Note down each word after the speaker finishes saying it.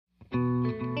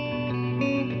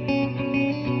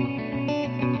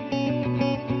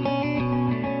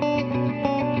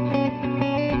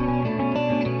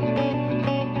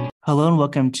Hello and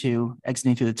welcome to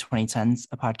Exiting Through the 2010s,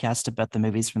 a podcast about the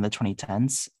movies from the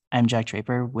 2010s. I'm Jack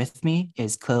Draper. With me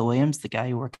is Clay Williams, the guy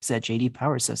who works at JD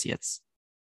Power Associates.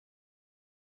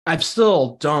 I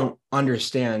still don't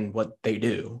understand what they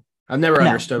do. I've never No,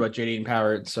 understood what JD and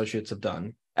Power Associates have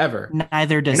done ever.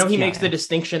 neither I does know he makes the Keanu.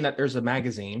 distinction that there's a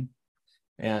magazine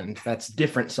and that's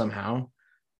different somehow.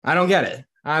 I don't get it.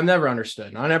 I've never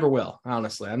understood. I never will,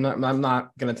 honestly. I'm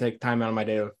not going to take time out of my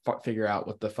day to figure out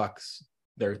what the fuck's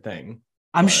their thing.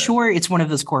 I'm But sure it's one of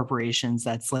those corporations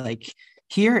that's like,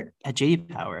 here at JD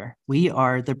Power, we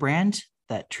are the brand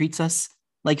that treats us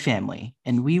like family,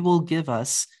 and we will give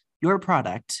us your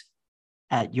product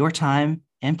at your time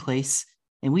and place,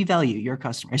 and we value your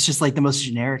customer. It's just like the most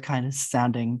generic kind of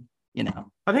sounding, I think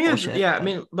it's, bullshit. yeah, I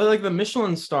mean, but like the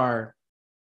Michelin star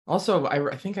also,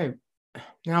 I think I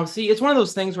now see it's one of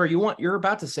those things where you're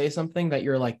about to say something that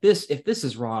you're like, this, if this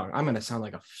is wrong, I'm gonna sound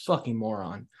like a fucking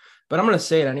moron. But I'm gonna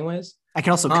say it anyways. I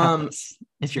can also cut Um, this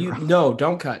if you're you wrong. no,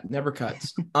 don't cut, never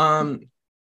cuts.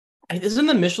 Isn't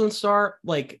the Michelin star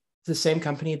like the same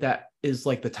company that is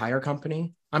like the tire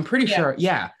company? I'm pretty Yeah. sure.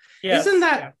 Yeah. Yes. Isn't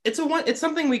that Yeah. it's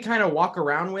something we kind of walk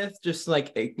around with, just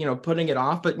like putting it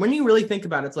off. But when you really think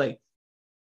about it, it's like,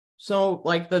 so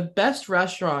like the best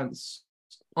restaurants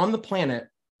on the planet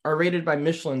are rated by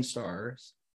Michelin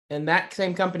stars, and that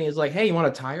same company is like, hey, you want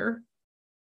a tire?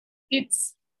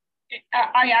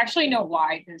 I actually know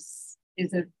why this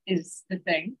is the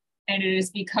thing. And it is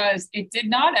because it did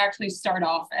not actually start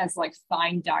off as like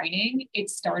fine dining. It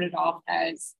started off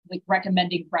as like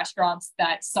recommending restaurants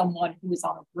that someone who was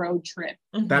on a road trip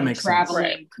That makes sense. traveling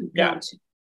Right. could Yeah. go to.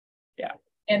 Yeah.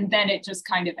 And then it just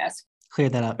kind of Clear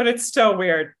that up. But it's still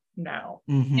weird now.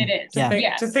 Mhm. it is. Yeah.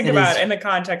 Yes. To think It about is. it in the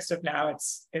context of now,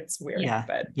 it's weird. Yeah.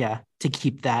 But Yeah. To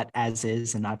keep that as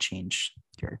is and not change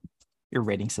your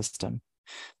rating system.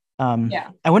 Yeah.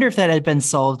 I wonder if that had been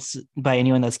solved by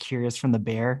anyone that's curious from The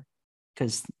Bear,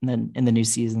 because then in the new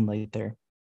season, like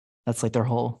that's like their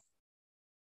whole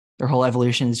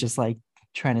evolution is just like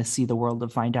trying to see the world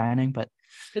of fine dining. But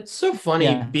It's so funny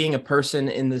Yeah. being a person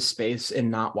in this space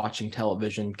and not watching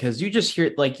television, because you just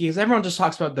hear because everyone just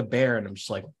talks about the bear, and I'm just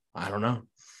like, I don't know.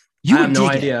 you I have would no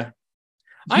dig it. idea.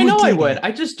 You I know I dig would. it.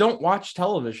 I just don't watch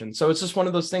television. So it's just one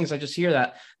of those things. I just hear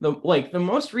that the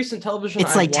most recent television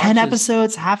It's I've like 10 watched is,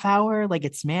 episodes, half hour, like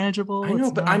it's manageable. I know,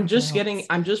 It's but not, I'm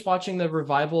just watching the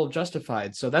revival of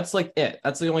Justified. So that's like it.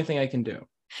 That's the only thing I can do.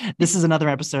 This is another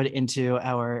episode into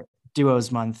our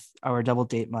duos month, our double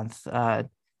date month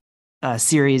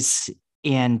series.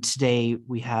 And today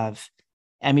we have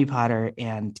Emmy Potter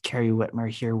and Carrie Wittmer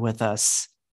here with us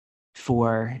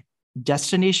for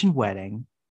Destination Wedding.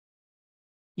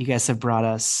 You guys have brought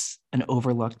us an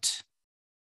overlooked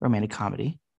romantic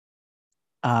comedy.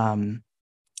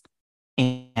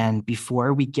 And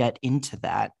before we get into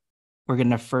that, we're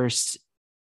going to first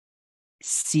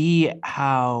see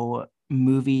how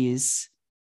movies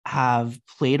have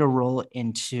played a role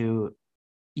into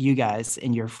you guys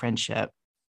in your friendship,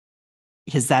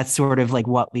 because that's sort of like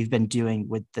what we've been doing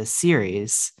with the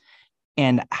series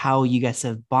and how you guys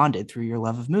have bonded through your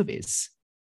love of movies.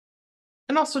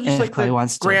 And also just And if like Clay the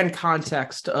wants to- grand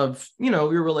context of,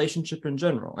 your relationship in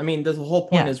general. I mean, the whole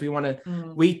point Yeah. is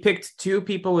we picked two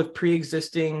people with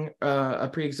a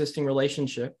pre-existing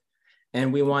relationship,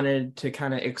 and we wanted to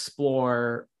kind of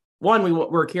explore one.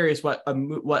 We're curious what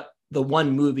the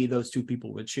one movie those two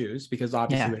people would choose, because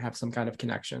obviously Yeah. would have some kind of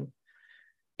connection.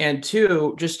 And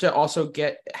two, just to also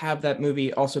have that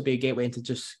movie also be a gateway into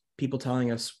just people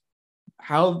telling us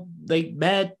how they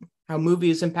met, how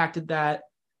movies impacted that,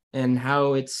 and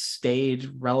how it's stayed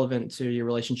relevant to your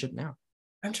relationship now.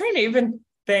 I'm trying to even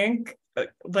think,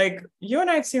 like, you and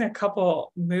I have seen a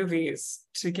couple movies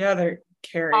together,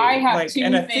 Carrie, I have like two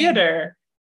in a things. theater.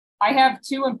 I have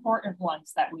two important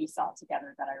ones that we saw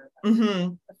together that I remember.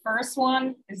 Mm-hmm. The first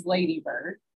one is Lady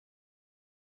Bird.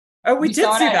 Oh, we did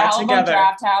saw see it at that Alamo together.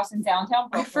 Draft House in downtown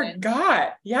I Brooklyn.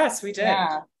 forgot. Yes, we did.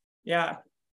 Yeah, Yeah.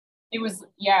 it was,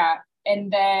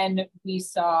 and then we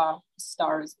saw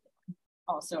Stars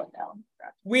also at Alamo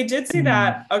Draft. We did see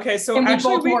that. Okay, so And we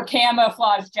actually both wore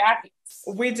camouflage jackets.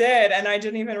 we did, and I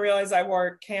didn't even realize I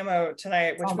wore camo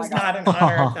tonight, which Oh my was God. not in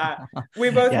honor of that. We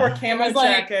both Yeah. wore It camo was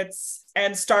like- jackets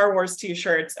and Star Wars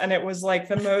t-shirts, and it was like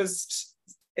the most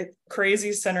crazy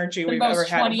synergy The we've ever most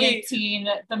had. 2018,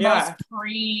 Yeah.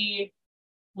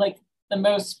 the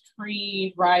most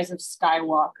pre Rise of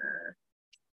Skywalker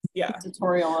Yeah.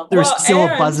 tutorial of There's Well, still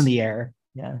a buzz in and- the air.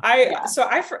 Yeah.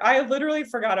 I literally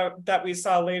forgot that we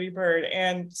saw Lady Bird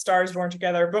and Stars Born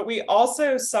together, but we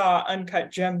also saw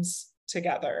Uncut Gems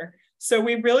together. So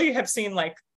we really have seen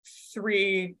like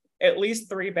three at least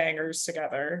 3 bangers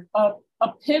together. A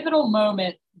pivotal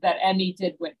moment that Emmy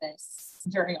did witness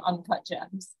during Uncut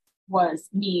Gems was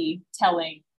me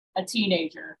telling a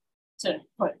teenager to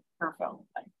put her phone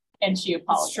away, and she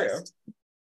apologized. That's true.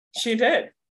 She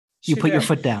did. You put your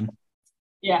foot down.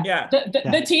 Yeah.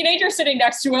 The teenager sitting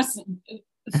next to us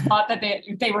thought that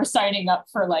they were signing up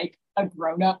for like a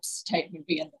grown-ups type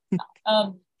movie.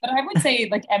 But I would say,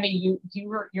 like, Emmy,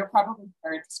 you're probably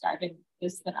better at describing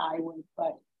this than I would,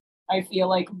 but I feel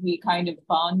like we kind of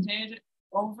bonded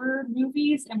over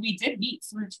movies, and we did meet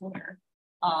through Twitter.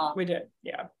 We did,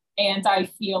 yeah. And I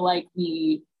feel like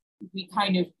we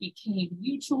kind of became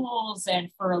mutuals, and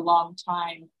for a long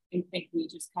time, I think we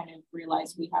just kind of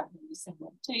realized we have really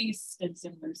similar tastes and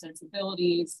similar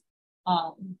sensibilities.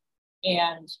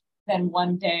 And then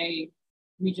one day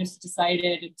we just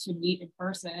decided to meet in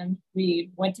person. We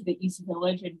went to the East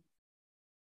Village, and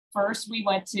first we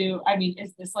went to, I mean,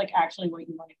 is this like actually what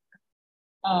you want to hear?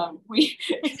 We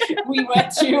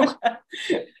went to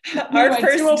our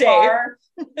first day. Bar.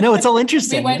 No, it's all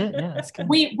interesting.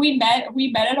 We met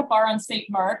at a bar on St.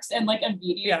 Mark's, and like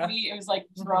immediately it was like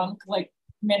drunk, like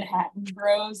Manhattan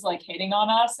bros like hitting on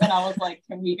us, and I was like,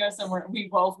 can we go somewhere? We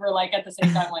both were like at the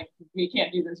same time like, we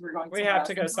can't do this, we're going we have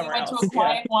to go somewhere else. We went to a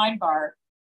quiet wine bar,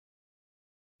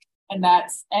 and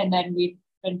then we've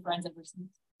been friends ever since.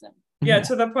 So. Yeah,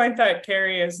 to the point that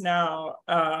Carrie is now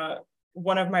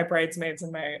one of my bridesmaids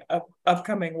in my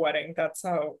upcoming wedding. That's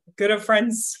how good of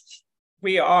friends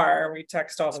we are. We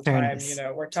text all the time. Nice. You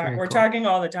know, we're talking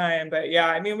all the time. But yeah,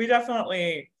 I mean, we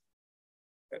definitely.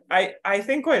 I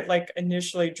think what like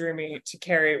initially drew me to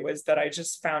Carrie was that I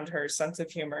just found her sense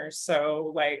of humor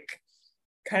so like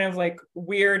kind of like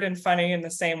weird and funny in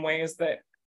the same ways that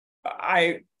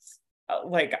I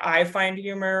find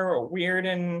humor weird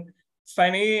and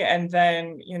funny. And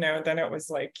then, you know, then it was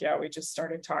like, yeah, we just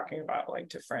started talking about like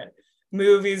different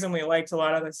movies, and we liked a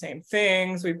lot of the same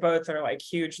things. We both are like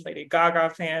huge Lady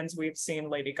Gaga fans. We've seen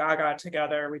Lady Gaga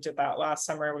together. We did that last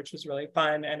summer, which was really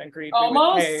fun, and agreed we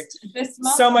would pay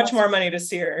so much more money to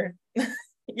see her.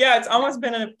 Yeah, it's almost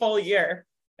been a full year.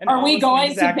 Are we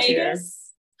going to Vegas?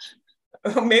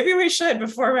 Maybe we should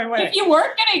before my wedding. If you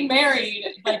weren't getting married,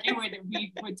 like we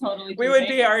would totally. We would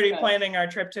be already planning our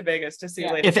trip to Vegas to see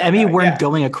Lady If Gaga. Emmy weren't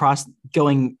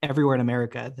going everywhere in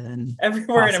America, then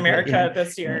everywhere in America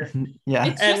this year.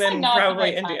 Yeah, and then like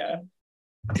probably India.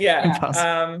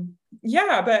 Yeah.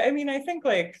 Yeah, but I mean, I think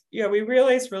like we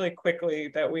realized really quickly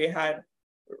that we had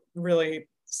really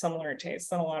similar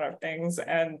tastes in a lot of things,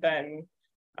 and then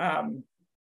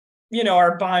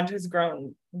our bond has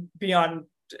grown beyond.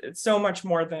 It's so much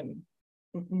more than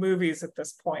movies at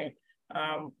this point,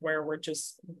 where we're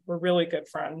really good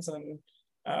friends, and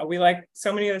we like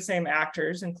so many of the same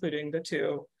actors, including the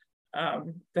two that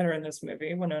are in this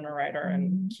movie, Winona Ryder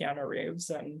and Keanu Reeves,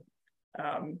 and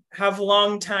have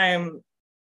long time.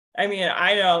 I mean,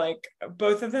 I know like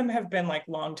both of them have been like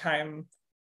long time.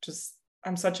 Just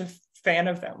I'm such a fan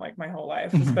of them like my whole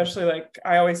life, especially like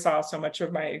I always saw so much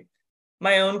of my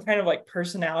own kind of like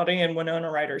personality in Winona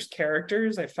Ryder's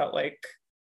characters. I felt like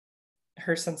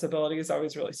her sensibilities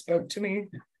always really spoke to me.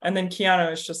 And then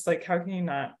Keanu is just like, how can you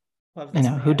not love this? I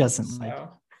know, who doesn't like?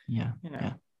 Yeah.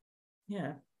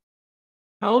 Yeah.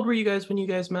 How old were you guys when you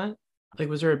guys met? Like,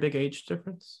 was there a big age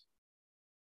difference?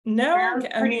 No, we're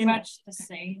pretty much the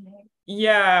same.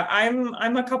 Yeah,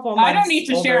 I'm a couple months. I don't need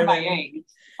to share my age.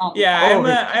 I'm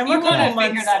a couple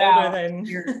months older than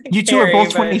you two are both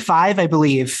 25, I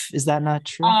believe. Is that not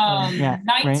true? 19.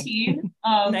 Right? 19.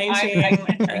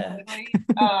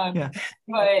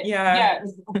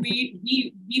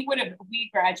 We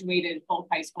graduated both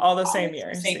high school all the same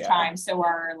year, same time. So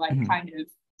our kind of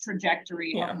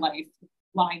trajectory of life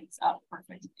lines up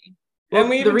perfectly. And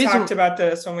we even talked about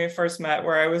this when we first met,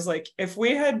 where I was like, if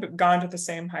we had gone to the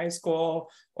same high school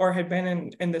or had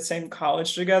been in the same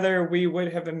college together, we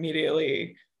would have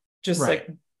immediately just like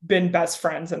been best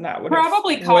friends, and that would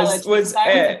probably college was I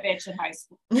was a bitch in high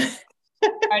school.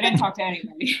 I didn't talk to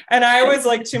anybody. And I was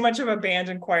like too much of a band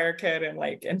and choir kid and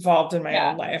like involved in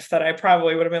my own life that I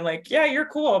probably would have been like, yeah, you're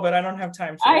cool, but I don't have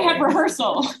time for I had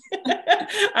rehearsal.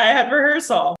 I had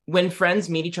rehearsal. When friends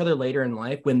meet each other later in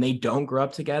life, when they don't grow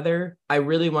up together, I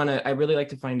really like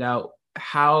to find out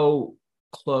how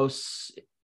close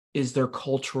is their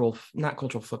not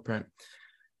cultural footprint,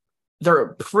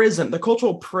 the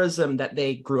cultural prism that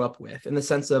they grew up with, in the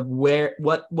sense of what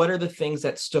are the things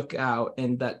that stuck out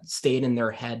and that stayed in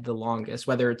their head the longest,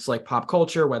 whether it's like pop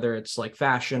culture, whether it's like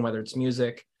fashion, whether it's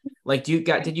music. Like,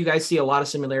 did you guys see a lot of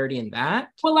similarity in that?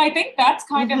 Well, I think that's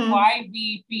kind of why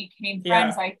we became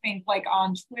friends. Yeah. I think like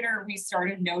on Twitter, we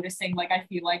started noticing, like, I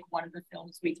feel like one of the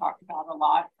films we talked about a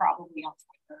lot, probably on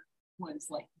Twitter, was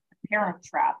like Parent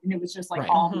Trap. And it was just like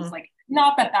all these, like,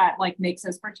 not that like makes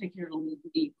us particularly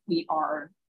unique.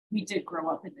 We did grow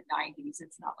up in the 90s.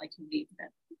 It's not like we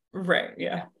that. Right.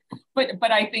 Yeah.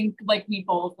 But I think like we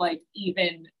both, like,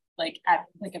 even like at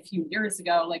like a few years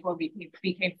ago, like when we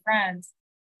became friends,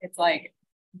 it's like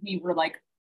we were like,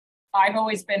 I've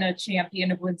always been a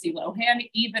champion of Lindsay Lohan,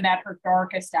 even at her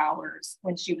darkest hours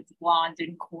when she was blonde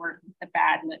in Court with the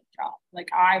bad lip job. Like,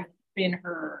 I've been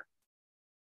her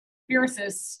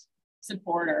fiercest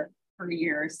supporter for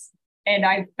years. And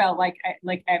I felt like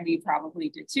Emmy probably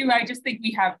did too. I just think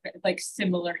we have like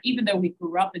similar, even though we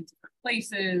grew up in different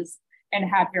places and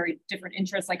had very different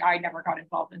interests. Like, I never got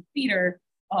involved in theater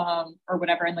or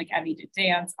whatever. And like Emmy did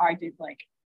dance, I did like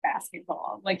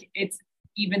basketball. Like, it's,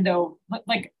 even though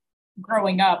like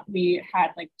growing up we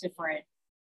had like different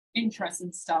interests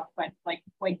and stuff, but like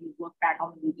when you look back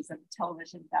on the movies and the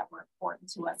television that were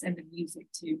important to us and the music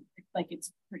too, like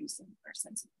it's pretty similar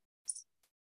sense.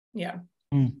 Yeah.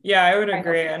 Yeah, I would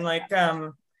agree. And like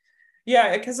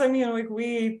yeah, because I mean, like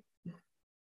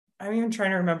I'm even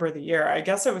trying to remember the year. I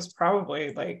guess it was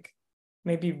probably like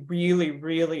maybe really,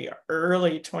 really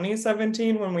early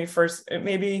 2017 when we first,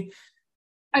 maybe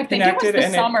I think it was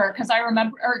the summer, because I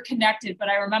remember, or connected, but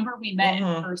I remember we met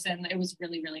in person. It was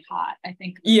really, really hot. I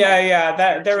think. Yeah,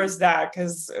 that there was that,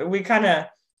 because we kind of,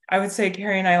 I would say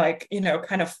Carrie and I, like, you know,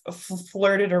 kind of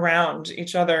flirted around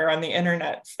each other on the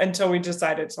internet until we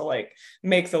decided to like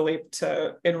make the leap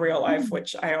to in real life,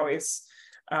 which I always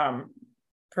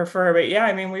prefer. But yeah,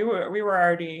 I mean, we were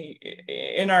already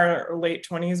in our late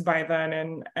 20s by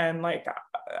then, and like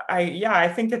I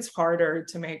think it's harder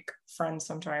to make friends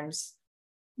sometimes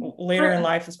later in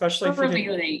life, especially if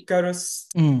you go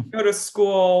to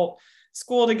school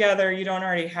together. You don't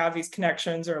already have these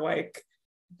connections, or like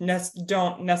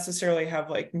don't necessarily have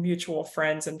like mutual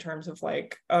friends in terms of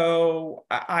like, oh,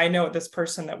 I know this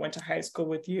person that went to high school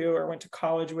with you or went to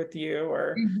college with you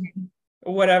or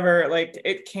whatever. Like,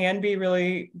 it can be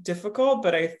really difficult,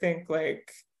 but I think like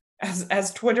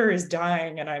as Twitter is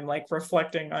dying and I'm like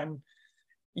reflecting on,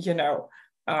 you know,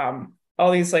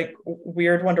 all these like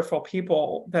weird, wonderful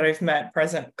people that I've met,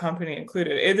 present company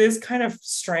included, it is kind of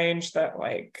strange that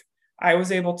like I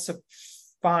was able to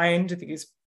find these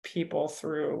people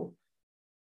through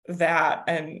that,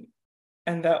 and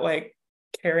that like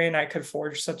Carrie and I could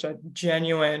forge such a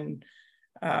genuine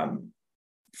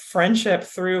friendship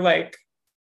through like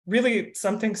really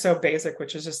something so basic,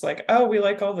 which is just like, oh, we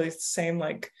like all these same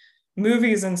like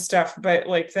movies and stuff, but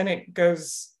like then it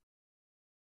goes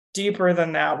deeper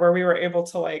than that, where we were able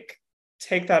to like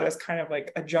take that as kind of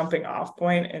like a jumping off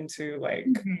point into like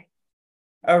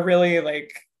a really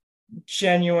like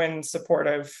genuine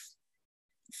supportive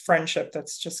friendship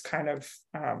that's just kind of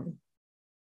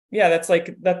yeah, that's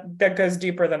like that goes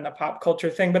deeper than the pop culture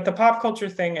thing. But the pop culture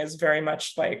thing is very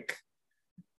much like,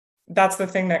 that's the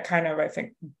thing that kind of, I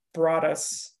think, brought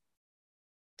us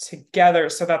together.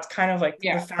 So that's kind of like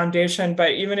the foundation.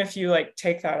 But even if you like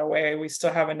take that away, we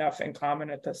still have enough in common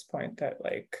at this point that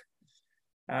like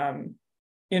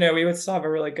you know, we would still have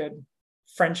a really good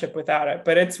friendship without it.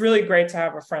 But it's really great to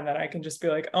have a friend that I can just be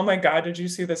like, oh my God, did you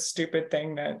see this stupid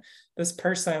thing that this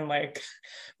person like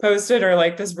posted, or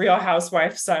like this Real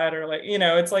Housewife said, or like, you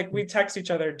know, it's like we text each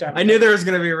other dumb. I knew there was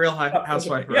going to be a Real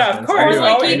Housewife reference. Yeah, of course.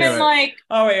 Like, even like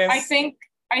always. I think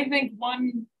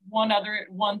one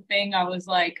thing I was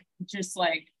like, just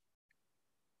like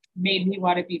made me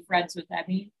want to be friends with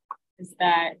Emmy is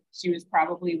that she was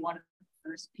probably one of the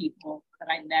first people that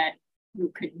I met who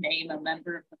could name a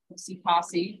member of the Pussy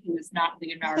Posse who is not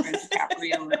Leonardo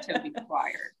DiCaprio or Tobey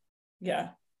Maguire. Yeah.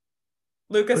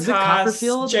 Lucas Haas,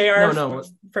 J.R.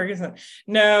 Ferguson.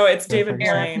 No, it's David Blaine.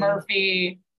 Eric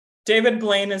Murphy. David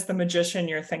Blaine is the magician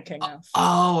you're thinking of.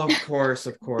 Oh, of course.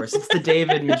 It's the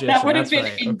David magician. That would have been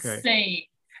insane. Okay.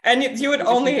 And you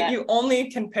only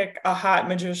can pick a hot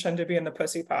magician to be in the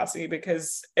Pussy Posse,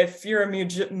 because if you're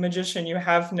a magician, you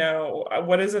have no,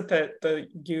 what is it that the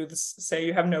youths say?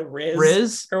 You have no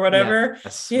riz or whatever.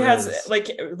 Yes, he has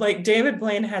like David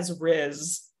Blaine has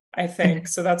riz, I think.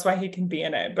 So that's why he can be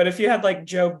in it. But if you had like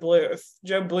Joe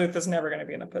Bluth is never going to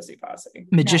be in the Pussy Posse.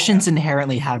 Magicians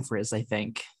inherently have riz, I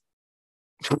think.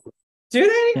 Do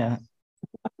they? Yeah.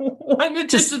 What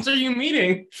magicians are you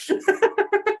meeting?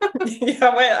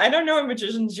 Yeah, wait, I don't know what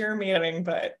magicians you're meeting,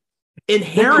 but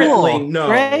inherently, cool, no.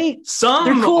 Right? Some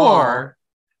They're cool. are.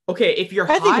 Okay, if you're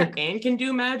hot and can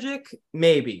do magic,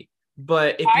 maybe.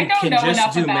 but if I you don't can know just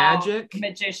enough do about magic,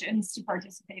 magicians to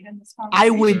participate in this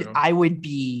conversation. I would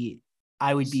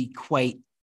be quite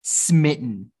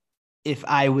smitten if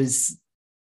I was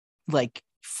like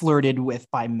flirted with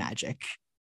by magic.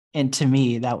 And to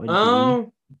me, that would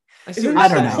be. Isn't that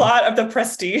the plot of The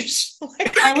Prestige?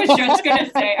 I was just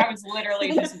gonna say, I was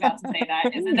literally just about to say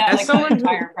that. Isn't that like the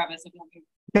entire premise of the movie?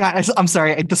 Yeah, I'm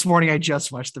sorry. This morning I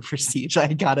just watched The Prestige.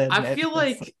 I gotta admit. I feel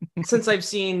like since I've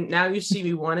seen Now You See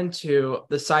Me 1 and 2,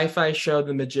 the sci-fi show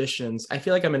The Magicians, I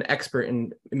feel like I'm an expert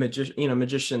in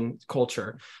magician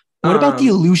culture. What about The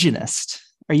Illusionist?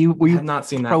 Were you have not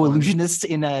seen that pro one. Illusionist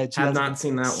in a? Have not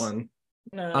seen that one.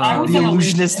 No, The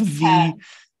Illusionist V.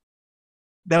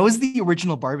 That was the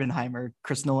original Barbenheimer.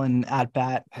 Chris Nolan at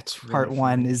bat. That's really part funny.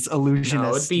 1 is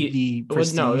Illusionist. It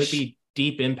would be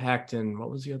Deep Impact, and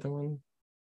what was the other one?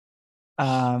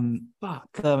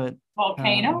 The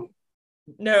Volcano.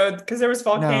 No, because there was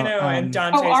Volcano and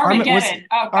Dante's. Armageddon.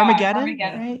 Armageddon,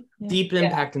 right? Yeah. Deep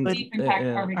Impact and Deep Impact.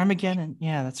 Armageddon.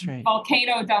 Yeah, that's right.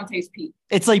 Volcano, Dante's Peak.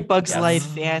 It's like Bugs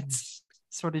Life ants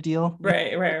sort of deal.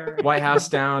 Right. White House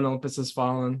Down, Olympus Has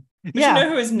Fallen. But you know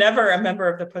who is never a member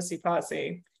of the Pussy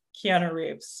Posse? Keanu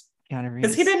Reeves.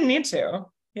 Because he didn't need to,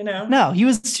 you know? No, he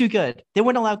was too good. They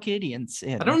wouldn't allow Canadians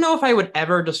in. I don't know if I would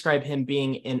ever describe him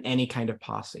being in any kind of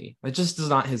posse. It just is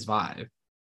not his vibe.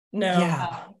 No. Yeah.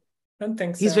 I don't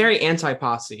think so. He's very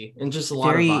anti-posse and just a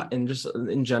lot in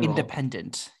general.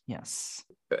 Independent, yes.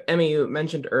 Emmy, you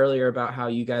mentioned earlier about how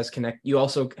you guys connect. You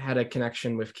also had a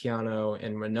connection with Keanu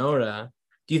and Winona.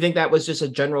 Do you think that was just a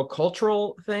general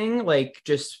cultural thing? Like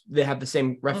just they have the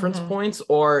same reference points,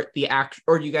 or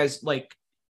or you guys like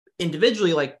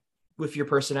individually, like with your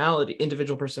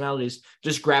individual personalities,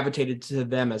 just gravitated to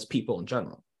them as people in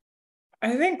general?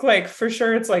 I think like for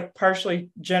sure it's like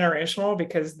partially generational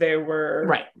because they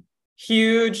were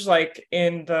huge like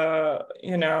in the,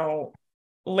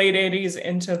 late 80s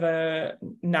into the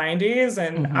 90s.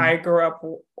 And I grew up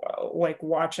like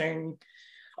watching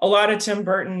a lot of Tim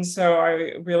Burton. So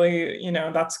I really,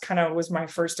 that's kind of was my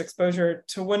first exposure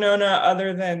to Winona,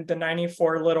 other than the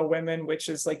 94 Little Women, which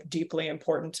is like deeply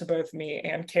important to both me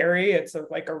and Carrie. It's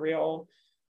like a real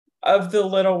of the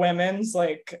Little Women's,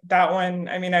 like that one.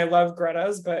 I mean, I love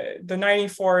Greta's, but the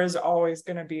 94 is always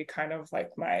going to be kind of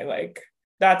like my,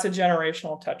 that's a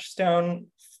generational touchstone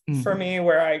for me,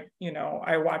 where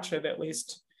I watch it at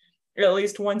least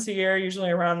once a year, usually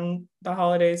around the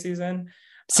holiday season.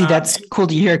 See, that's cool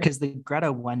to hear, because the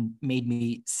Greta one made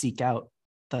me seek out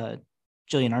the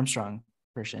Gillian Armstrong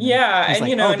version. Yeah, and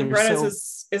and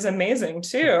Greta's is amazing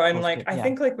too. And like I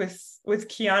think like with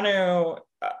Keanu,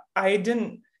 I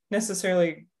didn't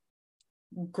necessarily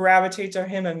gravitate to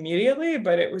him immediately,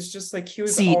 but it was just like he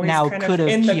was always kind of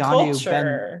in the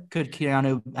culture. Could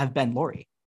Keanu have been Laurie?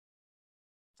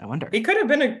 I wonder. He could have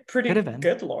been a pretty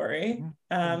good Laurie.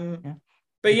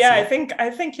 But yeah, I think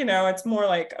it's more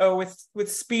like,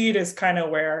 with Speed is kind of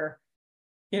where,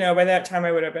 by that time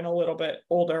I would have been a little bit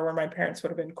older, where my parents would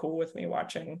have been cool with me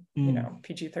watching,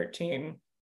 PG-13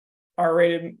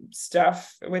 R-rated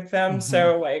stuff with them.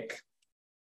 So like,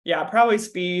 yeah, probably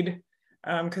Speed.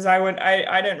 Because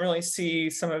I didn't really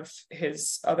see some of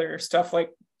his other stuff,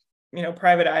 like,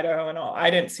 Private Idaho and all.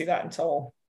 I didn't see that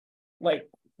until like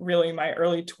really my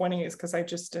early 20s, because I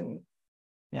just didn't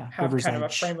have kind of a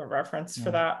frame of reference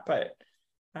for that. But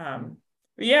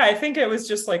yeah, I think it was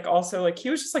just like, also like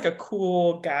he was just like a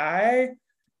cool guy.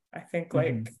 I think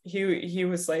like he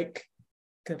was like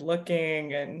good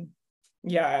looking, and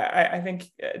I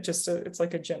think it's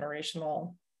like a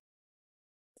generational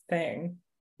thing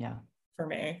for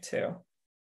me too.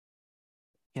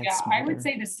 Yeah, I would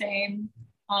say the same.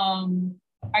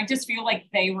 I just feel like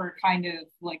they were kind of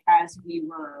like, as we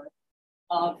were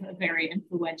of a very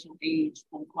influential age,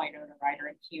 both Winona Ryder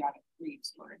and Keanu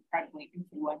Reeves were incredibly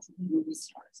influential movie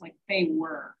stars. Like they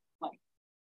were like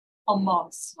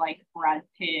amongst like Brad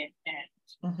Pitt and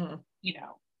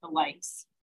the likes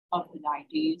of the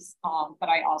 90s. But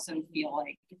I also feel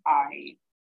like I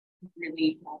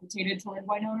really gravitated toward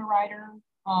Winona Ryder,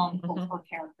 both for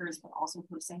characters but also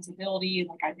for sensibility.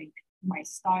 Like I think my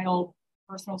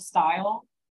personal style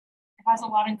has a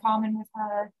lot in common with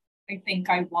her. I think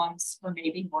I once, or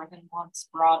maybe more than once,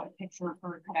 brought a picture of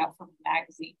her cut out from a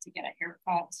magazine to get a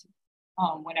haircut,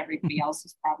 when everybody else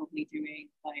was probably doing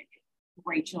like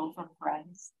Rachel from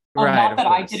Friends. Not that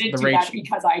I didn't do that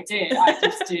because I did. I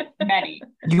just did many.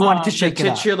 You wanted to shake it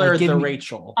up. Titular the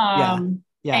Rachel. And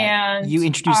you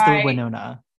introduced the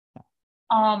Winona.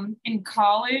 In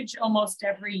college, almost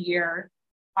every year,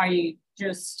 I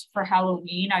just, for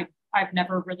Halloween, I've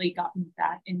never really gotten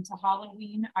that into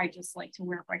Halloween. I just like to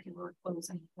wear regular clothes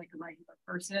and look like a regular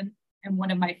person. And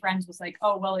one of my friends was like,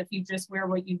 oh, well, if you just wear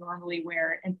what you normally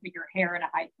wear and put your hair in a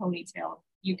high ponytail,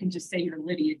 you can just say you're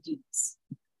Lydia Deetz.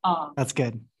 That's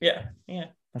good. Yeah. Yeah.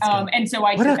 That's good. And so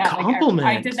I What did a that. compliment.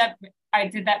 I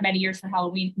did that many years for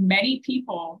Halloween. Many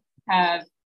people have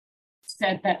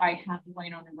said that I have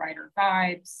Winona Ryder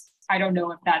vibes. I don't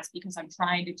know if that's because I'm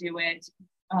trying to do it.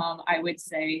 I would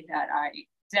say that I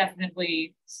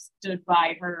definitely stood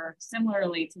by her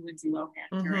similarly to Lindsay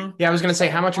Lohan. During Yeah, I was gonna say,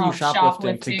 how much are you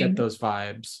shoplifting to get shoplifting. those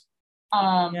vibes?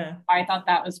 I thought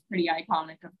that was pretty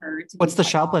iconic of her. What's the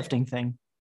shoplifting thing?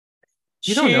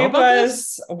 You don't know about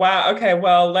this? Wow. Okay.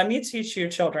 Well, let me teach you,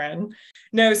 children.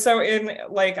 No. So in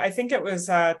like, I think it was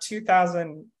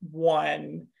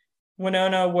 2001,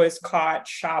 Winona was caught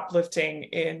shoplifting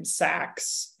in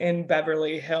Saks in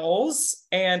Beverly Hills.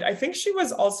 And I think she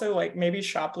was also like maybe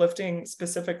shoplifting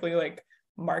specifically like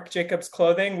Marc Jacobs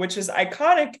clothing, which is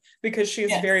iconic because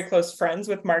she's very close friends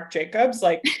with Marc Jacobs,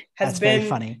 like has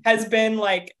been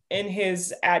like in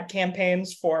his ad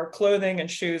campaigns for clothing and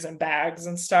shoes and bags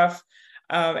and stuff.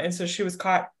 And so she was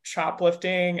caught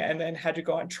shoplifting and then had to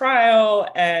go on trial.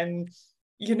 And,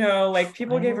 you know, like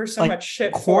people gave her so much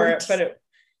shit for it, but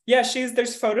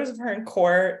there's photos of her in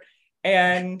court.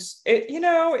 And it, you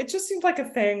know, it just seemed like a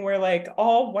thing where like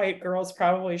all white girls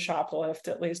probably shoplift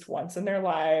at least once in their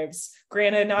lives.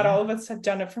 Granted, not all of us have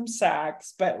done it from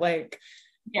Saks, but like,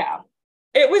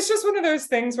 it was just one of those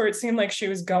things where it seemed like she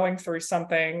was going through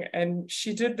something and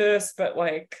she did this, but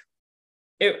like,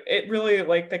 it really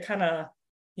like they kind of,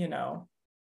 you know,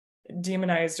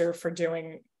 demonized her for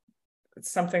doing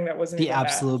something that wasn't the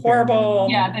absolute horrible.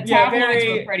 Yeah, the tabloids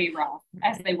were pretty rough,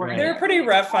 as they were. They were pretty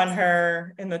rough on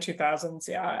her in the 2000s.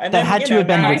 Yeah, and that had to have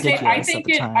been ridiculous. I think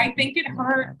it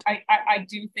hurt. I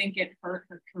do think it hurt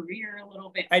her career a little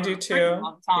bit. I do too.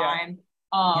 Long time.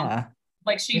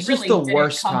 Like she it's really just the didn't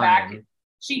worst come time. back.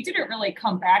 She didn't really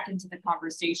come back into the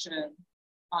conversation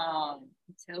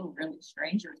until really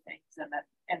Stranger Things, and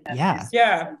that was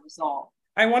the result.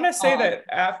 I want to say that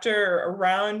after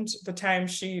around the time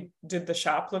she did the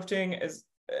shoplifting is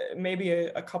maybe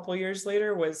a couple years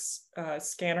later was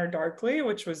Scanner Darkly,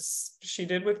 which was she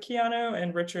did with Keanu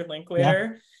and Richard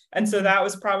Linklater. And so that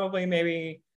was probably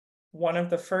maybe one of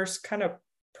the first kind of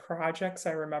projects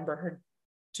I remember her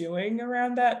doing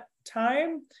around that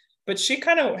time. But she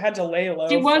kind of had to lay low.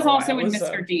 She was also in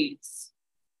Mr. Deeds.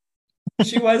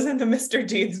 She was in the Mr.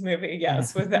 Deeds movie,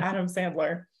 yes, with Adam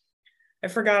Sandler. I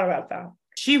forgot about that.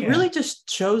 She really just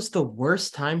chose the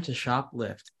worst time to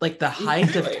shoplift, like the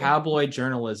height of tabloid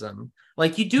journalism.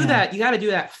 Like you do that, you got to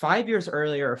do that 5 years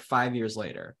earlier or 5 years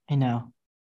later. I know.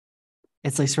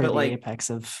 It's like sort of the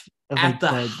apex of at like the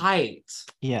height.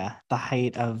 Yeah, the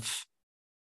height of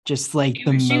just like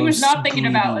she was not thinking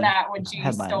about that when she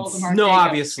stole the Marc Jacobs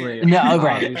obviously. No,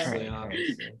 right.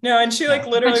 No, and she like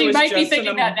literally but she was might just be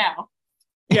thinking that now.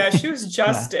 Yeah, she was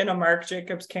just in a Marc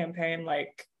Jacobs campaign,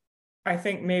 like I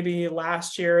think maybe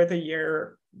last year or the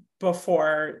year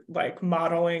before, like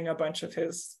modeling a bunch of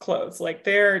his clothes. Like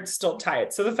they're still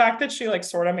tight. So the fact that she like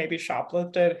sort of maybe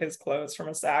shoplifted his clothes from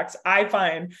a Saks,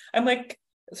 I'm like,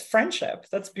 it's friendship.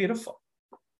 That's beautiful.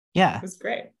 Yeah. It was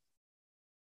great.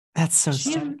 That's so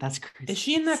that's crazy. Is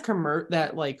she in that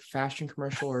that like fashion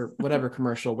commercial or whatever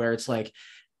commercial where it's like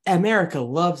America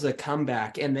loves a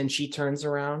comeback and then she turns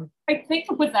around? I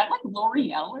think was that like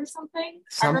L'Oreal or something?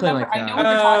 Something like that. I know what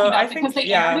you're talking about because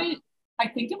they aired it. I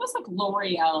think it was like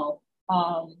L'Oreal.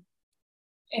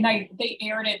 And they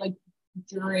aired it like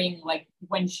during like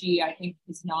when she I think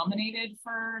was nominated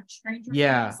for Stranger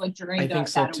Things, like during I think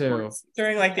so too.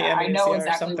 During like the Emmys, I know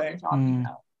exactly or what you're talking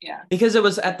about. Yeah. Because it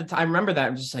was at the time, I remember that.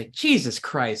 I'm just like, Jesus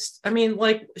Christ. I mean,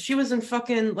 like, she was in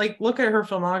fucking, like, look at her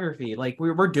filmography. Like,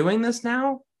 we're doing this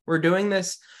now. We're doing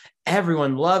this.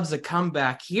 Everyone loves a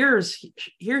comeback. Here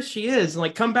she is.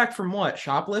 Like, come back from what?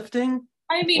 Shoplifting?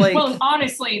 I mean, like, well,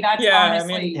 honestly, that's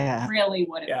really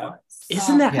what it was.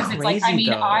 Isn't that crazy? It's like, I mean,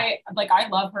 though? I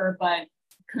love her, but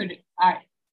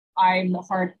I'm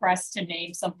hard pressed to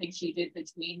name something she did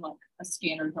between like a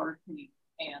Scanner Darkly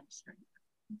and Stranger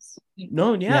Things.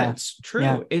 No, it's true.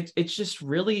 Yeah. It's just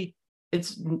really,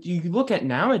 you look at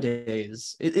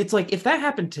nowadays, it's like if that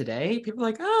happened today, people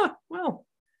are like,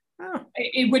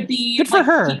 it would be good like,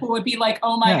 for her. People would be like,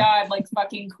 oh my God, like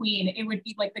fucking queen. It would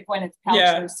be like the Gwyneth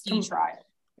Paltrow ski trial.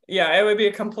 Yeah, it would be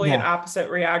a complete opposite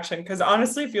reaction. Because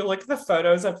honestly, if you look at the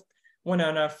photos of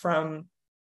Winona from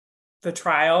the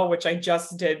trial, which I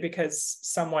just did because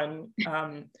someone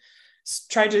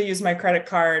tried to use my credit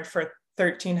card for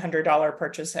 $1,300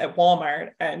 purchase at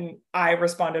Walmart, and I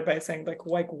responded by saying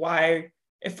like why,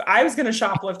 if I was going to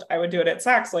shoplift I would do it at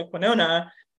Saks like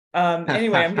Winona.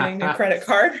 Anyway, I'm getting a new credit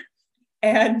card,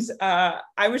 And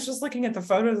I was just looking at the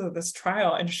photos of this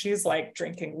trial, and she's like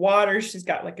drinking water. She's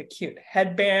got like a cute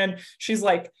headband. She's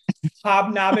like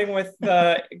hobnobbing with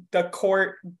the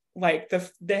court. Like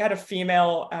they had a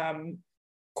female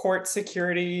court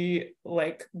security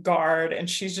like guard, and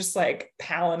she's just like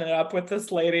palling it up with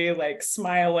this lady, like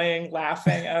smiling,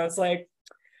 laughing. I was like,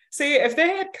 see, if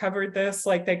they had covered this,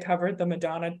 like they covered the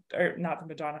Madonna, or not the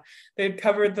Madonna, they'd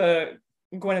covered the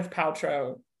Gwyneth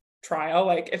Paltrow trial.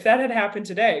 Like if that had happened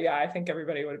today, yeah, I think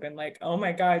everybody would have been like, oh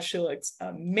my God, she looks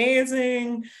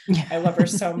amazing. I love her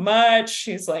so much.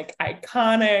 She's like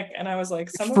iconic. And I was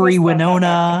like, free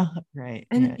Winona, right?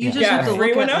 And you just have to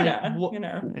free look Winona, at like, you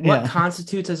know, what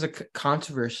constitutes as a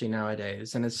controversy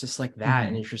nowadays, and it's just like that,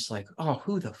 and you're just like, oh,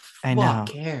 who the fuck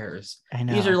cares? I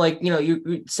know. These are like, you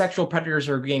know, sexual predators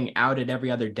are being outed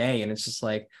every other day, and it's just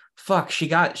like, fuck, she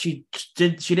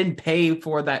didn't pay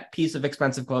for that piece of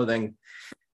expensive clothing.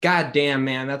 God damn,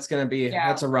 man, that's gonna be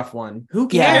that's a rough one. Who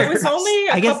cares? Yeah, it was only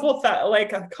a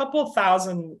couple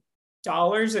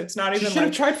 $1,000. It's not even should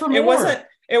have tried for more. It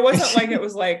wasn't like it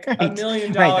was like $1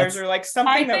 million or like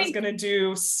something that was gonna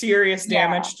do serious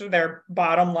damage to their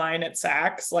bottom line at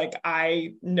Saks. Like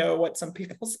I know what some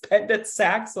people spend at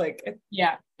Saks. Like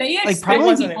they expect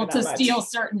like, people to steal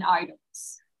certain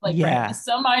items. Like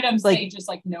some items they just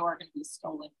like know are gonna be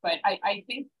stolen. But I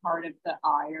think part of the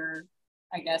ire,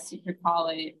 I guess you could call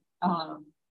it,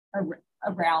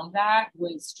 around that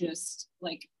was just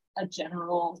like a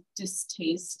general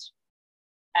distaste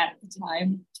at the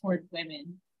time toward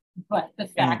women. But the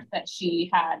fact that she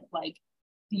had like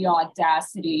the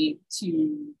audacity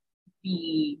to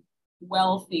be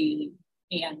wealthy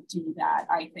and do that,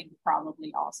 I think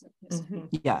probably also pissed me.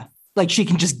 Yeah, like she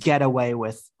can just get away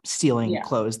with stealing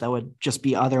clothes that would just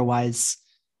be otherwise.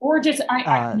 Or just,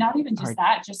 I not even just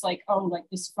that, just like, oh, like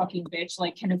this fucking bitch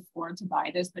like can afford to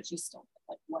buy this, but she's still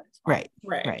like, what is right.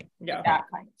 Yeah, that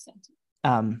kind of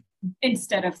sentiment.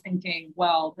 Instead of thinking,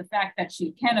 well, the fact that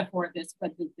she can afford this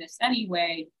but did this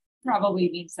anyway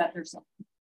probably means that there's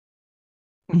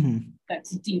something that's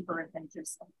deeper than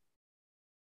just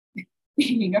like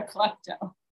being a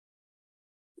klepto.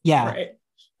 Yeah.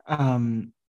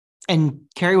 And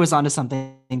Carrie was onto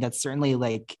something that's certainly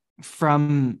like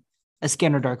from A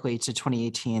Scanner Darkly to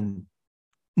 2018,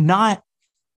 not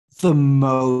the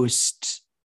most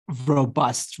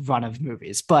robust run of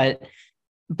movies, but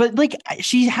like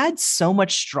she had so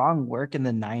much strong work in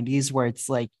the 90s where it's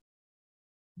like,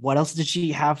 what else did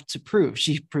she have to prove?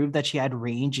 She proved that she had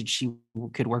range and she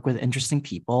could work with interesting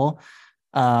people,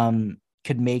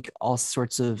 could make all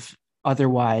sorts of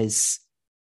otherwise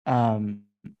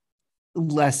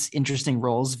less interesting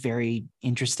roles very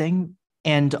interesting.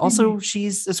 And also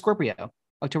she's a Scorpio,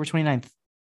 October 29th.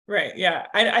 Right. Yeah.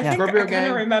 I think I kind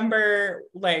of remember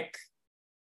like,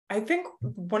 I think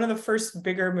one of the first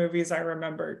bigger movies I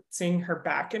remember seeing her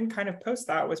back in kind of post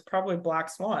that was probably Black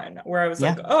Swan, where I was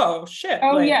like, oh shit.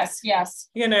 Oh, like, yes.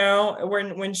 You know,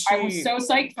 when she I was so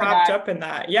psyched for popped that. up in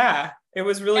that. Yeah. It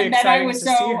was really and exciting to see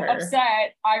her. And then I was so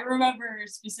upset. I remember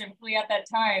specifically at that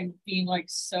time being like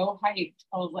so hyped.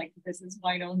 I was like, this is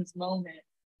Winona's moment.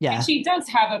 Yeah. And she does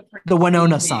have a the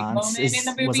Winona song moment in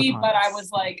the movie, but I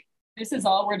was like, this is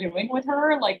all we're doing with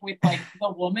her, like with like the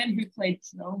woman who played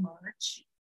Jo Murch.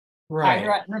 Right.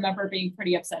 I remember being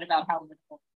pretty upset about how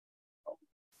little.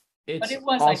 But it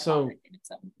was also iconic in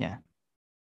its own. Yeah.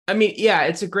 I mean, yeah,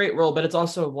 it's a great role, but it's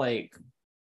also like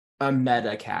a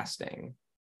meta casting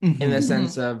in the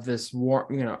sense of this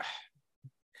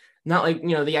not like,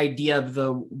 the idea of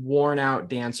the worn out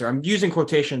dancer. I'm using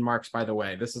quotation marks, by the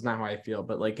way. This is not how I feel,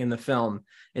 but like in the film,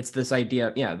 it's this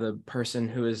idea, the person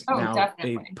who is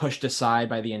they pushed aside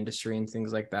by the industry and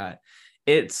things like that.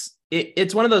 It's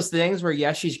one of those things where,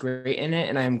 yes, she's great in it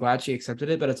and I'm glad she accepted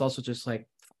it, but it's also just like,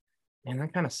 man,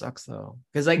 that kind of sucks though.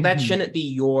 Because like that shouldn't be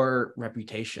your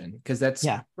reputation, because that's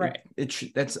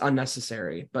that's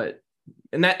unnecessary. But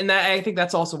and that I think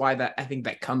that's also why I think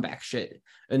that comeback shit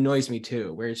annoys me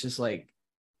too, where it's just like,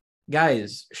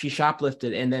 guys, she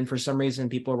shoplifted and then for some reason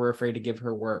people were afraid to give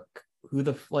her work.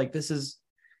 This is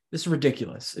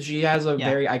ridiculous. She has a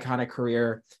very iconic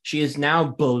career. She is now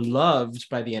beloved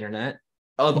by the internet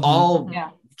of all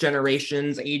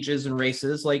generations, ages, and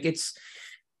races. Like it's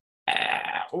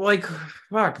like,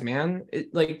 fuck, man.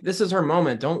 This is her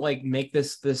moment. Don't like make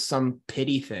this some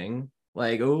pity thing.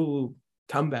 Like, oh,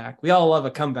 comeback. We all love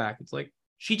a comeback. It's like,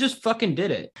 she just fucking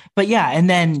did it. But yeah, and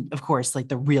then of course, like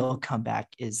the real comeback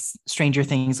is Stranger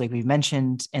Things, like we've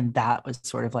mentioned, and that was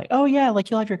sort of like, oh yeah,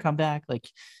 like you'll have your comeback. Like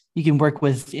you can work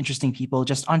with interesting people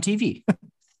just on TV.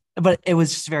 But it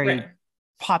was just a very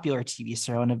popular TV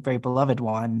show and a very beloved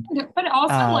one. But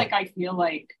also, like, I feel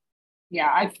like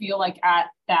Yeah, I feel like at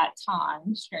that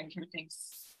time, Stranger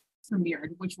Things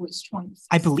premiered, which was 2016.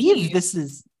 I believe this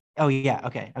is. Oh yeah,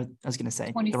 okay. I was gonna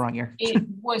say the wrong year. It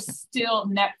was still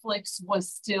Netflix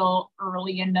was still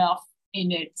early enough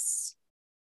in its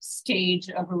stage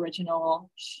of original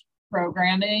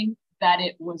programming that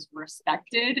it was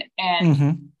respected,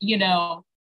 and you know,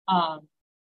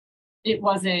 it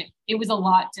was a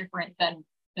lot different than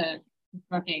the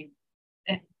fucking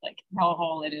like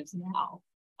hellhole it is now.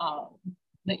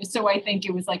 So I think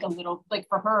it was like a little, like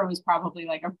for her, it was probably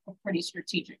like a pretty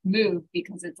strategic move,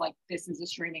 because it's like, this is a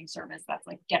streaming service that's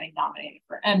like getting nominated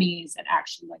for Emmys and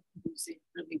actually like producing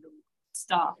really, really good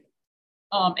stuff.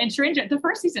 And the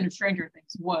first season of Stranger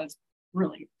Things was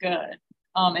really good.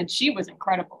 And she was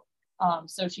incredible.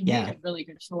 So she made a really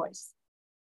good choice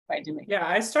by doing it. Yeah,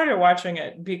 I started watching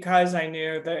it because I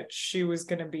knew that she was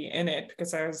going to be in it,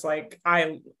 because I was like,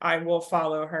 I will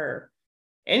follow her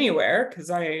anywhere, because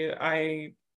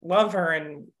I love her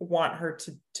and want her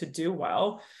to do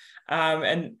well.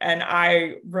 And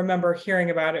I remember hearing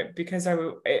about it because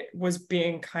it was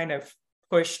being kind of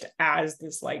pushed as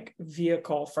this like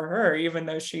vehicle for her, even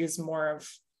though she's more of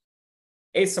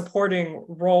a supporting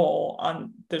role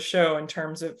on the show in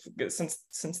terms of,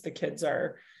 since the kids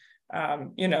are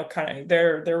you know, kind of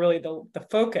they're really the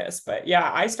focus. But yeah,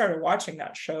 I started watching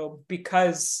that show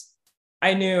because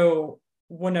I knew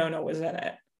Winona was in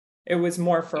it. It was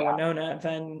more for Winona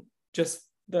than just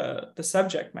the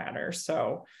subject matter.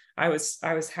 So I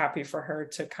was happy for her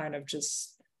to kind of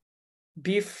just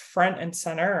be front and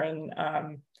center,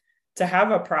 and to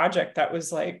have a project that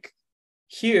was like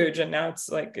huge, and now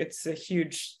it's a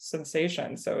huge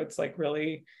sensation. So it's like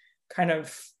really kind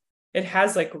of, it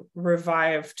has like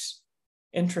revived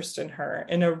interest in her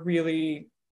in a really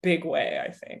big way,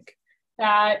 I think.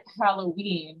 That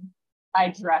Halloween, I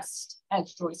dressed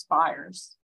as Joyce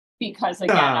Byers, because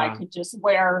again, I could just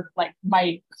wear like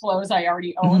my clothes I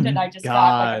already owned, and I just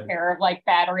got like a pair of like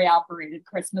battery operated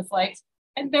Christmas lights,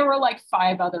 and there were like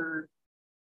 5 other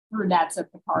brunettes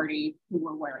at the party who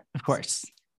were wearing, of course,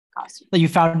 costumes. Like you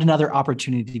found another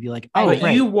opportunity to be like, oh, but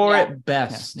right. you wore it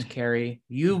best, Carrie.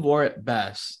 You wore it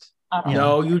best.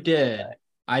 No, you did.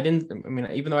 I didn't. I mean,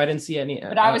 even though I didn't see any,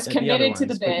 but I was committed to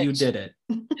the bitch. But you did it.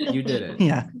 You did it.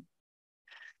 Yeah.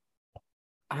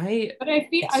 I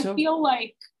feel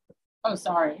like. Oh,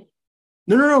 sorry.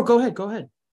 No. Go ahead.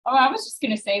 Oh, I was just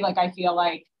gonna say, like, I feel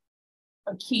like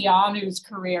Keanu's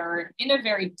career, in a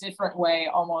very different way,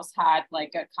 almost had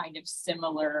like a kind of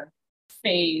similar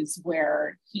phase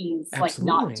where he's like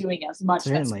not doing as much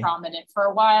that's prominent for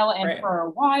a while, and for a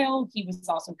while he was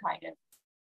also kind of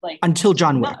like until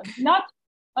John Wick.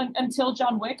 Until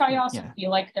John Wick, I also feel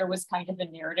like there was kind of a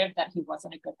narrative that he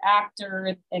wasn't a good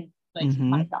actor, and like he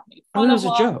kind of got made fun a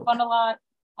lot.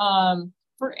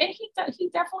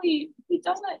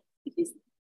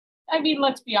 I mean,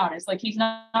 let's be honest, like he's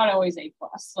not always A+.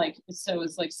 Like so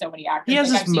is like so many actors. He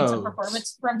has I've seen some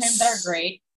performances from him that are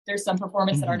great. There's some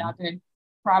performances that are not good,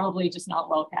 probably just not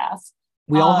well cast.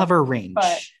 We all have our range.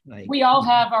 But we all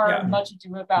have our much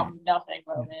ado about nothing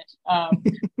moment.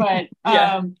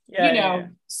 You know,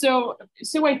 so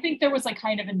I think there was like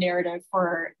kind of a narrative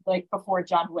for like before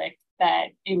John Wick that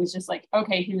it was just like,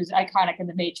 okay, he was iconic in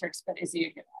The Matrix, but is he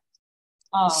a good actor?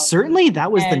 Certainly that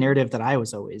was the narrative that I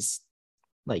was always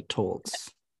like told.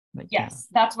 Like, yes,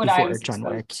 that's what I was John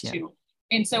Wick to.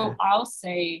 And so I'll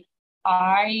say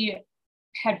I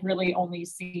had really only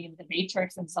seen The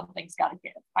Matrix and Something's Gotta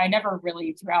Give. I never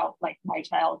really, throughout like my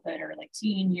childhood or like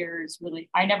teen years,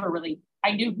 I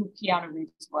knew who Keanu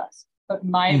Reeves was, but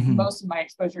most of my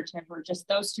exposure to him were just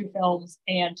those 2 films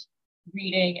and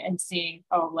reading and seeing,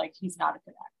 like he's not a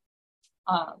good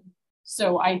actor.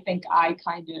 So I think I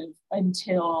kind of,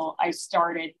 until I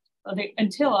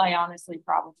honestly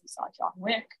probably saw John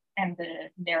Wick and the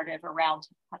narrative around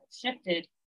him kind of shifted,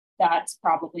 that's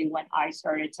probably when I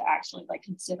started to actually like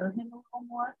consider him a little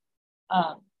more.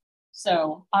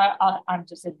 So I'm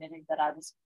just admitting that I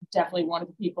was definitely one of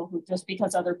the people who, just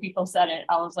because other people said it,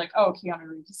 I was like, oh, Keanu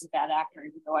Reeves is a bad actor,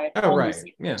 even though I had only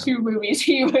seen 2 movies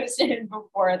he was in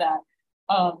before that.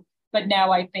 But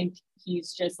now I think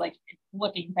he's just like,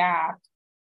 looking back,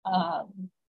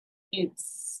 and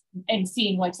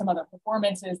seeing like some other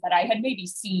performances that I had maybe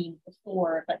seen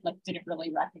before, but like didn't really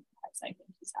recognize. I think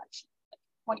he's actually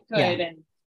quite good, and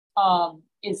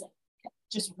is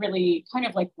just really kind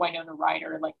of like Winona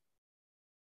Ryder, like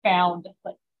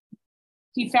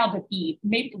he found the beat.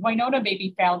 Maybe Winona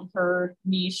found her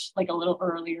niche like a little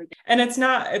earlier. And it's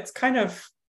kind of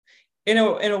in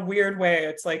a weird way,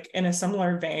 it's like in a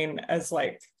similar vein as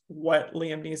like what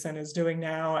Liam Neeson is doing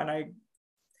now. And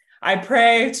I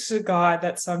pray to God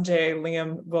that someday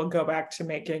Liam will go back to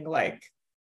making like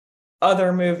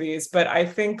other movies, but I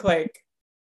think like,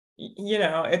 you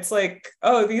know, it's like,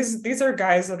 oh, these are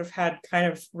guys that have had kind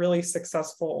of really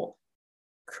successful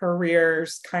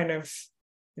careers kind of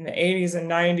in the 80s and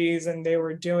 90s, and they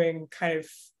were doing kind of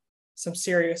some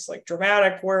serious like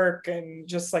dramatic work and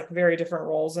just like very different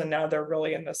roles, and now they're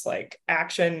really in this like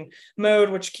action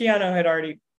mode, which Keanu had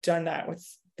already done that with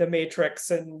The Matrix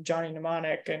and Johnny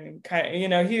Mnemonic, and kind of, you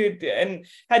know, he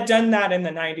had done that in the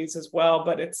 90s as well,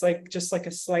 but it's like just like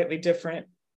a slightly different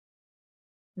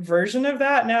version of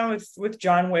that now with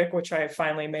John Wick, which I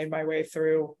finally made my way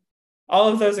through all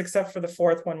of those except for the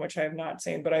fourth one, which I have not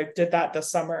seen, but I did that this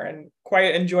summer and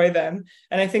quite enjoy them.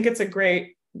 And I think it's a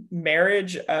great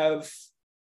marriage of,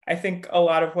 I think, a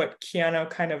lot of what Keanu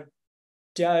kind of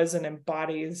does and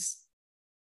embodies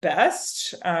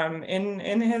best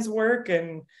in his work.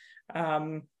 And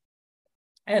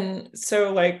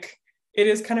so like it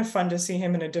is kind of fun to see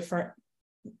him in a different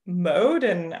mode,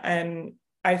 and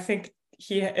I think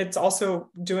it's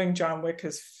also doing John Wick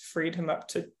has freed him up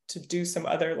to do some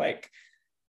other like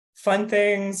fun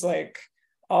things, like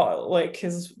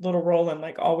his little role in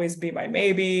like Always Be My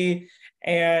Maybe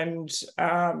and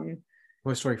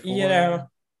Toy Story 4. You know,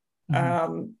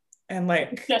 and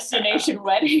like Destination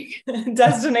Wedding.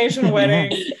 Destination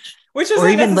Wedding, which isn't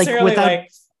even necessarily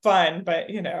like fun, but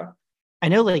you know, I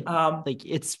know like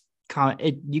it's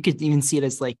you could even see it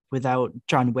as like without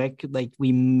John Wick, like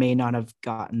we may not have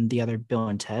gotten the other Bill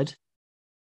and Ted.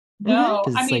 No,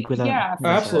 I mean, like without, yeah,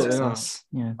 absolutely sure. not.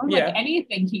 Yeah, Or like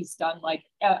anything he's done, like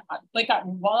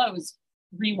while I was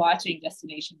rewatching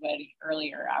Destination Wedding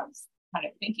earlier, I was kind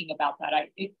of thinking about that.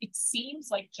 It seems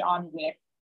like John Wick,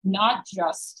 not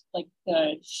just like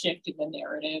the shift in the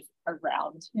narrative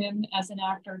around him as an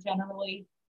actor generally,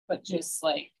 but just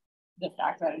like the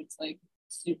fact that it's like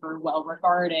super well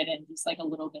regarded and just like a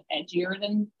little bit edgier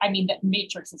than, I mean, that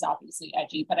Matrix is obviously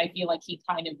edgy, but I feel like he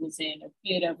kind of was in a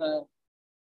bit of a,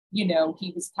 you know,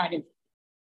 he was kind of,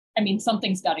 I mean,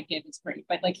 Something's Gotta Give is great,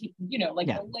 but like he, you know, like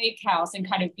the Lake House and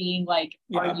kind of being like,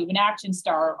 are you an action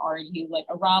star? Are you like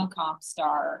a rom-com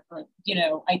star? Or, you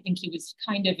know, I think he was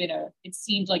kind of it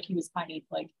seemed like he was kind of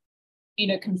like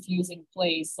in a confusing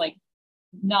place, like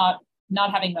not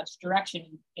having much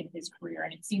direction in his career.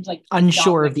 And it seems like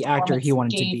unsure of the actor he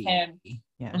wanted to be.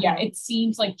 It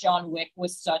seems like John Wick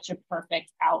was such a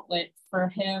perfect outlet for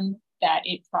him that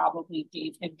it probably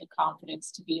gave him the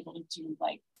confidence to be able to do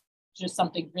like just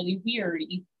something really weird,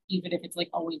 even if it's like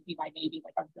Always Be My Maybe,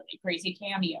 like a really crazy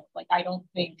cameo. Like I don't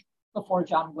think before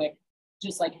John Wick,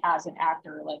 just like as an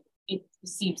actor, like it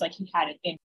seems like he had it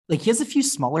in. Like he has a few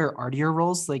smaller, artier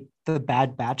roles, like The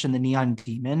Bad Batch and The Neon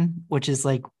Demon, which is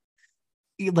like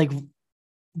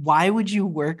why would you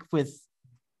work with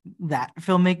that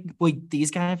filmmaker, like these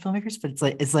kind of filmmakers? But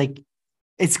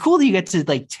it's cool that you get to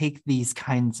like take these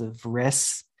kinds of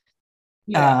risks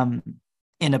in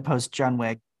a post John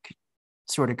Wick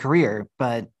sort of career,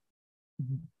 but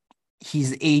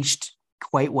he's aged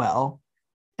quite well.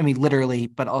 I mean, literally,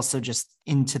 but also just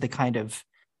into the kind of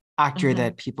actor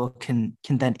that people can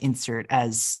then insert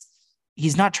as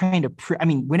he's not trying to I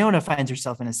mean, Winona finds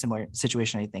herself in a similar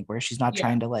situation, I think, where she's not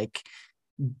trying to like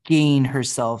gain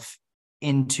herself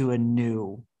into a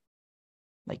new,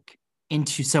 like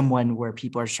into someone where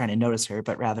people are trying to notice her,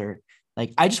 but rather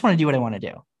like, I just want to do what I want to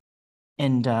do.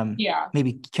 And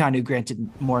maybe Keanu granted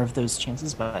more of those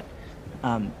chances, but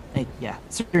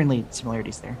certainly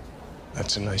similarities there.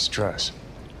 That's a nice dress.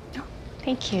 Oh,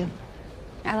 thank you.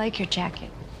 I like your jacket.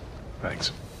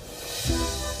 Thanks.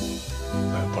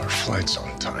 I hope our flight's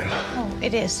on time. Oh,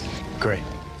 it is. Great.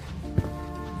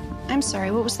 I'm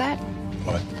sorry, what was that?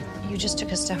 What? You just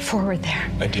took a step forward there.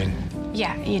 I didn't.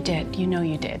 Yeah, you did. You know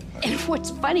you did. And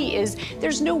what's funny is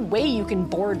there's no way you can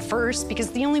board first,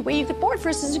 because the only way you could board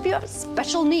first is if you have a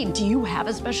special need. Do you have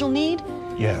a special need?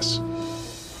 Yes.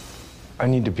 I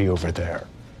need to be over there.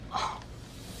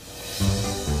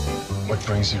 What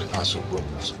brings you to Paso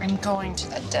Robles? I'm going to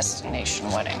that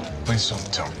destination wedding. Please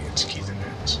don't tell me it's Keith and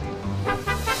Ed's.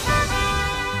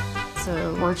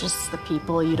 So we're just the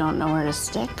people you don't know where to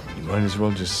stick? You might as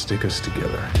well just stick us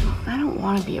together. I don't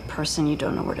want to be a person you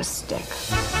don't know where to stick.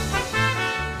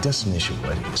 Destination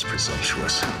wedding is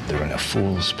presumptuous. They're in a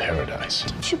fool's paradise.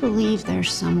 Don't you believe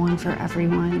there's someone for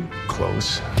everyone?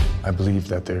 Close. I believe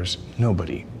that there's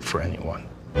nobody for anyone.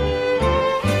 I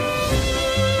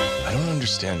don't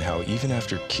understand how, even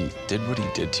after Keith did what he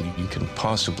did to you, you can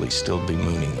possibly still be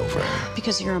mooning over him.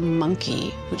 Because you're a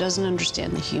monkey who doesn't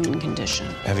understand the human condition.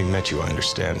 Having met you, I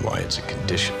understand why it's a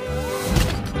condition.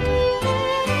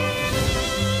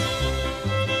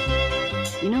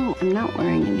 You know, I'm not not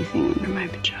wearing anything under my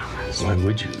pajamas. Why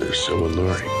would you? They're so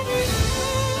alluring.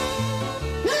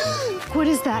 What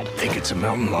is that? I think it's a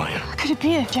mountain lion. Could it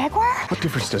be a jaguar? What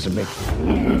difference does it make?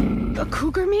 A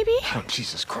cougar, maybe? Oh,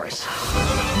 Jesus Christ.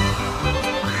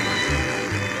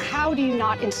 How do you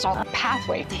not install a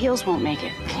pathway? The heels won't make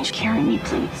it. Can you carry me,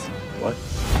 please? What?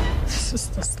 This is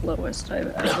the slowest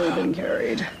I've ever been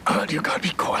carried. You gotta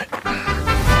be quiet.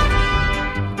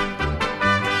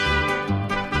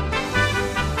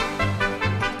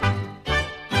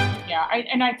 Yeah,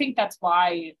 I think that's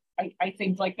why I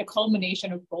think like the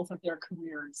culmination of both of their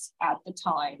careers at the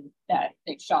time that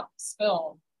they shot this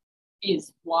film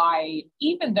is why,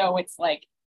 even though it's like,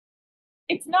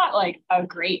 it's not like a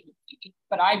great movie,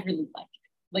 but I really like it.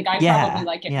 Like I probably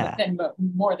like it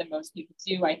more than most people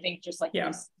do. I think just like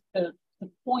the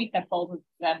point that both of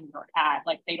them are at,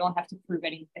 like they don't have to prove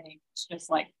anything. It's just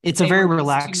like it's a very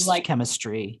relaxed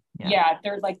chemistry. Yeah,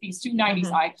 they're like these two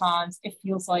 90s icons. It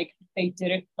feels like they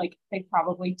did it, like they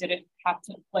probably didn't have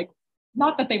to, like,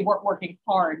 not that they weren't working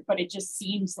hard, but it just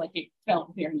seems like it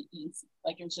felt very easy.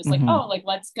 Like it was just like, oh, like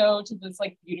let's go to this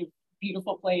like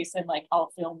beautiful place and like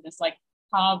I'll film this like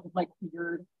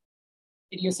weird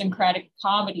idiosyncratic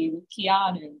comedy with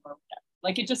Keanu or whatever.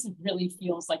 Like it just really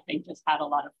feels like they just had a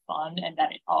lot of fun and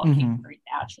that it all came very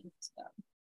naturally to them.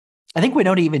 I think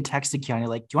Winona even texted Keanu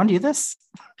like, "Do you want to do this?"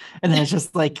 And then it's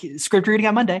just like script reading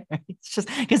on Monday. It's just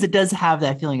because it does have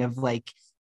that feeling of like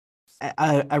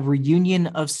a reunion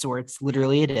of sorts.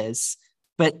 Literally, it is,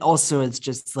 but also it's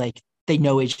just like they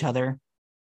know each other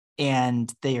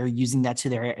and they are using that to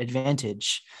their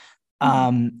advantage.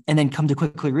 And then come to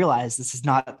quickly realize this is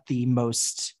not the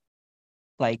most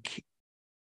like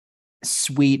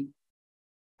sweet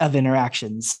of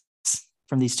interactions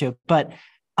from these two. But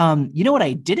you know what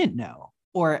I didn't know,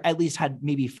 or at least had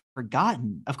maybe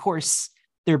forgotten? Of course,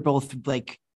 they're both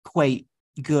like quite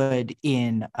good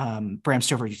in Bram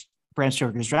Stoker's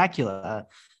Dracula.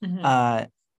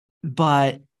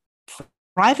 But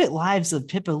Private Lives of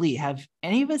Pippa Lee. Have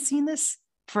any of us seen this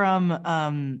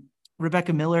from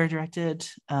Rebecca Miller directed?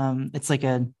 It's like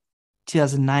a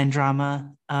 2009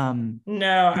 drama.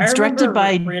 No, it's directed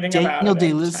by Daniel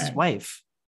Day-Lewis's wife.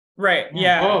 Right.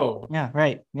 Yeah. Oh. Yeah.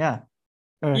 Right. Yeah.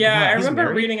 Yeah, I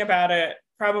remember reading about it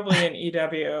probably in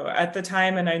EW at the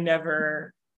time, and I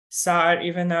never saw it,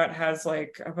 even though it has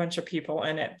like a bunch of people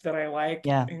in it that I like,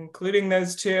 including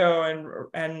those two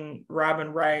and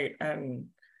Robin Wright and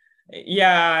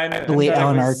the late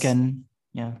Alan Arkin.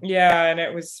 Yeah, and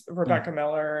it was Rebecca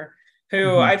Miller,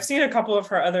 who I've seen a couple of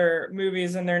her other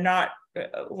movies, and they're not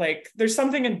like, there's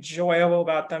something enjoyable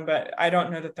about them, but I don't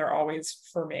know that they're always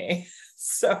for me.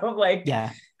 So like,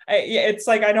 it's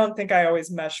like I don't think I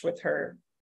always mesh with her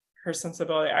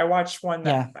sensibility. I watched one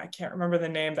that I can't remember the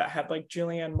name that had like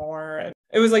Julianne Moore, and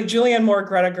it was like Julianne Moore,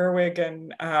 Greta Gerwig,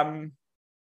 and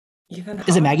Ethan Hawke.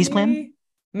 Is it Maggie's Plan?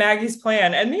 Maggie's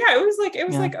Plan. And it was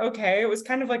like okay, it was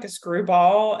kind of like a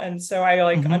screwball, and so I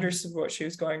like understood what she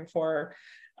was going for,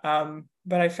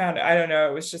 but I found, I don't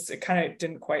know, it kind of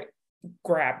didn't quite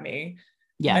grab me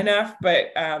enough.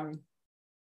 But I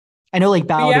know like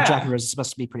Ballad of Jack and Rose is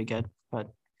supposed to be pretty good, but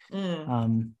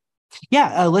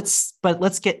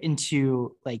let's get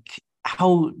into like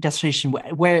how Destination,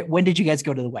 when did you guys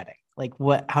go to the wedding? Like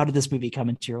how did this movie come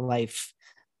into your life?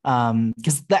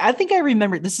 Because I think I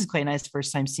remember, this is Clay and I's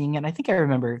first time seeing it, and I think I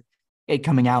remember it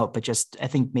coming out, but just I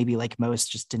think maybe like most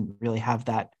just didn't really have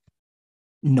that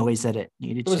noise that it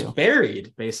needed to. It was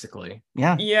buried, basically.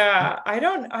 I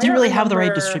didn't really have the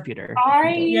right distributor.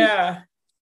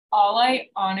 All I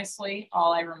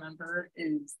remember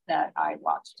is that I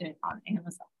watched it on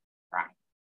Amazon Prime.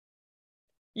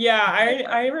 Yeah,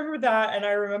 I remember that, and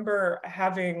I remember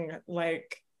having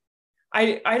like,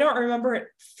 I don't remember it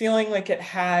feeling like it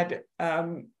had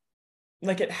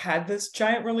this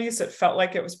giant release. It felt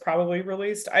like it was probably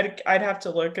released. I'd have to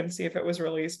look and see if it was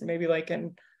released maybe like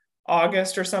in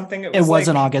August or something. It was like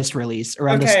an August release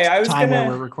around this time where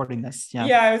we're recording this.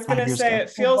 I was gonna say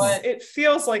it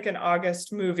feels like an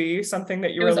August movie, something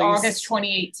that you released. It was August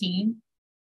 2018.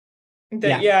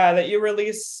 That you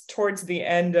release towards the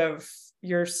end of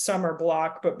your summer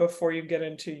block, but before you get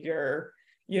into your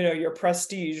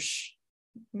prestige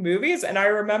movies. And I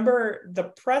remember the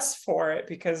press for it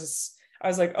because I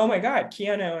was like, oh my God,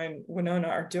 Keanu and Winona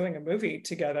are doing a movie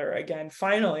together again,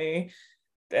 finally.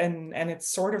 And it's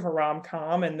sort of a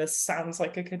rom-com, and this sounds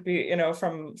like it could be,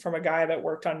 from a guy that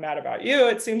worked on Mad About You,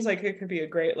 it seems like it could be a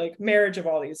great like marriage of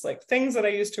all these like things that I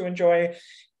used to enjoy.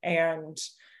 And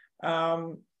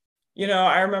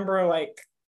I remember like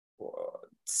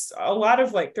a lot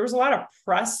of like, there was a lot of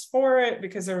press for it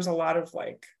because there was a lot of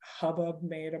like hubbub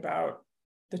made about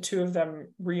the two of them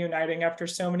reuniting after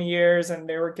so many years, and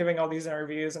they were giving all these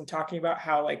interviews and talking about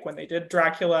how like when they did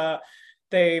Dracula,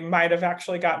 they might have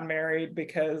actually gotten married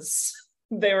because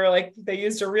they were like, they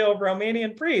used a real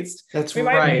Romanian priest. We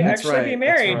might actually be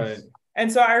married.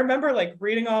 And so I remember like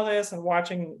reading all this and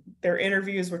watching their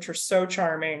interviews, which are so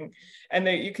charming, and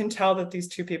that you can tell that these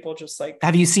two people just like,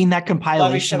 have you seen that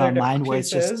compilation online where it's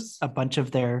just a bunch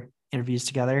of their interviews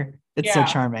together? It's so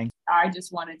charming. I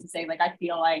just wanted to say, like, I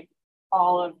feel like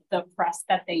all of the press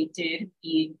that they did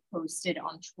being posted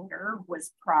on Twitter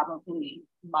was probably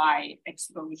my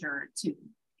exposure to,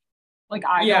 like,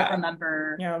 I don't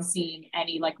remember seeing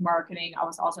any like marketing. I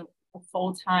was also a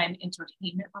full-time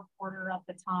entertainment reporter at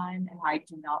the time, and I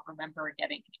do not remember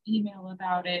getting an email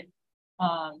about it,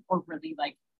 or really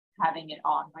like having it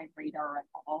on my radar at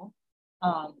all.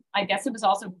 I guess it was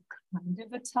also kind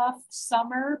of a tough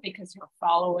summer because you're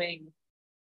following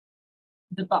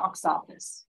the box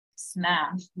office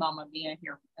smash Mamma Mia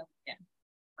here again,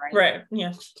 right?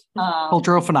 Yeah.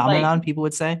 Cultural phenomenon, like, people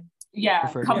would say.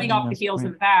 Yeah, coming off the heels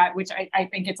of that, which I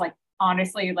think it's like,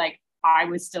 honestly, like I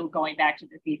was still going back to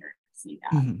the theater to see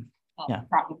that,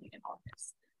 probably in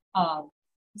August.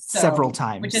 Several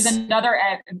times, which is another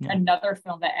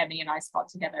film that Emmy and I saw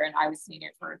together, and I was seeing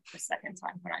it for the second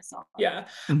time when I saw it. Yeah,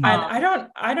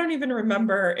 I don't even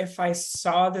remember if I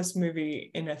saw this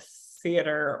movie in a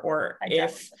theater or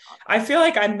I feel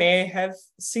like I may have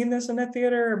seen this in a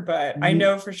theater, but I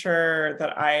know for sure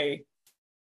that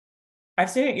I've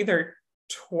seen it either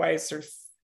twice or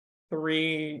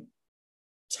 3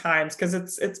 times, because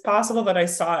it's possible that I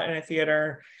saw it in a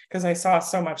theater because I saw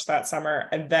so much that summer,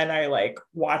 and then I like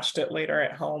watched it later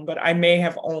at home, but I may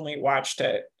have only watched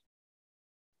it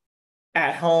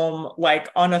at home, like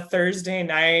on a Thursday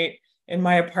night in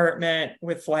my apartment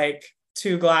with like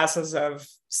 2 glasses of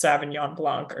Sauvignon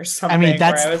Blanc or something. I mean,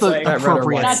 that's the like,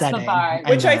 appropriate setting.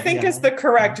 Which I think is the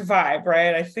correct vibe,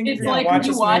 right? I think it's like when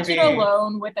you watch it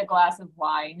alone with a glass of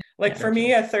wine. Like for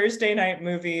me, a Thursday night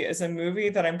movie is a movie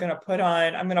that I'm going to put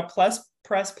on. I'm going to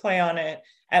press play on it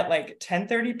at like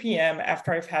 10:30 p.m.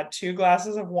 after I've had 2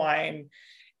 glasses of wine.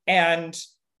 And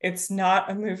it's not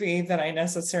a movie that I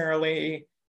necessarily...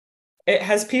 It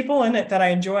has people in it that I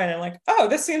enjoy, and I'm like, oh,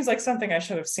 this seems like something I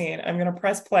should have seen. I'm going to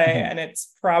press play, and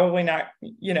it's probably not,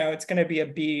 it's going to be a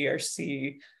B or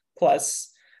C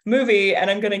plus movie,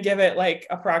 and I'm going to give it like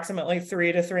approximately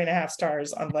 3 to 3.5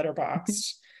 stars on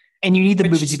Letterboxd. And you need the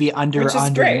movie to be under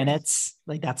minutes.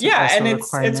 Like that's and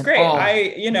it's great. This is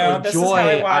how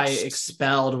I watched. I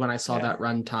expelled when I saw that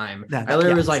runtime. I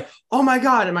literally was like, "Oh my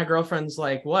god!" And my girlfriend's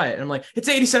like, "What?" And I'm like, "It's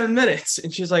 87 minutes."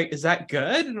 And she's like, "Is that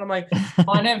good?" And I'm like,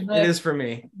 "It is for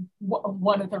me."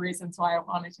 One of the reasons why I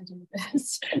wanted to do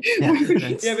this.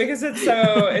 Because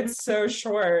it's so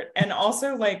short, and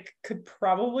also like could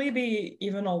probably be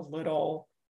even a little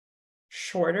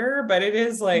shorter, but it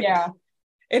is like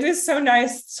it is so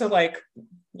nice to like,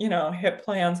 hit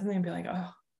play on something and be like,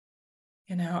 oh,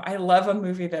 I love a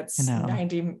movie that's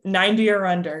 90 or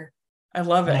under. I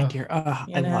love it. 90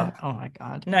 I love it. Oh my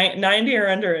God. 90 or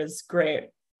under is great.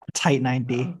 A tight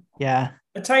 90. Yeah.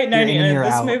 A tight 90. And in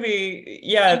this out. Movie,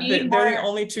 they're the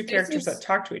only 2 characters that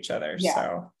talk to each other. Yeah.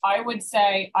 So I would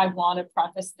say I want to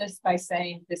preface this by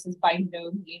saying this is by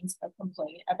no means a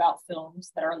complaint about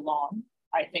films that are long.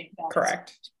 I think that's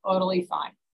correct. Totally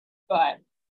fine. But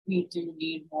we do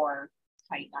need more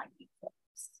tight 90 films.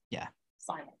 Yeah.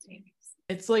 Simultaneously.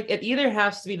 It's like it either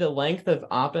has to be the length of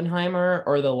Oppenheimer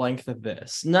or the length of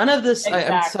this. None of this.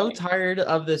 Exactly. I'm so tired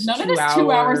of this. None of this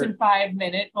 2 hours and 5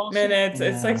 minute bullshit. Minutes.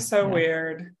 Yeah, it's like so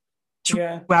weird.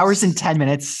 2 hours and 10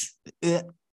 minutes. It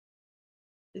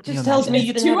just tells me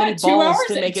you didn't have any balls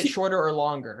to make it shorter or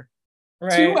longer.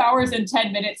 Right. 2 hours and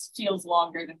 10 minutes feels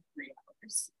longer than 3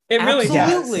 hours. It really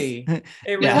Absolutely. does.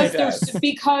 It really does.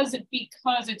 Because a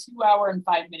 2 hour and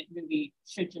 5 minute movie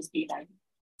should just be 90 minutes.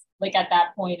 Like at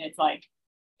that point, it's like,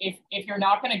 if you're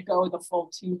not going to go the full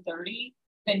 2:30,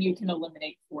 then you can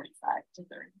eliminate 45 to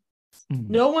 30.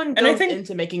 No one goes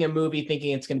into making a movie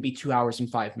thinking it's going to be 2 hours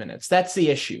and 5 minutes. That's the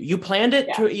issue. You planned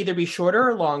it to either be shorter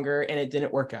or longer, and it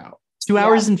didn't work out. 2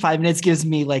 hours and 5 minutes gives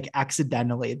me like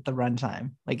accidentally the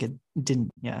runtime. Like it didn't.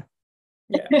 Yeah.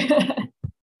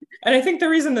 And I think the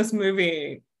reason this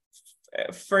movie,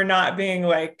 for not being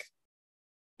like,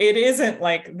 it isn't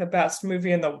like the best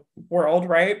movie in the world,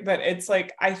 right? But it's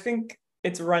like, I think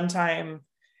its runtime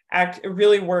it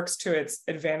really works to its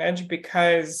advantage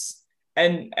because,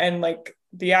 and like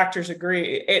the actors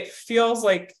agree, it feels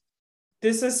like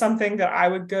this is something that I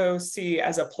would go see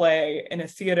as a play in a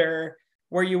theater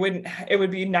where it would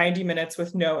be 90 minutes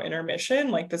with no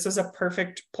intermission. Like, this is a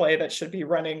perfect play that should be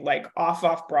running like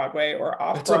off Broadway or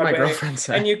off That's Broadway. what my girlfriend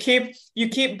said. And you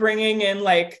keep bringing in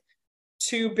like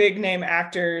 2 big name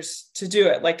actors to do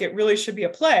it. Like, it really should be a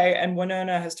play. And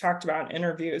Winona has talked about in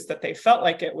interviews that they felt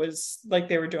like it was like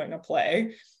they were doing a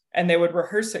play, and they would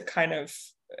rehearse it kind of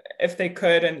if they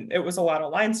could. And it was a lot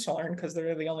of lines to learn because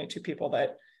they're the only 2 people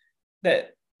that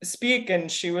speak. And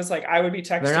she was like, I would be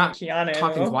texting Keanu.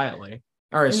 Talking quietly.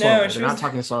 Or slowly. No, They're not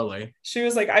talking slowly. She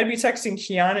was like, I'd be texting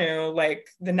Keanu like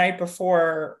the night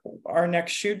before our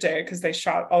next shoot day, because they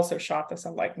also shot this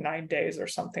in like 9 days or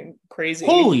something crazy.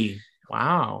 Holy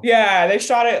wow. Yeah, they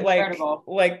shot it Incredible.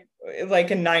 like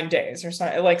in 9 days or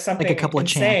something, like something like a couple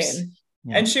insane. of champs.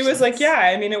 Yeah, and she was like, yeah,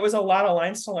 I mean, it was a lot of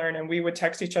lines to learn, and we would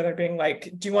text each other being like,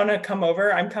 do you want to come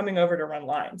over? I'm coming over to run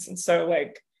lines. And so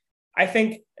like, I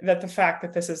think that the fact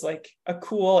that this is like a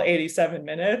cool 87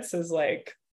 minutes is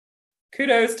like,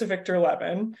 kudos to Victor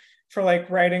Levin for like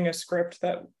writing a script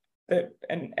that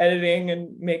and editing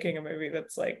and making a movie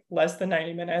that's like less than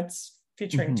 90 minutes,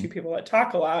 featuring 2 people that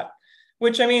talk a lot,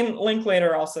 which I mean,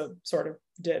 Linklater also sort of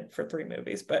did for 3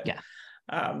 movies, but yeah,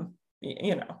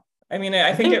 you know, I mean,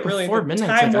 I think it really, Before the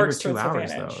Midnight's time like works under 2 to its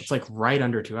hours advantage. though. It's like right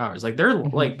under 2 hours. Like they're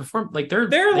like before, like they're a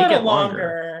they little get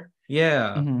longer.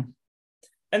 Yeah. And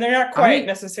they're not quite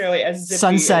necessarily as zippy.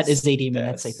 Sunset as is 80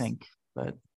 minutes, I think,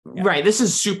 but yeah. Right. This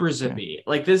is super zippy. Yeah.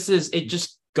 Like this is, it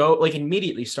just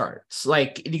immediately starts.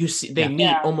 Like you see, they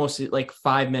meet almost like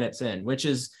 5 minutes in, which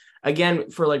is,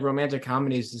 again, for like romantic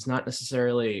comedies, is not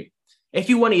necessarily, if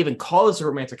you want to even call this a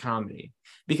romantic comedy,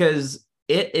 because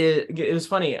it was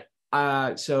funny.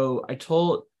 So I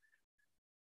told,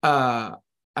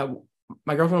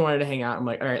 my girlfriend wanted to hang out. I'm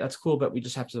like, all right, that's cool, but we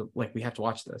just have to we have to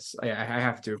watch this. I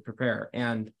have to prepare.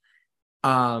 And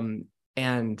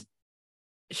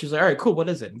she was like, all right, cool. What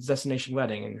is it? It's Destination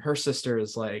Wedding. And her sister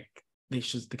is like,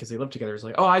 because they live together, is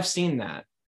like, oh, I've seen that.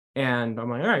 And I'm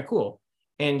like, all right, cool.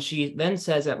 And she then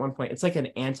says at one point, it's like an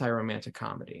anti-romantic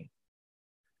comedy.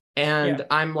 And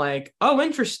I'm like, oh,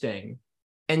 interesting.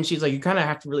 And she's like, you kind of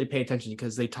have to really pay attention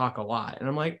because they talk a lot. And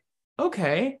I'm like,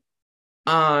 okay.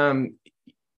 I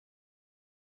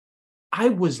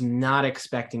was not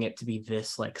expecting it to be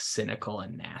this like cynical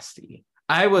and nasty.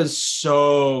 I was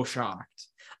so shocked.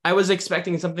 I was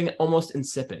expecting something almost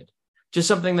insipid, just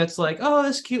something that's like, oh,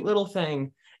 this cute little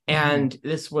thing. And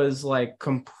this was like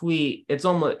complete. It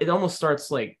almost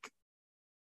starts like,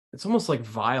 it's almost like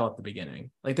vile at the beginning.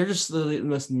 Like they're just the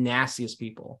most nastiest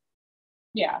people.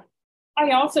 Yeah. I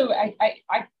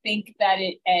think that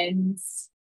it ends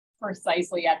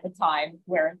precisely at the time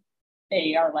where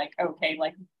they are like, okay,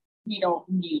 like we don't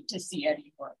need to see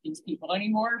any more of these people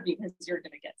anymore because you're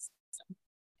going to get some.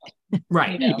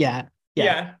 Right. You know?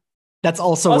 Yeah. That's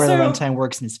also where the runtime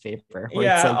works in his favor.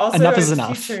 Where it's like, also enough is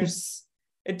enough.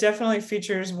 It definitely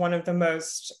features one of the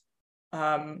most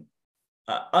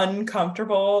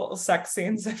uncomfortable sex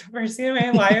scenes I've ever seen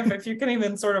in my life, if you can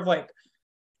even sort of like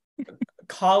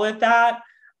call it that.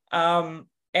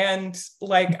 And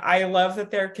like, I love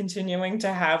that they're continuing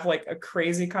to have like a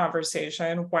crazy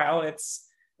conversation while it's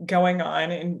going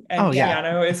on, and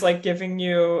Keanu is like giving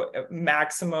you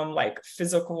maximum like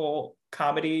physical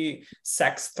comedy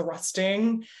sex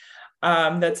thrusting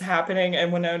that's happening,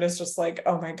 and Winona's just like,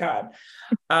 oh my god.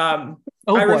 I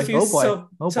refuse to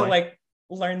like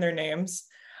learn their names,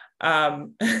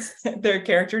 their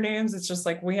character names. It's just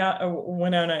like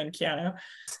Winona and Keanu.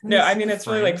 No, I mean it's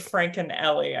really like Frank and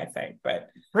Ellie, I think, but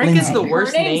Frank is the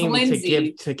worst name to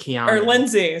give to Keanu. Or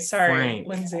Lindsay, sorry. Frank.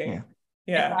 Lindsay.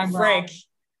 Yeah. Frank. Wrong.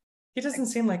 He doesn't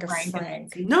seem like a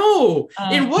Frank. No.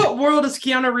 In what world is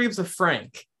Keanu Reeves a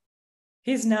Frank?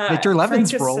 He's not. Victor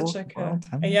Levin's role.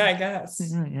 Yeah, I guess.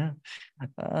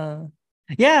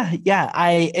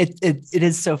 It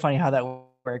is so funny how that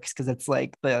works, because it's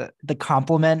like the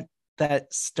compliment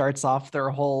that starts off their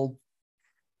whole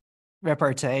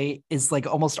repartee is like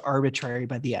almost arbitrary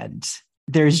by the end.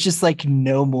 There's just like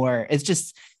no more.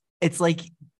 It's like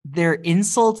they're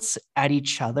insults at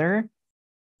each other,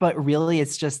 but really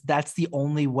it's just that's the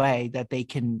only way that they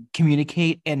can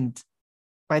communicate, and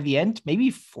by the end maybe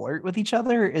flirt with each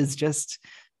other is just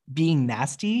being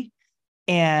nasty.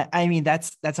 And I mean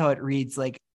that's how it reads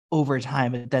like over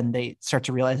time, but then they start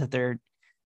to realize that they're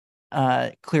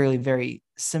clearly very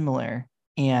similar.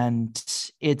 And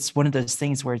it's one of those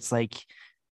things where it's like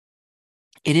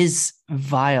it is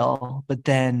vile, but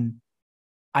then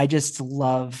I just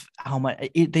love how much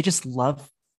they just love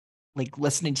like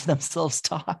listening to themselves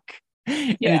talk.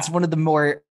 And it's one of the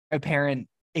more apparent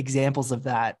examples of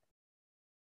that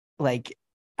like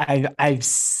I've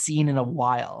seen in a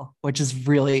while, which is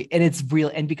really, and it's real.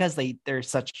 And because they're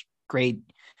such great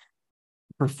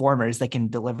performers that can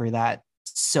deliver that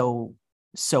so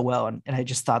well. And I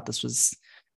just thought this was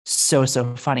so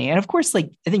funny. And of course,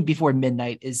 like, I think Before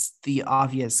Midnight is the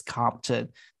obvious comp to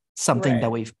something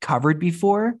that we've covered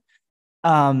before.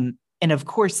 And of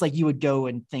course, like, you would go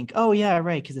and think, oh yeah,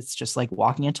 right, because it's just like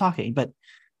walking and talking. But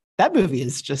that movie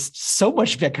is just so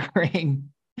much bickering.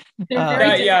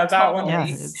 That one.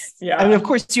 Yeah, I mean, of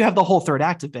course, you have the whole third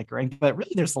act of bickering, but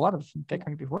really, there's a lot of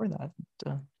bickering before that.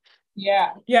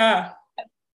 Yeah.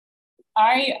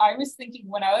 I was thinking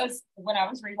when I was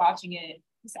rewatching it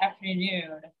this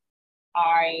afternoon,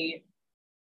 I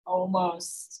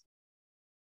almost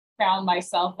found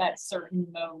myself at certain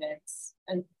moments,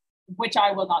 which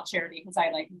I will not share because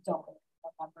I like don't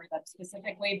remember them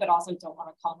specifically, but also don't want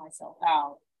to call myself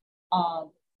out.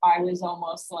 I was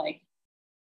almost like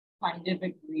kind of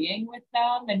agreeing with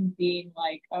them and being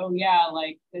like, oh yeah,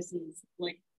 like this is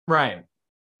like right.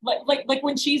 Like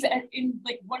when she's at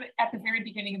the very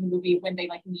beginning of the movie when they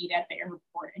like meet at the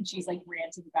airport and she's like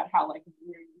ranting about how like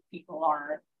rude people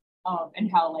are,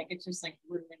 and how like it's just like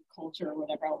ruined culture or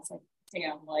whatever. I was like,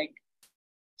 damn, like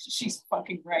she's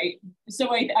fucking right.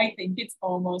 So I think it's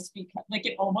almost because like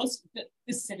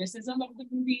the cynicism of the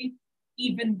movie,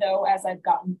 even though as I've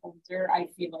gotten older, I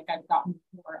feel like I've gotten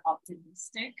more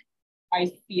optimistic.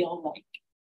 I feel like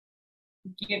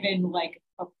given like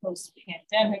a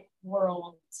post-pandemic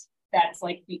world that's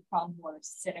like become more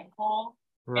cynical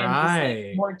and just,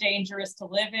 like, more dangerous to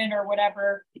live in or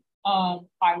whatever,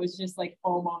 I was just like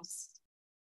almost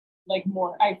like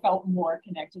I felt more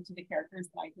connected to the characters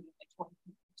than I did in like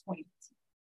 2020.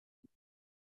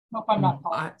 Hope I'm not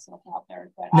calling myself out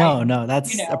there, but no,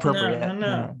 that's appropriate.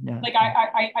 No. Yeah. Like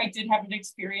I did have an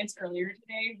experience earlier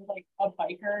today with like a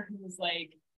biker who was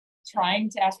like trying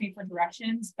to ask me for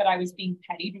directions, but I was being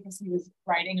petty because he was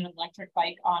riding an electric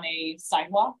bike on a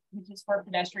sidewalk, which is for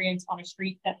pedestrians on a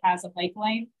street that has a bike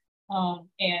lane.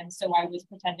 And so I was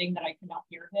pretending that I could not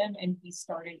hear him, and he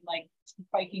started like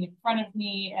biking in front of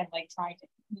me and like trying to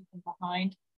hit me from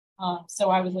behind.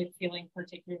 So I was like feeling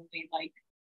particularly like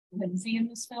Lindsay in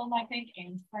this film, I think,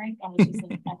 and Frank. I was just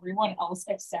like, everyone else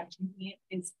except me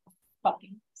is a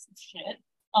fucking piece of shit.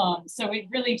 So it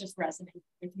really just resonated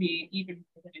with me even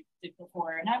more than it did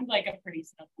before. And I'm like a pretty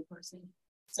simple person.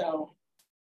 So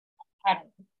I don't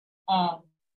know.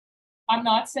 I'm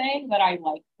not saying that I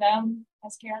like them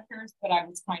as characters, but I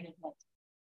was kind of like,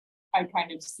 I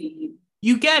kind of see.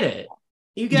 You get it.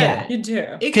 You get it. You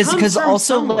do. Because also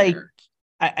somewhere.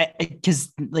 I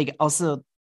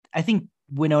think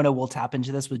Winona will tap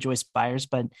into this with Joyce Byers,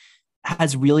 but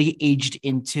has really aged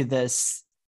into this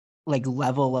like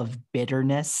level of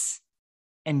bitterness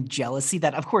and jealousy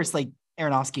that of course like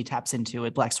Aronofsky taps into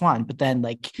at Black Swan, but then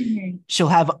like she'll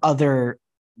have other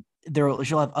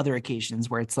occasions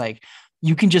where it's like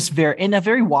you can just in a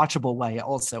very watchable way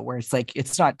also, where it's like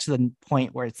it's not to the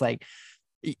point where it's like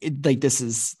this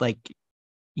is like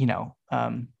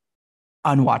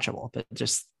unwatchable, but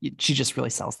she just really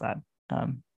sells that.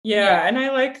 And I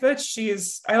like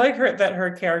that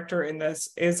her character in this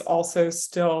is also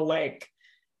still like,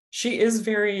 she is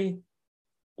very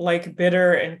like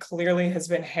bitter and clearly has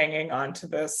been hanging on to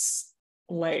this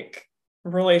like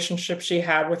relationship she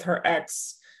had with her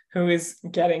ex who is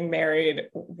getting married,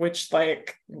 which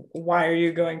like, why are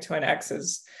you going to an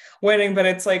ex's wedding? But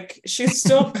it's like, she is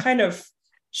still kind of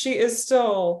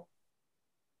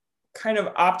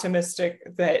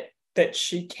optimistic that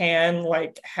she can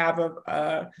like have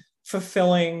a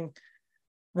fulfilling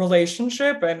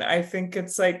relationship. And I think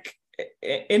it's like,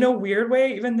 in a weird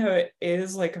way, even though it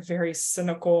is like a very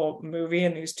cynical movie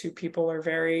and these two people are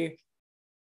very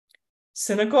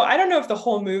cynical, I don't know if the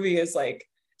whole movie is like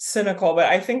cynical, but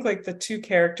I think like the two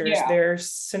characters, their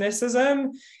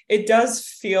cynicism, it does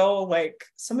feel like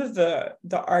some of the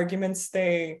arguments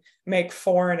they make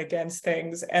for and against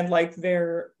things, and like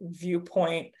their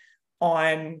viewpoint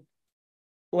on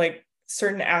like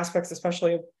certain aspects,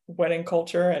 especially of wedding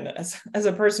culture. And as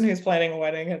a person who's planning a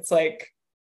wedding, it's like,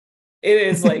 it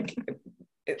is like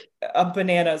a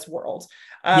bananas world.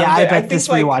 I bet this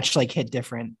rewatch like hit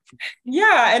different.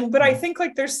 But I think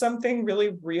like there's something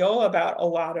really real about a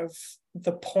lot of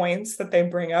the points that they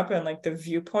bring up and like the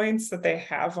viewpoints that they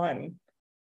have on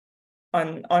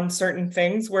certain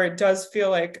things, where it does feel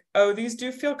like, oh, these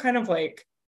do feel kind of like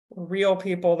real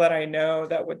people that I know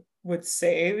that would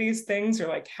say these things or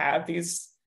like have these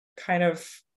kind of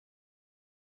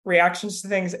reactions to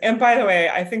things. And by the way,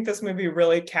 I think this movie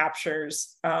really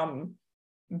captures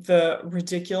the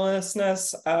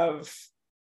ridiculousness of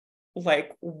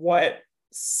like what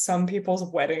some people's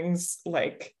weddings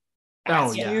like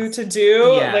ask you to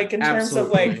do, like in terms of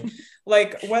like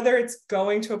like whether it's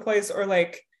going to a place or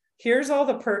like, here's all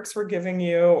the perks we're giving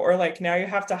you, or like now you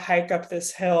have to hike up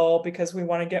this hill because we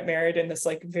want to get married in this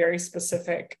like very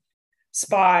specific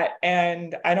spot,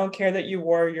 and I don't care that you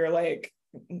wore your like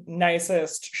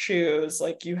nicest shoes,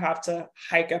 like you have to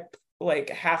hike up like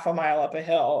half a mile up a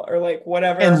hill or like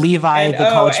whatever. And Levi, and, the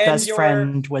college best your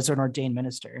friend, was an ordained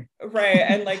minister. Right.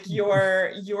 And like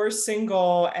you're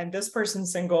single and this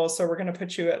person's single, so we're going to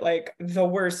put you at like the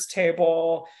worst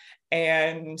table.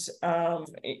 And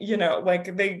you know, like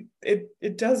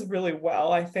it does really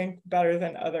well, I think, better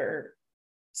than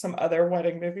some other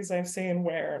wedding movies I've seen,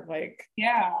 where like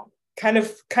kind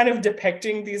of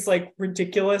depicting these like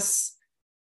ridiculous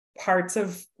parts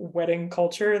of wedding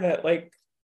culture that like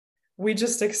we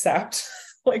just accept.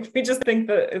 Like we just think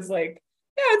that it's like,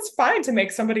 yeah, it's fine to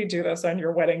make somebody do this on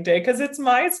your wedding day because it's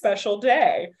my special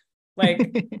day.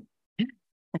 Like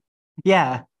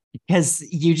yeah, because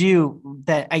you do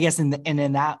that, I guess,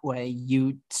 in that way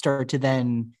you start to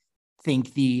then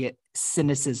think the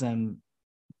cynicism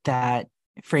that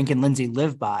Frank and Lindsay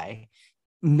live by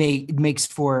makes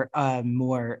for a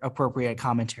more appropriate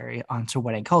commentary onto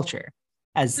wedding culture,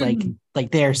 as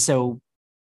like they're so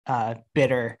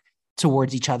bitter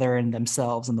towards each other and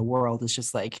themselves and the world. It's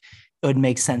just like, it would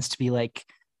make sense to be like,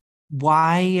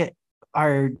 why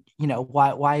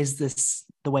is this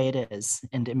the way it is?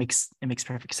 And it makes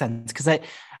perfect sense, because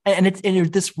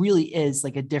this really is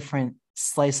like a different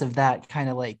slice of that, kind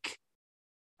of like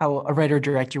how a writer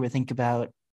director would think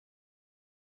about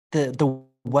the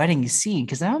wedding scene.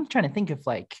 Because now I'm trying to think of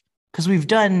like, because we've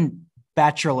done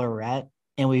Bachelorette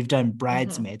and we've done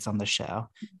Bridesmaids on the show,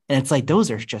 and it's like those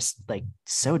are just like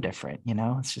so different, you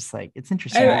know. It's just like, it's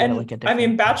interesting to look at different. I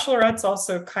mean, Bachelorette's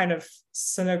also kind of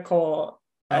cynical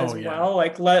as well.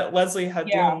 Like Leslie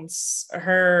Headland's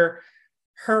her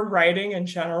writing in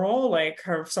general, like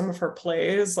some of her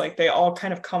plays, like they all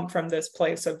kind of come from this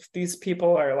place of these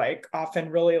people are like often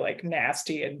really like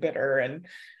nasty and bitter. And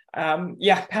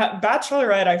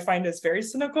Bachelorette I find is very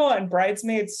cynical, and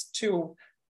Bridesmaids to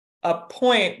a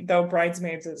point, though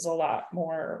Bridesmaids is a lot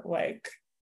more like,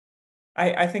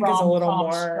 I think is a little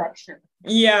more structure.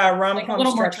 Rom-com like a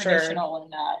little structure. More traditional in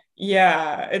that.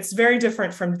 Yeah, it's very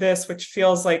different from this, which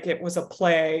feels like it was a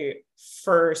play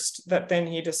first that then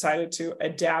he decided to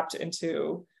adapt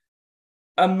into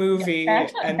a movie.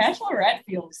 Bachelorette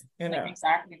feels like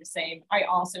exactly the same. I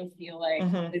also feel like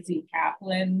Lizzie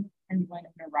Kaplan and Winona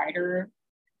Ryder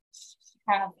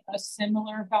have a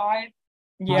similar vibe.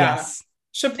 Yeah. Yes.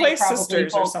 Should play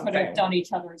sisters or something. Could have done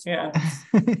each other's roles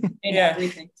in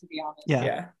everything, to be honest.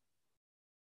 Yeah.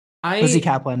 Lizzie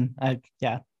Kaplan,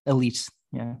 elite.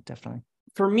 Yeah, definitely.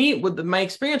 For me, my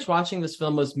experience watching this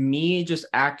film was me just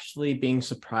actually being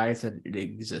surprised that it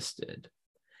existed.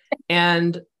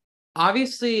 And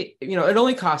obviously, you know, it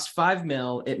only cost $5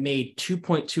 million. It made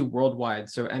 2.2 worldwide.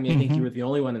 So, I mean, I think you were the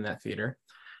only one in that theater.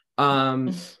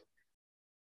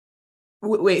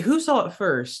 Wait, who saw it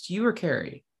first? You or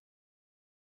Carrie?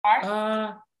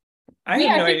 I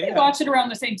think we watched it around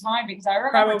the same time, because I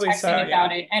remember texting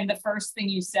about it, and the first thing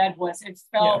you said was it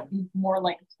felt more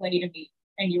like a play to me,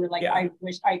 and you were like, I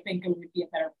think it would be a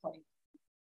better play.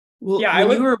 Well, I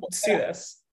would see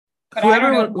this. But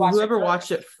whoever watched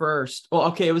it first. Well,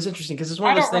 okay, it was interesting because it's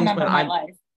one of those things when I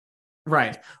life.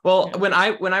 Right. Well, when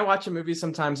I watch a movie,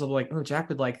 sometimes I'll be like, oh, Jack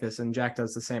would like this, and Jack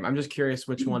does the same. I'm just curious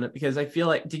which one, because I feel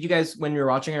like, did you guys, when you're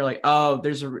watching, are like, oh,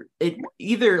 it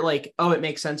either like, oh, it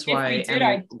makes sense why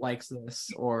Emmy likes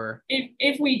this, or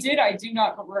if we did, I do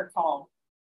not recall.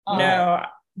 No,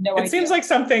 it idea. Seems like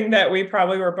something that we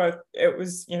probably were both. It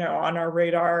was, you know, on our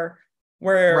radar,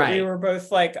 where we were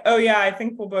both like, oh yeah, I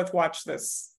think we'll both watch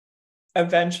this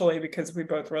eventually, because we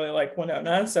both really like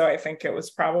Winona. So I think it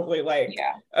was probably like,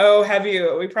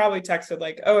 we probably texted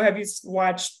like, oh, have you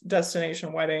watched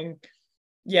Destination Wedding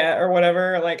yet, or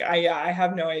whatever? Like, I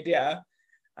have no idea.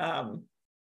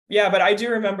 But I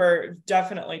do remember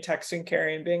definitely texting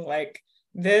Carrie and being like,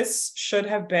 this should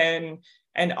have been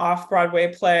an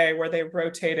off-Broadway play where they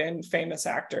rotate in famous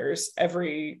actors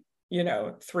every,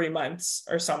 3 months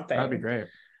or something. That'd be great.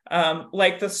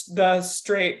 Like the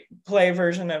straight play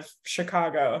version of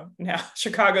Chicago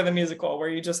the musical, where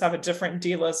you just have a different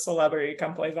D-list celebrity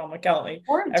come play Velma Kelly,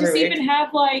 or just even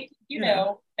have like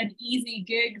an easy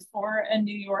gig for a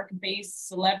New York-based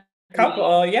celebrity couple.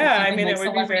 I mean, it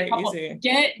would be very easy.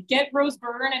 Get Rose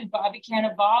Byrne and Bobby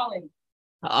Cannavale.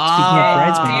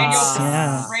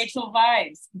 Daniel, Rachel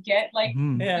Weisz. Get like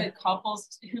the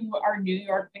couples who are New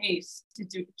York based to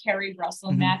do Carrie Russell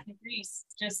and Matthew Reese.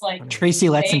 Just like Tracy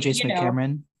Letts and Jason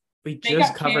McCameron. We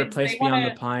just covered Place Beyond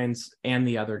the Pines and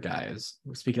the other guys.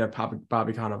 Speaking of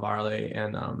Bobby Cannavale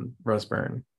and Rose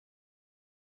Byrne.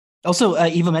 Also,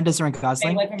 Eva Mendes and Ryan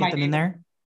Gosling, live in get my them in there.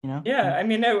 You know? Yeah, I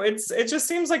mean, no, it just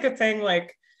seems like a thing,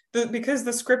 like because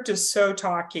the script is so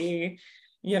talky,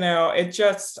 you know,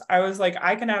 I was like,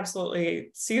 I can absolutely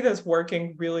see this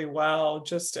working really well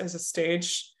just as a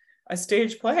stage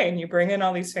play, and you bring in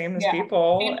all these famous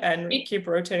people and keep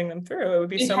rotating them through. It would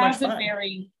be so much fun.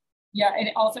 And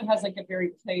it also has like a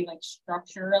very play like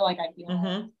structure. Like I feel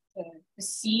like the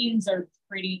scenes are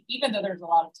pretty, even though there's a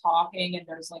lot of talking and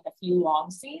there's like a few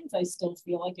long scenes, I still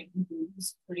feel like it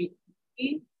moves pretty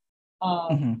quickly.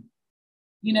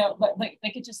 You know, but like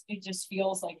it just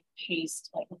feels like paced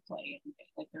like a play.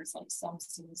 Like there's like some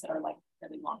scenes that are like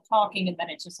really long talking, and then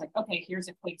it's just like, okay, here's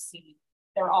a quick scene.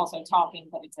 They're also talking,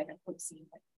 but it's like a quick scene,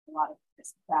 like a lot of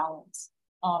this balance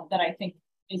that I think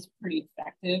is pretty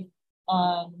effective.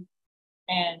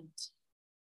 And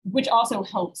which also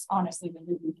helps, honestly, the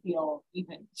movie feel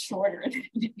even shorter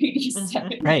than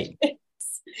 87 right.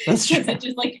 That's true.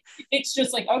 It's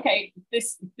just like, okay,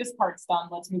 this part's done,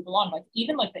 let's move along. Like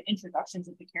even like the introductions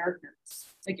of the characters,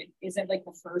 like it isn't like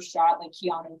the first shot like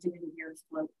Keanu doing the weird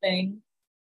throat thing,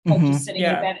 like just sitting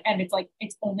in bed, and it's like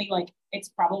it's only like it's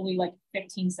probably like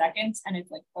 15 seconds, and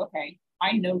it's like, okay,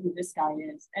 I know who this guy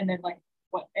is, and then like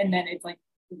what, and then it's like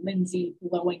Lindsay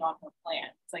blowing on her plan.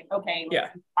 It's like, okay,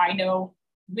 like, I know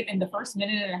within the first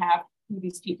minute and a half who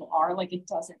these people are. Like it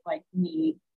doesn't like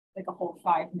need like a whole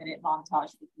 5-minute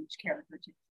montage with each character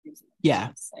to use it. Yeah.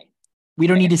 Like, we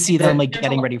don't need to see them like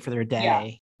getting ready for their day. Yeah.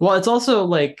 Well, it's also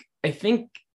like, I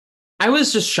think I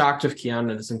was just shocked of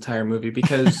Keanu this entire movie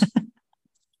because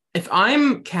if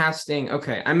I'm casting,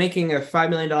 okay, I'm making a $5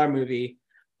 million movie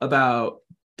about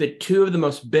the two of the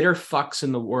most bitter fucks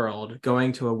in the world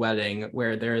going to a wedding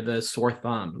where they're the sore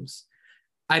thumbs.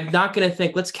 I'm not going to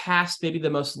think, let's cast maybe the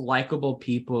most likable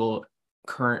people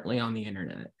currently on the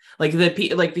internet, like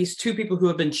these two people who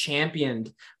have been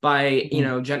championed by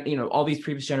all these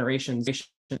previous generations,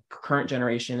 current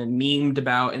generation, and memed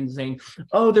about and saying,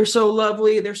 oh, they're so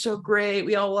lovely, they're so great,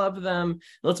 we all love them.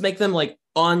 Let's make them like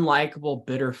unlikable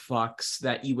bitter fucks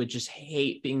that you would just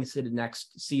hate being seated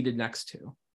next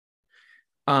to.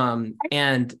 And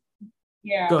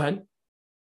go ahead.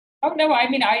 Oh no, I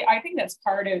mean I think that's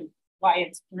part of why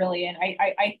it's brilliant.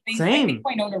 I think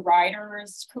Winona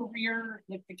Ryder's career,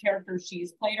 like the characters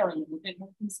she's played, are a little bit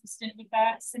more consistent with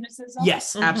that cynicism.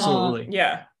 Yes, absolutely.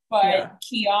 But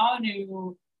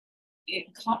Keanu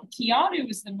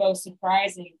was the most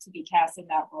surprising to be cast in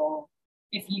that role.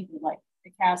 If you would like the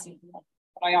casting, but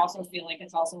I also feel like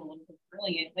it's also a little bit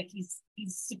brilliant. Like he's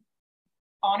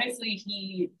honestly,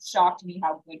 he shocked me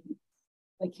how good he.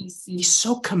 Like he's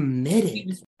so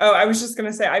committed. I was just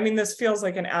gonna say, I mean, this feels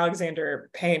like an Alexander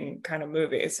Payne kind of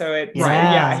movie. So it's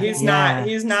he's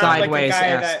not Sideways like a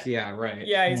guy that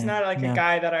he's not like a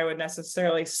guy that I would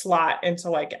necessarily slot into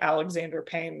like Alexander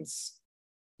Payne's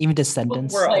even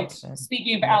Descendants world. Like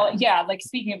speaking of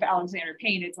Alexander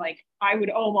Payne, it's like I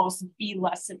would almost be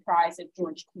less surprised if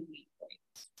George Clooney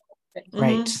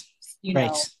right. You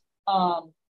know,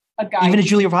 a guy even a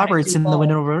Julia Roberts in the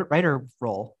Winona Ryder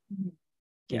role.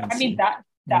 Yeah, I mean that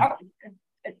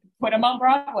put him on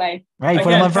Broadway. Right,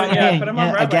 put him on Broadway. Put him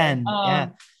on Broadway. Again,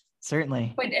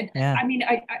 certainly. But I mean,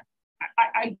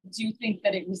 I do think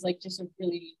that it was like just a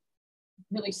really,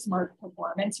 really smart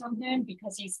performance from him,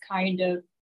 because he's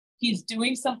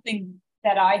doing something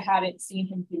that I hadn't seen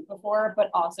him do before, but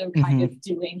also kind of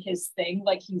doing his thing.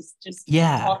 Like he's just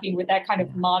talking with that kind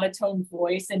of monotone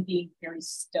voice and being very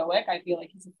stoic. I feel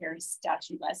like he's a very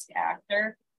statuesque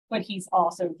actor, but he's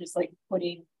also just like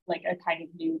putting like a kind of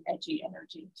new edgy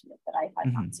energy to it that I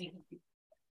had not seen him before.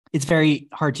 It's very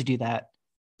hard to do that,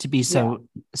 to be so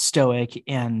stoic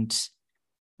and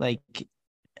like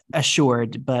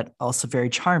assured, but also very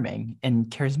charming and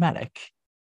charismatic,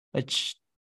 which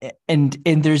and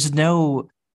there's no,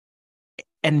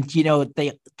 and you know,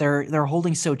 they're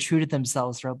holding so true to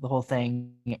themselves throughout the whole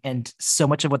thing, and so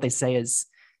much of what they say is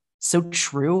so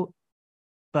true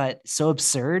but so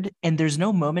absurd, and there's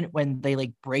no moment when they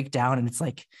like break down and it's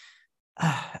like,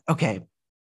 okay,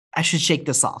 I should shake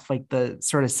this off, like the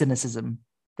sort of cynicism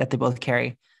that they both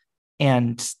carry.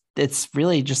 And it's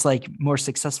really just like more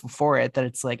successful for it, that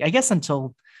it's like, I guess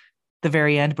until the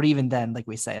very end, but even then, like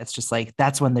we say, it's just like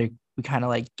that's when we kind of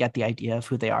like get the idea of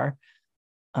who they are.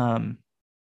 And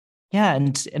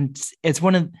it's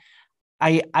one of,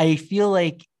 I feel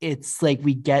like it's like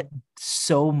we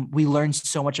learn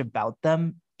so much about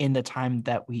them in the time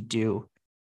that we do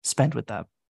spend with them.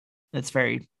 It's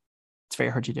very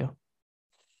hard to do.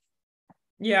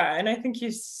 Yeah, and I think you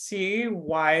see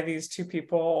why these two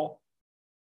people,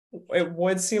 it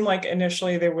would seem like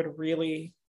initially they would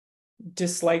really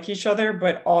dislike each other,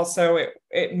 but also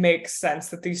it makes sense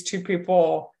that these two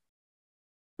people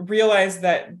realize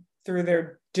that through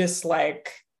their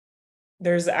dislike,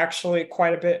 there's actually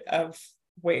quite a bit of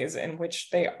ways in which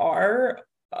they are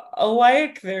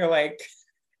alike. They're like,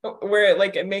 where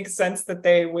like it makes sense that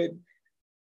they would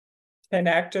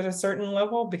connect at a certain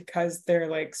level because they're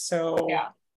like so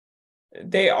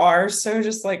they are so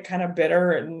just like kind of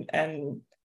bitter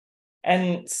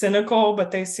and cynical,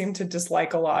 but they seem to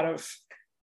dislike a lot of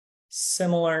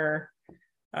similar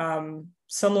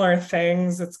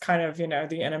things. It's kind of,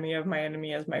 the enemy of my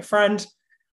enemy is my friend,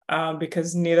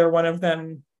 because neither one of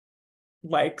them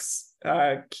likes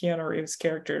Keanu Reeves'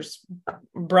 character's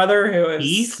brother, who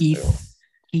is Heath,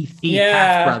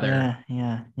 half brother.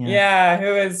 Yeah,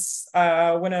 who is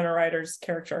Winona Ryder's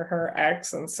character, her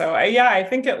ex. And so I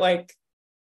think it like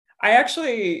I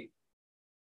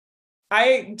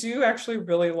do actually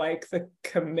really like the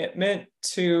commitment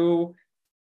to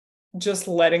just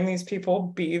letting these people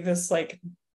be this like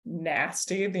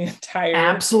nasty the entire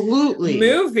absolutely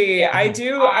movie. Yeah. I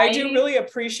do really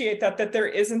appreciate that there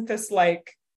isn't this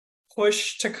like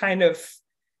push to kind of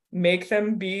make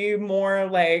them be more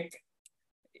like,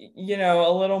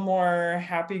 a little more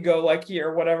happy-go-lucky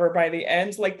or whatever by the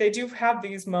end. Like they do have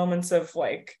these moments of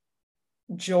like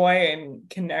joy and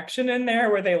connection in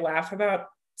there where they laugh about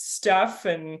stuff,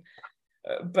 and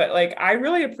but like I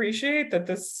really appreciate that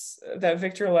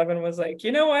Victor Levin was like,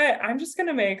 you know what, I'm just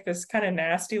gonna make this kind of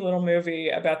nasty little movie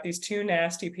about these two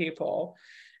nasty people.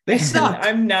 They suck.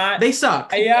 They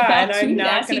suck. Yeah, and I'm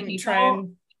not gonna try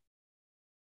and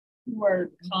who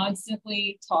are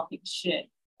constantly talking shit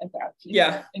about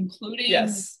people, including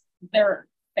their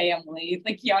family.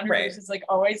 Like Keanu Reeves is like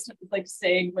always like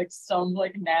saying like some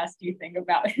like nasty thing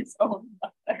about his own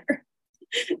mother.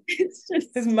 It's just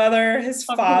his mother, his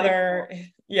father.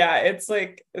 Yeah, it's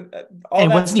like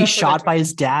and wasn't he shot by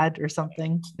his dad or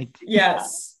something? Like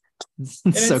yes,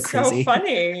 it's so crazy. So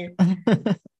funny.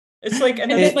 It's like,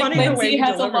 and it's funny the way he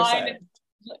has a line.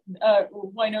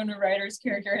 Winona Ryder's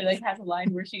character like has a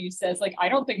line where she says like, I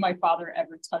don't think my father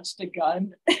ever touched a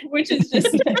gun, which is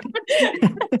just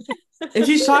and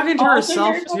she's talking to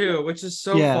herself too, which is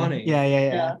so funny.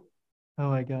 Yeah. Oh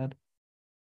my god.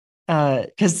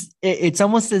 Because it's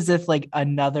almost as if like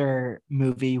another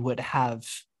movie would have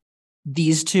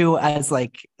these two as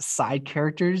like side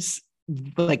characters,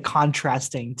 like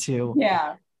contrasting to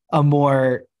a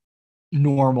more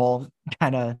normal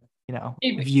kind of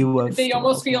view of. They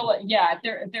almost feel like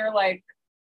they're like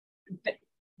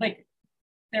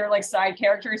side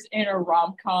characters in a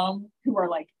rom-com who are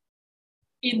like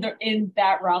in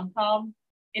that rom-com,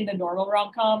 in the normal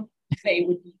rom-com, they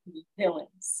would be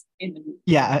villains in the movie.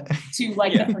 Yeah. To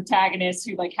like the protagonists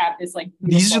who like have this like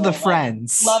these are the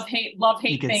friends. Love hate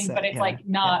thing, but it's like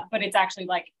not, but it's actually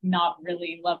like not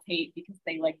really love hate because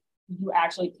they like you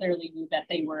actually clearly knew that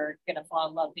they were gonna fall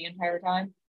in love the entire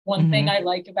time. One thing I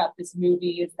like about this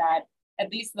movie is that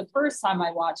at least the first time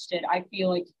I watched it, I feel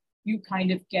like you kind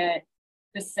of get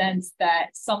the sense that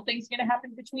something's gonna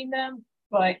happen between them,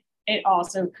 but it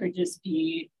also could just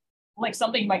be like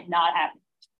something might not happen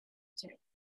too.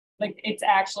 Like it's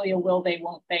actually a will they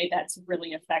won't they that's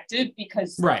really effective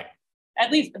because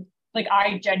at least like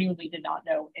I genuinely did not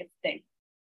know if they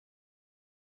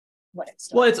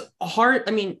well, it's hard.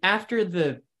 I mean, after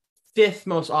the fifth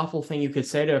most awful thing you could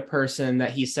say to a person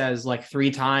that he says like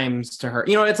 3 times to her,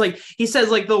 it's like he says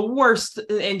like the worst,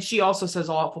 and she also says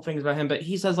awful things about him, but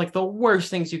he says like the worst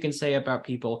things you can say about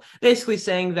people, basically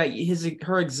saying that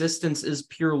her existence is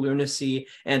pure lunacy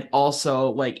and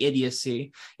also like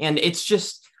idiocy. And it's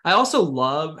just, I also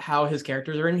love how his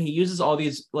characters are in. He uses all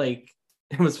these like,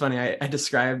 it was funny, I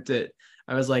described it,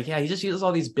 I was like, he just uses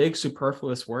all these big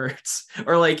superfluous words,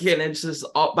 or like, and it's just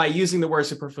all, by using the word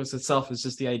superfluous itself is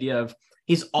just the idea of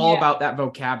he's all about that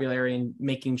vocabulary and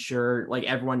making sure like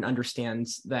everyone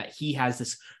understands that he has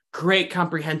this great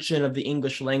comprehension of the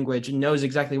English language and knows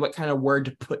exactly what kind of word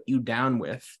to put you down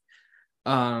with.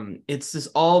 It's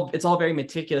all very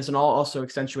meticulous, and all also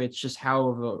accentuates just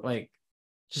how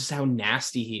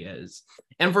nasty he is.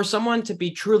 And for someone to be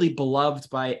truly beloved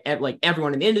by like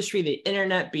everyone in the industry, the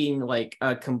internet, being like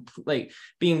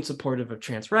being supportive of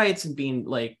trans rights and being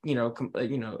like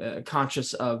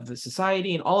conscious of the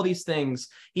society and all these things,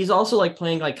 he's also like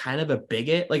playing like kind of a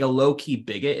bigot, like a low-key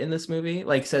bigot in this movie,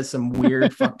 like says some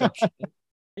weird fucked up shit.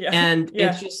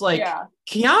 It's just like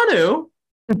Keanu,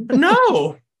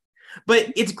 no.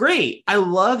 But it's great. I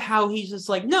love how he's just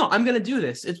like, no, I'm gonna do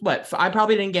this. It's what he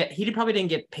probably didn't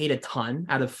get paid a ton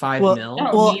out of 5 mil.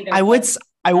 Well, I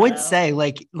would say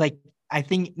like I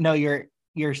think no, you're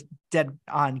dead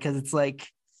on, because it's like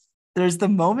there's the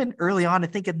moment early on, I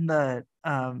think in the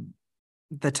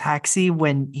taxi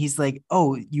when he's like,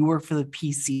 "Oh, you work for the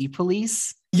PC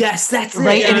police." Yes, that's it.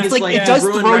 Right. Yeah. And it's like, it does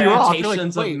ruin throw you off. You're like,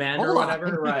 reputations of wait, men hold or on.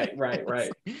 whatever.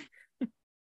 Right.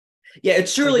 Yeah,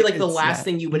 it's surely like the last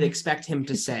thing you would expect him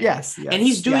to say. Yes. And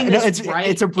he's doing this right.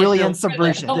 It's a brilliant For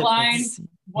subversion. the line, It's-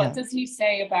 what yeah. does he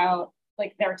say about,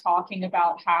 like, they're talking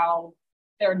about how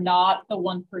they're not the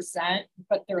 1%,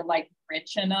 but they're like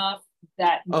rich enough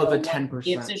that Oh, the one 10%.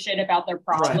 gives a shit about their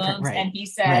problems. Right. And he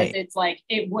says Right. it's like,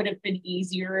 it would have been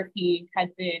easier if he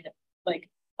had been like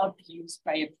abused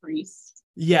by a priest.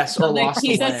 Yes, So or like, lost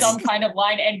he a says leg. some kind of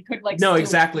line and could like No, still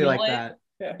exactly feel like it. that.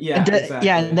 Yeah. Yeah, And, exactly.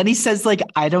 yeah, and then he says like,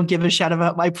 "I don't give a shit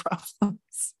about my problems."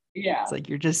 Yeah. It's like,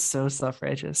 you're just so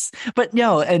self-righteous. But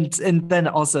no, and then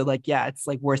also like, yeah, it's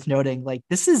like worth noting, like,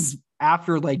 this is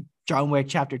after like John Wick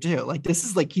Chapter 2. Like, this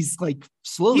is like, he's like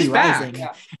slowly He's back. rising.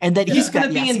 Yeah. And then He's going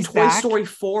to yes, be in he's Toy back. Story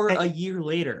 4 And- a year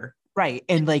later. Right.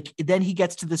 And like, then he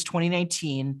gets to this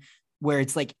 2019 where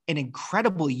it's like an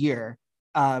incredible year.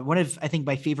 One of, I think,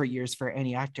 my favorite years for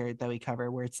any actor that we cover,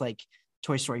 where it's like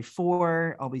Toy Story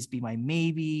 4, Always Be My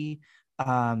Maybe,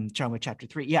 John Wick Chapter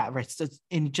 3. Yeah, right. So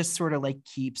and it just sort of like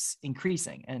keeps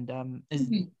increasing, and is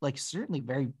like certainly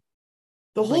very.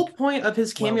 The whole Like, point of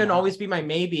his cameo and well, Always Be My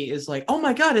Maybe is like, oh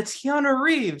my God, it's Keanu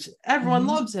Reeves. Everyone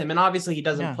loves him. And obviously he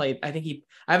doesn't play, I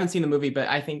haven't seen the movie, but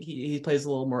I think he plays a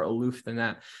little more aloof than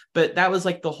that. But that was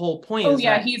like the whole point. Oh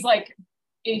yeah, he's like,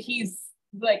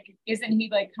 isn't he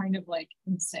like kind of like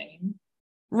insane?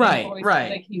 Right.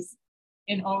 Like he's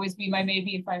in Always Be My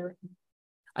Maybe, if I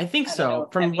think I don't so. know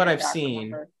if From Emmy what or I've Jack seen,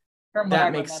 remember. From what I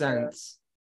that makes remember. sense.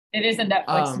 It is a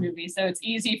Netflix movie, so it's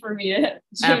easy for me to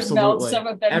meld some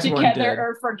of them Everyone together did.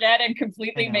 or forget and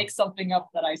completely make something up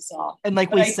that I saw. And like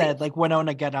But we I said, think, like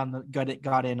Winona got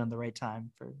in on the right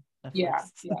time for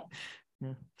Netflix.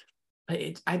 Yeah.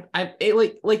 It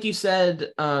like you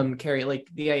said, Carrie, like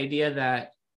the idea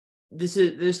that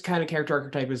this kind of character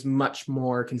archetype is much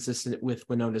more consistent with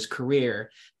Winona's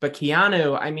career. But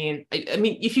Keanu, I mean,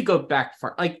 if you go back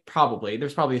far, like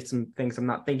there's probably some things I'm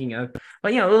not thinking of,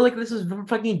 but like this is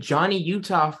fucking Johnny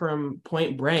Utah from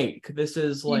Point Break. This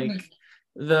is like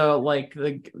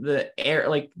the air,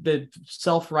 like the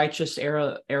self-righteous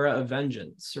era of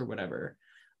vengeance or whatever.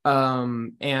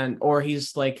 Or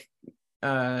he's like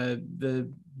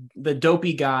the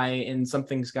dopey guy in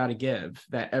Something's Gotta Give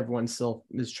that everyone still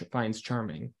finds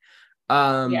charming.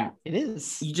 Yeah, it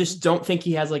is. You just don't think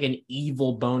he has like an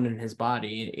evil bone in his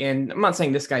body. And I'm not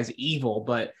saying this guy's evil,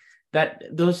 but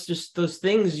those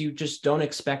things you just don't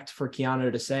expect for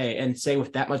Keanu to say, and say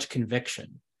with that much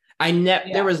conviction.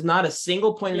 There was not a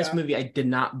single point in this movie I did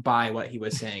not buy what he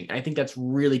was saying. I think that's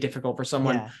really difficult for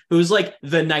someone who's like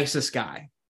the nicest guy.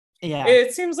 Yeah,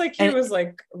 it seems like he was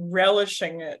like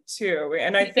relishing it too.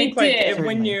 And I think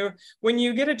when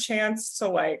you get a chance to,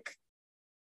 like,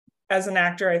 as an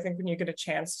actor, I think when you get a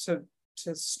chance to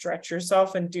stretch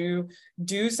yourself and do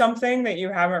something that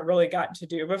you haven't really gotten to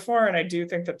do before, and I do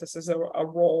think that this is a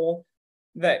role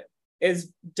that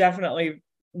is definitely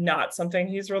not something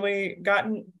he's really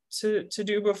gotten to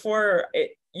do before.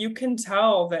 You can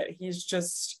tell that he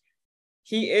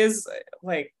is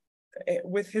like,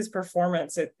 with his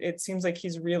performance, it seems like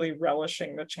he's really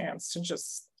relishing the chance to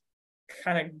just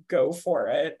kind of go for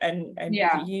it and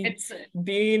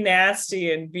be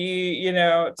nasty and be,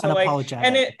 to like,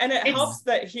 and it helps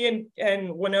that he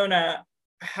and Winona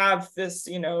have this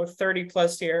 30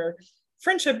 plus year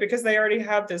friendship, because they already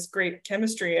have this great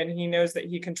chemistry, and he knows that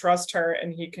he can trust her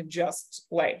and he can just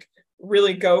like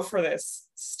really go for this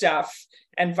stuff,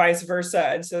 and vice versa,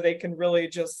 and so they can really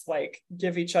just like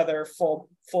give each other full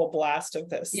blast of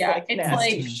this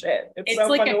nasty shit. It's so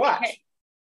fun to watch.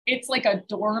 It's like a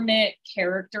dormant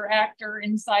character actor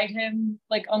inside him,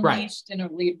 like unleashed in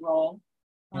a lead role,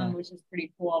 which is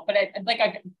pretty cool. But I think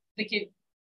it.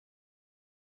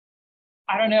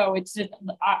 I don't know. It's just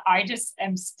I just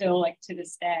am still, like, to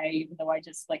this day, even though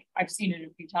I've seen it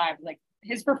a few times, like,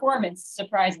 his performance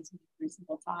surprises me every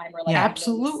single time, or like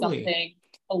absolutely something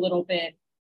a little bit,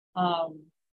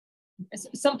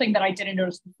 something that I didn't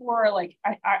notice before. Like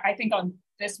I think on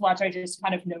this watch, I just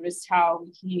kind of noticed how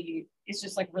he is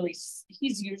just like really,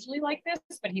 he's usually like this,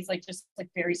 but he's like just like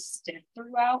very stiff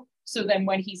throughout. So then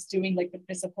when he's doing like the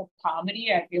physical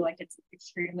comedy, I feel like it's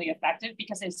extremely effective,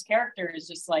 because his character is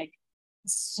just like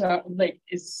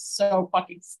is so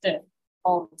fucking stiff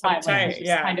all the time. Like,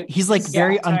 kind of, he's like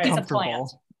very tight.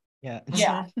 uncomfortable. Yeah.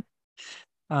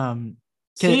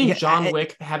 Seeing John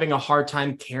Wick having a hard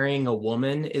time carrying a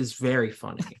woman is very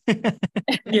funny.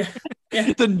 yeah.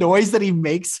 The noise that he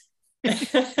makes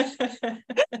makes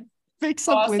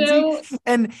up also, Lindsay.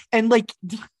 And like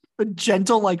the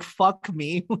gentle like fuck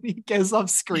me when he goes off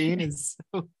screen is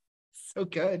so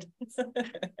good.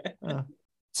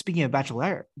 Speaking of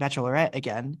Bachelorette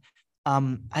again,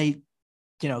 I,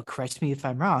 correct me if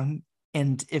I'm wrong,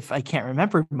 and if I can't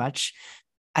remember much,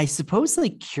 I suppose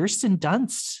like Kirsten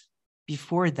Dunst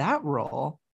before that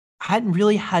role hadn't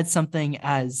really had something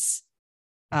as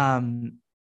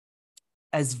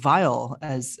vile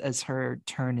as her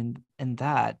turn in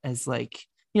that, as like,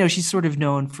 she's sort of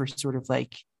known for sort of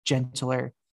like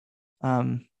gentler.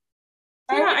 I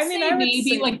would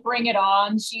maybe like Bring It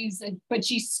On. But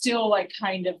she's still like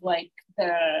kind of like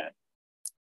the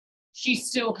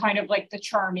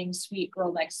charming sweet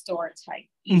girl next door type.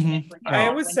 I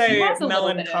would say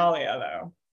Melancholia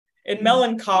though. In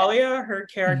Melancholia, her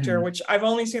character, which I've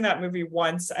only seen that movie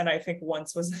once, and I think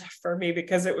once was enough for me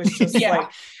because it was just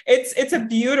like it's a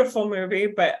beautiful movie,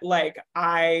 but like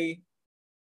I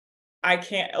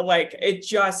can't, like,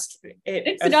 it's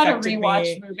not a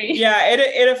rewatch movie. Yeah,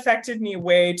 it affected me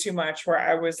way too much where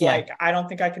I was like, I don't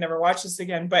think I can ever watch this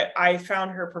again. But I found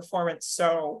her performance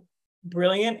so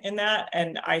brilliant in that.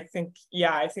 And I think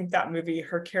that movie,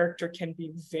 her character can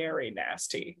be very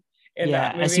nasty in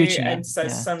that movie. I see what you mean. And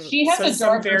she has a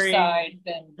darker side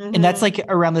than, and that's like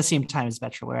around the same time as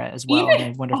Bachelorette as well. Even,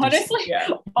 and I wonder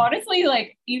honestly,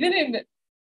 like even in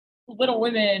Little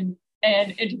Women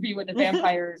and Interview with the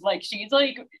Vampire, like she's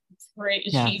like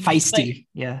great, feisty,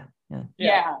 like,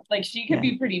 like she could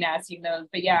be pretty nasty in those.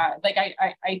 But like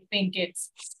I think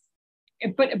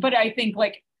but I think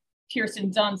like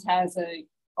Kirsten Dunst has a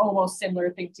almost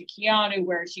similar thing to Keanu,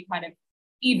 where she kind of,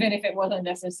 even if it wasn't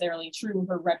necessarily true,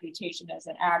 her reputation as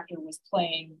an actor was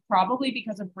playing, probably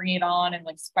because of Bring It On and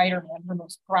like Spider-Man, her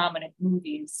most prominent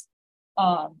movies.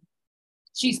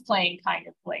 She's playing kind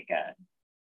of like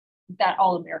that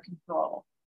all-American girl,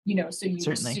 so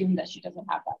you assume that she doesn't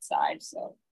have that side.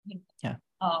 So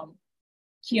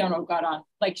Keanu got on,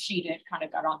 like she did, kind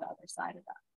of got on the other side of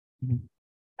that.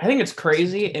 I think it's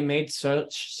crazy. It made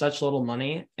such little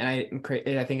money, and I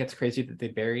think it's crazy that they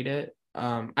buried it.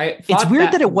 It's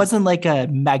weird that it wasn't like a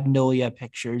Magnolia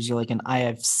Pictures or like an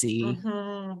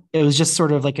IFC. It was just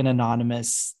sort of like an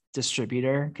anonymous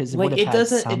distributor, because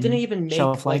it didn't even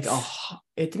make like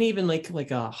it didn't even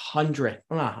like a hundredth,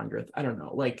 well, not a hundredth, I don't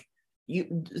know, like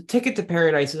Ticket to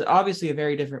Paradise is obviously a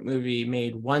very different movie,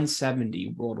 made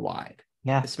 170 worldwide.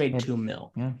 It's made 2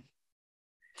 mil.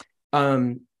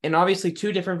 And obviously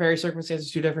two different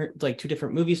circumstances, two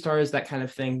different movie stars, that kind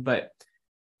of thing. But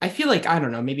I feel like, I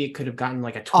don't know, maybe it could have gotten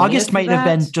like a 20th. August might have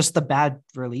been just the bad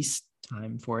release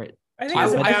time for it. I think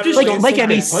I just don't think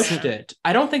they pushed it.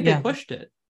 I don't think they pushed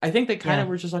it. I think they kind of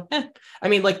were just like, eh. I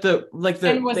mean, like the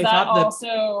and was they that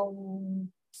also,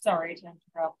 sorry to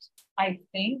interrupt, I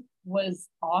think was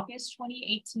August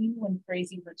 2018 when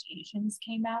Crazy Rich Asians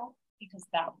came out, because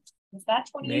that was that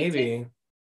 2018? Maybe.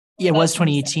 Yeah, it was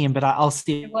 2018, but I'll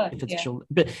see if it's true.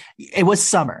 But it was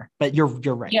summer. But you're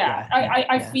right.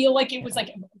 I feel like it was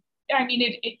like, I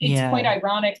mean, it's quite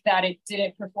ironic that it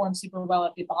didn't perform super well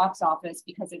at the box office,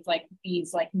 because it's like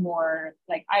these like more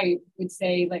like, I would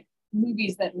say like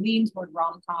movies that lean toward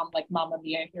rom-com, like Mamma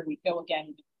Mia, Here We Go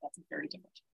Again, that's a very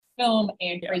different film,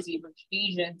 and Crazy Rich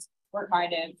Asians were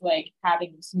kind of like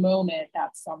having this moment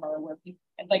that summer where people,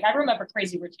 like, I remember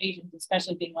Crazy Rich Asians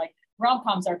especially being like,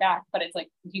 rom-coms are back, but it's like,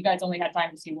 you guys only had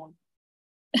time to see one.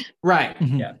 Right.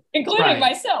 Yeah. Including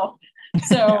myself.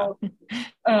 So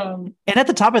and at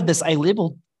the top of this, I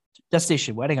labeled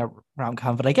Destination Wedding a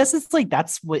rom-com, but I guess it's like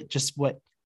that's what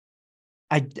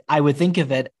I would think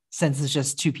of it, since it's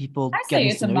just two people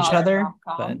getting to know each other.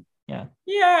 But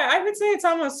I would say it's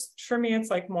almost, for me, it's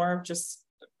like more of just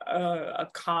a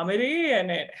comedy, and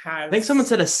it has, I think someone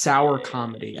said a sour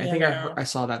comedy. I think I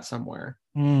saw that somewhere.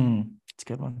 It's a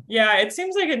good one. Yeah, it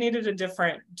seems like it needed a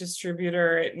different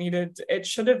distributor. It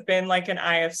should have been like an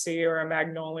IFC or a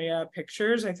Magnolia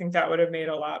Pictures. I think that would have made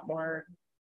a lot more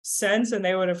sense, and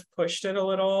they would have pushed it a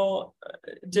little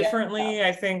differently.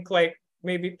 I think like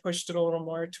maybe pushed it a little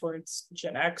more towards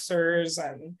Gen Xers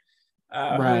and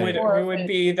who would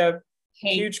be the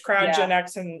huge crowd, Gen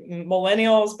X and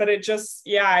millennials. But it just,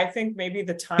 I think maybe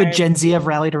the time. Could Gen Z have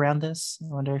rallied around this? I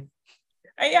wonder.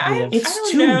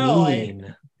 It's too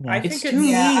mean. I think it's too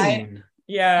mean. I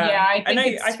think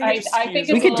it's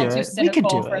a little too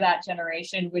cynical for that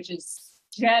generation, which is,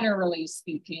 generally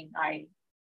speaking,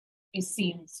 it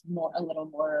seems a little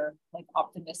more like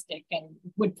optimistic, and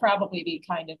would probably be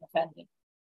kind of offended.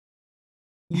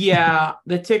 Yeah,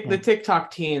 the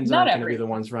TikTok teens Not aren't going to be the everyone.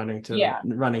 ones running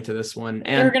to this one,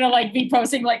 They're and gonna like be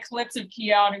posting like clips of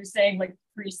Keanu saying like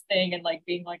priest thing and like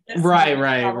being like this is Right.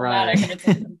 problematic, and it's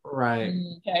like, right.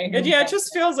 okay. It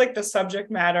just feels like the subject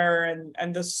matter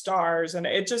and the stars, and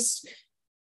it just,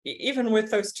 even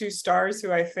with those two stars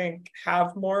who I think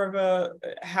have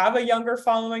a younger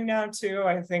following now too,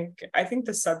 I think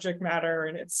the subject matter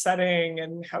and its setting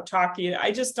and how talky, I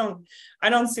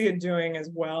don't see it doing as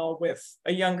well with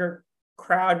a younger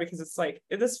crowd, because it's like,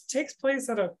 this takes place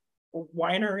at a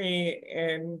winery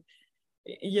in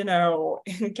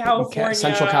California,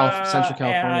 Central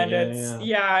California, and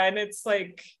and it's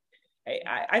like,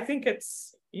 I think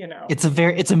it's, it's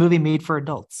a movie made for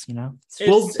adults,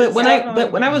 But when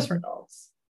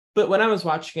I was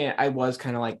watching it, I was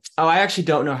kind of like, oh, I actually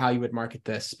don't know how you would market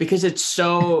this, because it's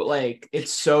so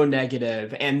it's so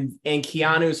negative, and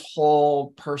Keanu's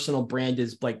whole personal brand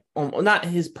is like, not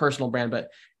his personal brand, but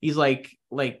he's like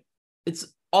it's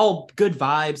all good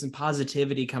vibes and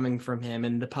positivity coming from him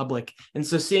and the public. And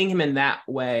so seeing him in that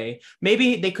way,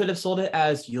 maybe they could have sold it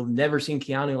as, you'll never seen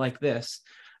Keanu like this.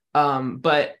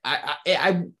 But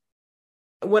I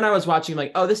when I was watching,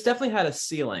 like, oh, this definitely had a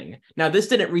ceiling. Now, this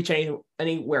didn't reach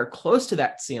anywhere close to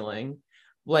that ceiling.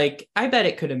 Like, I bet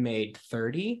it could have made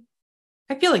 30.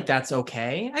 I feel like that's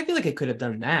okay. I feel like it could have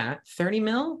done that. 30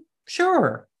 mil?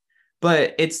 Sure.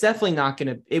 But it's definitely not going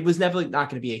to, it was definitely not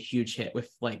going to be a huge hit with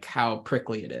like how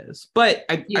prickly it is. But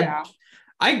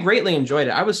I greatly enjoyed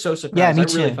it. I was so surprised. Yeah, me I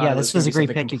too. really thought This was a great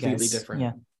pick, you completely guys. different.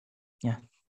 Yeah.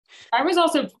 I was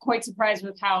also quite surprised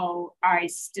with how I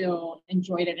still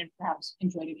enjoyed it, and perhaps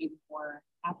enjoyed it even more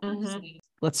after seeing it.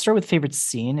 Let's start with favorite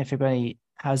scene. If anybody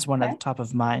has one at the top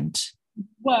of mind.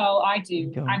 Well, I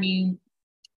do. I mean,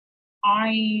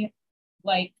 I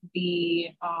like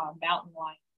the mountain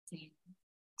lion scene.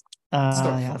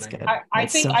 That's good. I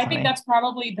think that's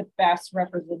probably the best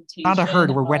representation. Not a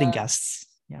herd, we're wedding guests.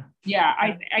 Yeah,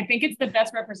 I think it's the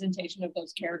best representation of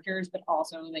those characters, but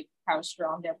also like how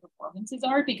strong their performances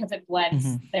are, because it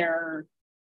blends their,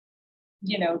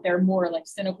 their more like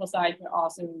cynical side, but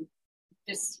also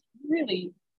this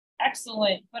really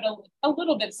excellent, but a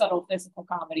little bit subtle physical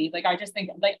comedy. Like, I just think,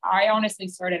 like, I honestly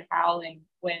started howling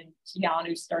when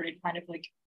Keanu started kind of like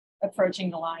approaching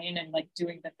the lion and like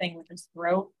doing the thing with his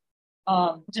throat.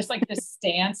 Just like the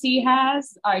stance he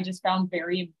has, I just found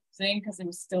very because it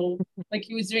was still like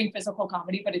he was doing physical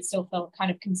comedy, but it still felt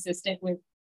kind of consistent with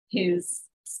his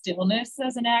stillness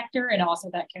as an actor, and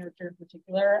also that character in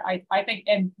particular. I think,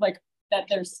 and like that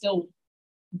there's still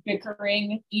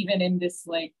bickering even in this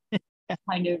like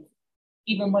kind of,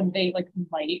 even when they like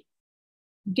might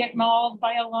get mauled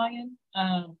by a lion.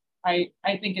 I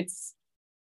think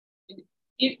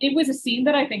it was a scene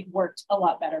that I think worked a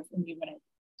lot better for me when I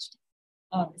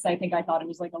watched, because I thought it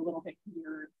was like a little bit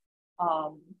weird.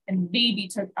 And maybe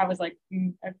I was like,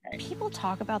 okay. People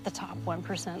talk about the top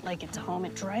 1% like it's home.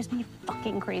 It drives me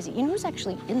fucking crazy. You know who's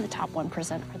actually in the top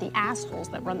 1% are the assholes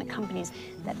that run the companies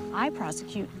that I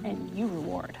prosecute and you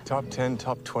reward. Top 10,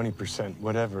 top 20%,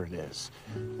 whatever it is.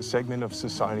 A segment of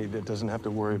society that doesn't have to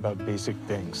worry about basic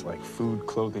things like food,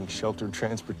 clothing, shelter,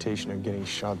 transportation, or getting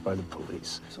shot by the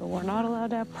police. So we're not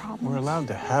allowed to have problems? We're allowed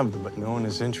to have them, but no one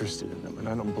is interested in them, and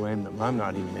I don't blame them. I'm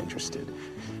not even interested.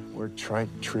 We're trite,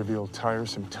 trivial,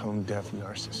 tiresome, tone-deaf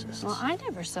narcissists. Well, I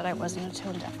never said I wasn't a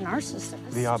tone-deaf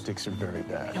narcissist. The optics are very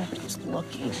bad. Nobody's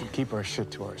looking. We should keep our shit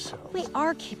to ourselves. We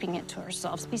are keeping it to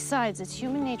ourselves. Besides, it's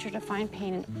human nature to find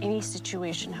pain in any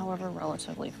situation, however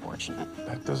relatively fortunate.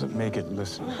 That doesn't make it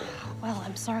listenable. Well,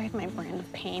 I'm sorry if my brand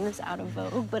of pain is out of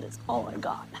vogue, but it's all I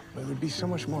got. It would be so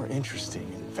much more interesting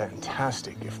and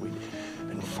fantastic if we'd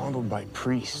been fondled by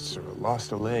priests or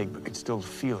lost a leg but could still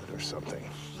feel it or something.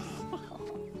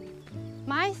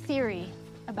 My theory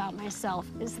about myself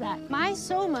is that my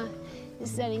soma is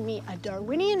sending me a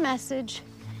Darwinian message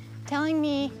telling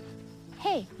me,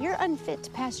 hey, you're unfit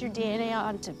to pass your DNA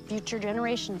on to future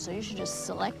generations, so you should just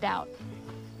select out.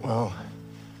 Well,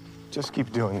 just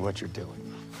keep doing what you're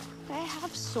doing. I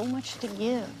have so much to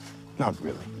give. Not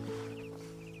really.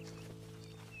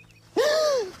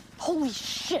 Holy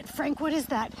shit, Frank, what is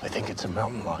that? I think it's a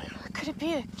mountain lion. Could it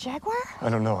be a jaguar? I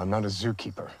don't know, I'm not a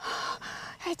zookeeper.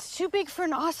 It's too big for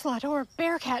an ocelot or a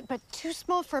bear cat, but too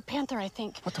small for a panther, I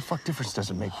think. What the fuck difference does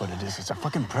it make what it is? It's a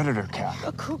fucking predator cat.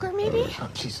 A cougar, maybe? Oh,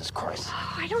 Jesus Christ.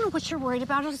 I don't know what you're worried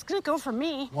about. It's gonna go for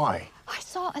me. Why? I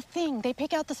saw a thing. They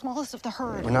pick out the smallest of the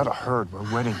herd. We're not a herd.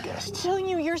 We're wedding guests. I'm telling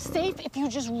you, you're safe if you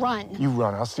just run. You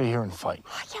run. I'll stay here and fight.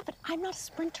 Yeah, but I'm not a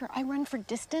sprinter. I run for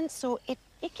distance, so it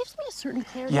gives me a certain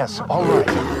clarity. Yes, all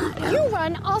right. You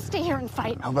run, I'll stay here and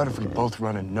fight. How about if we both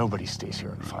run and nobody stays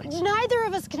here and fights? Neither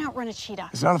of us can outrun a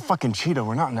cheetah. It's not a fucking cheetah.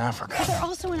 We're not in Africa. But they're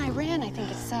also in Iran, I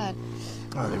think it said.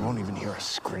 Oh, they won't even hear us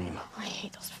scream. I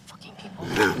hate those fucking people.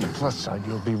 On the plus side,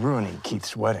 you'll be ruining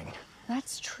Keith's wedding.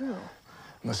 That's true.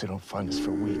 Unless they don't find us for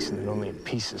weeks and then only in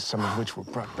pieces, some of which were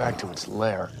brought back to its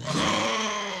lair.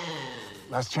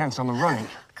 Last chance on the running.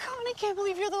 God, I can't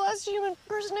believe you're the last human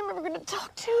person I'm ever gonna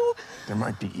talk to. There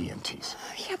might be EMTs.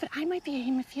 Yeah, but I might be a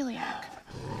hemophiliac.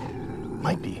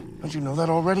 Might be. Don't you know that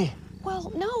already?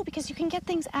 Well, no, because you can get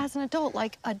things as an adult,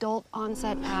 like adult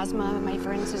onset asthma. My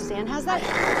friend Suzanne has that.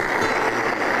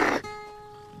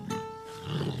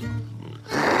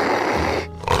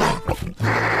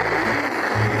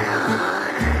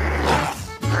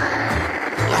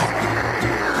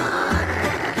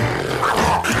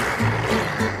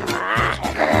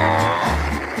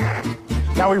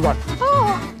 Now we run.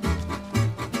 Oh,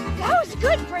 that was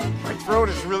good, Frank. My throat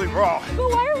is really raw. But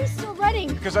why are we still running?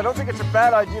 Because I don't think it's a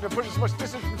bad idea to put as much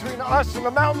distance between us and the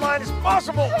mountain line as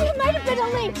possible. It might have been a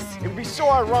lynx. It would be so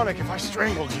ironic if I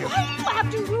strangled you. Why do you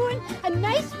have to ruin a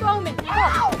nice moment?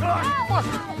 Ow! Fuck!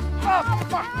 Oh,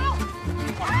 fuck!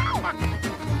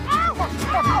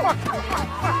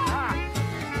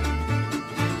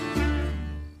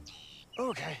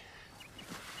 Okay.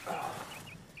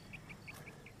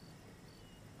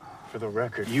 For the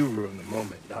record, you ruined the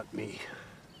moment, not me.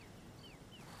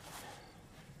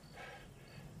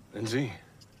 Lindsay?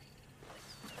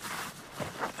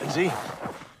 Lindsay?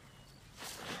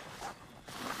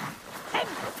 I'm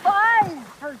fine,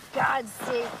 for God's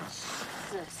sake.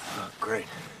 Jesus. Oh, great.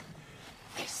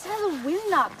 I just had the wind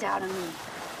knocked out of me.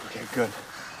 Okay, good.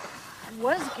 It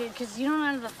was good, because you don't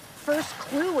have the first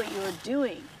clue what you were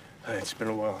doing. It's been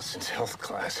a while since health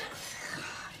class.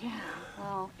 Yeah,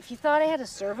 well, if you thought I had a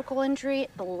cervical injury,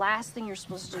 the last thing you're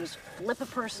supposed to do is flip a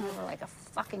person over like a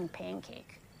fucking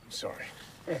pancake. I'm sorry.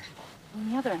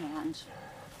 On the other hand,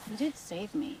 you did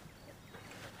save me.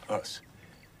 Us.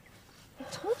 I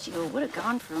told you it would have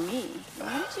gone for me.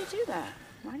 Why did you do that?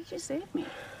 Why did you save me?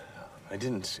 I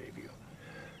didn't save you.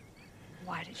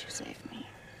 Why did you save me?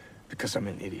 Because I'm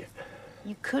an idiot.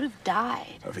 You could have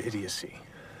died. Of idiocy.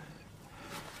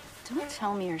 Don't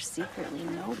tell me you're secretly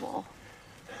noble.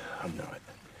 I'm not.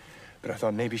 But I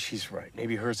thought maybe she's right.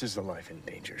 Maybe hers is the life in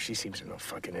danger. She seems to know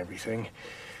fucking everything.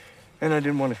 And I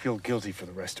didn't want to feel guilty for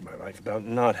the rest of my life about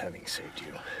not having saved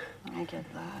you. I get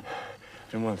that.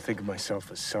 I didn't want to think of myself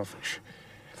as selfish.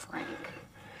 Frank.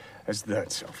 As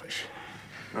that selfish.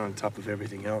 On top of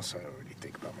everything else, I already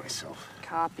think about myself.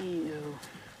 Copy you.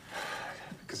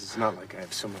 Because it's not like I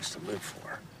have so much to live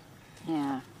for.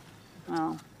 Yeah.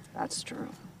 Well, that's true.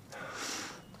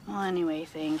 Well, anyway,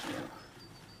 thank you.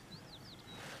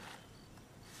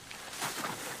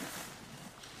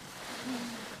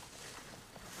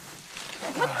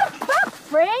 What the fuck,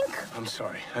 Frank? I'm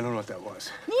sorry. I don't know what that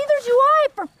was. Neither do I,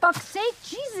 for fuck's sake.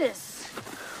 Jesus.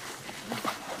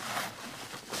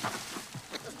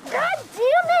 God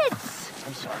damn it!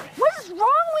 I'm sorry. What is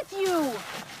wrong with you?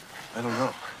 I don't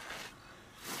know.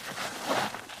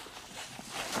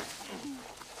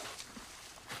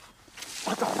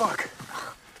 What the fuck?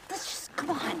 Let's just,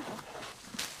 come on.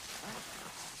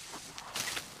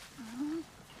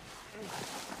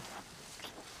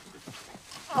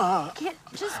 Can't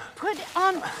just put it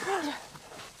on.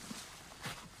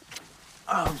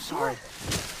 Oh, I'm sorry.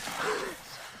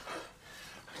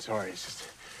 I'm sorry. It's just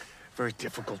very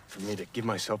difficult for me to give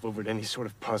myself over to any sort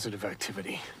of positive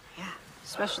activity. Yeah,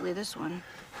 especially this one.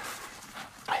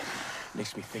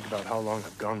 Makes me think about how long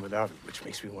I've gone without it, which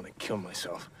makes me want to kill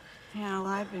myself. Yeah,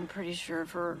 well, I've been pretty sure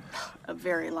for a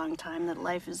very long time that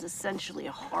life is essentially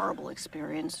a horrible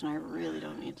experience, and I really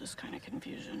don't need this kind of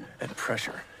confusion. And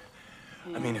pressure.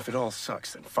 Yeah. I mean, if it all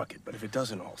sucks, then fuck it. But if it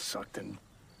doesn't all suck, then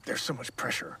there's so much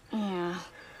pressure. Yeah.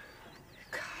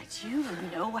 God, do you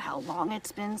know how long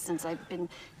it's been since I've been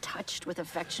touched with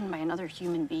affection by another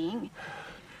human being?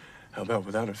 How about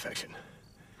without affection?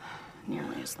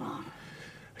 Nearly as long.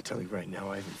 I tell you right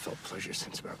now, I haven't felt pleasure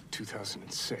since about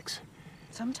 2006.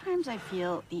 Sometimes I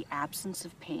feel the absence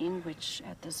of pain, which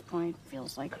at this point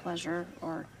feels like pleasure,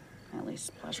 or at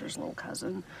least pleasure's little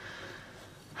cousin.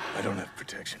 I don't have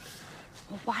protection.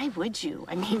 Well, why would you?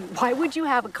 I mean, why would you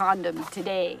have a condom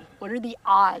today? What are the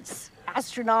odds?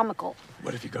 Astronomical.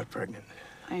 What if you got pregnant?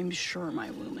 I'm sure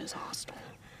my womb is hostile.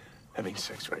 Having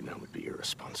sex right now would be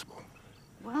irresponsible.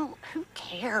 Well, who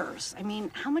cares? I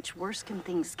mean, how much worse can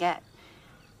things get?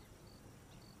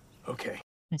 Okay.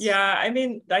 Yeah, I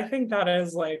mean, I think that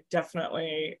is like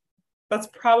definitely, that's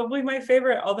probably my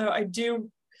favorite. Although I do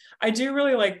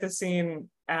really like the scene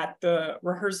at the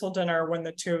rehearsal dinner when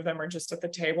the two of them are just at the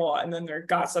table and then they're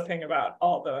gossiping about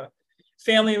all the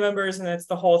family members, and it's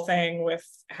the whole thing with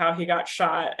how he got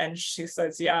shot, and she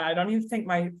says, yeah, I don't even think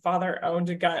my father owned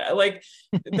a gun. Like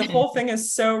the whole thing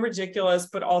is so ridiculous,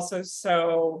 but also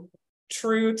so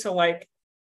true to like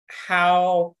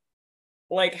how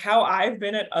I've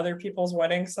been at other people's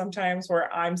weddings sometimes,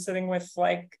 where I'm sitting with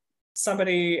like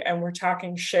somebody and we're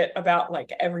talking shit about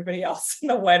like everybody else in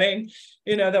the wedding,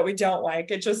 you know, that we don't like.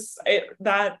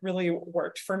 That really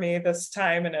worked for me this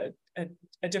time in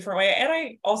a different way. And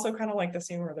I also kind of like the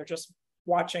scene where they're just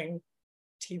watching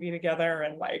TV together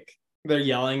and like they're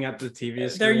yelling at the TV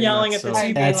screen. They're yelling at the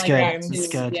TV That's screen. good. That's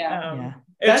good. Yeah.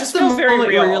 It That's just the feels moment very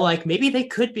real. where you're like, maybe they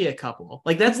could be a couple.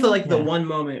 Like that's the one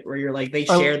moment where you're like, they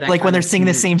share that. Like when they're kind of singing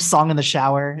the community. same song in the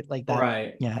shower, like that.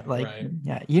 Right. Yeah. Like, right.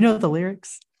 yeah. You know the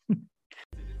lyrics.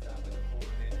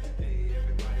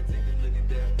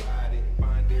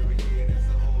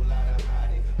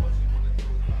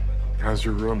 How's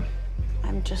your room?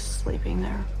 I'm just sleeping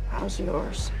there. How's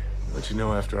yours? Let you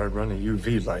know after I run a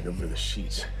UV light over the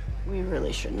sheets. We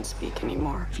really shouldn't speak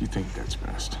anymore. If you think that's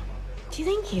best. Do you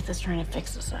think Keith is trying to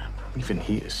fix us up? Even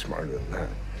he is smarter than that.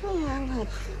 Yeah, look,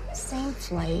 same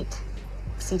flight,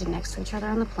 seated next to each other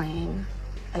on the plane,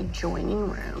 adjoining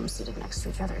rooms, seated next to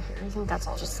each other here. You think that's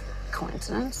all just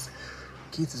coincidence?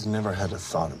 Keith has never had a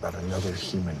thought about another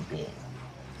human being.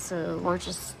 So we're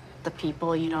just the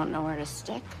people you don't know where to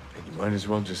stick? And you might as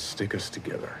well just stick us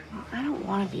together. Well, I don't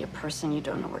want to be a person you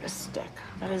don't know where to stick.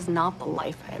 That is not the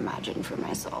life I imagined for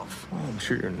myself. Well, I'm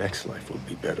sure your next life will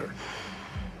be better.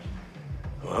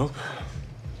 Well,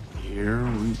 here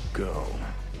we go.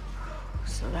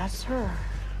 So that's her.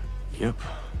 Yep.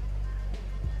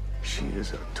 She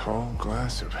is a tall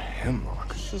glass of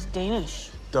hemlock. She's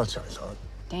Danish. Dutch, I thought.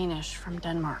 Danish from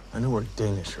Denmark. I know where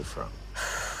Danish are from.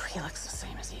 He looks the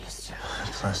same as he used to.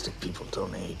 Plastic people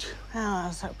don't age. Well, I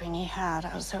was hoping he had.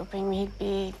 I was hoping he'd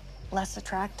be less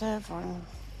attractive or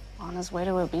on his way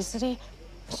to obesity.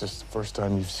 Is this the first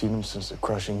time you've seen him since the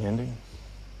crushing ending?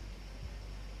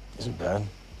 Is it bad?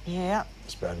 Yeah.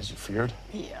 As bad as you feared?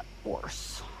 Yeah,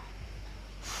 worse.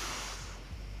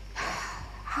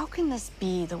 How can this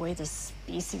be the way this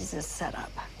species is set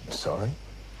up? Sorry?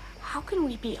 How can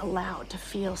we be allowed to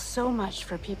feel so much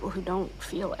for people who don't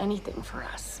feel anything for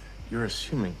us? You're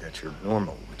assuming that you're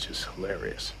normal, which is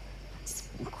hilarious. It's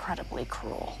incredibly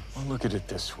cruel. Well, look at it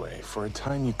this way. For a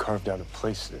time, you carved out a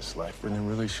place in this life when there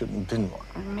really shouldn't have been one.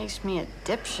 It makes me a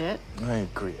dipshit. I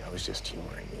agree. I was just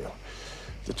humoring you.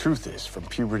 The truth is, from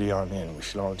puberty on in, we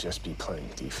should all just be playing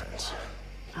defense.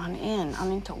 On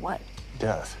into what?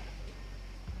 Death.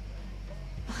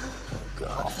 Oh,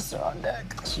 God. Officer on deck.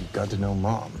 So you got to know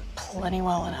Mom. Plenty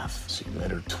well enough. So you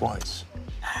met her twice.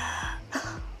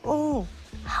 Oh,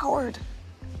 Howard.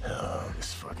 Oh,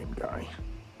 this fucking guy.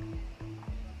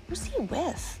 Who's he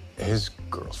with? His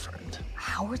girlfriend.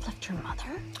 Howard left your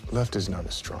mother? Left is not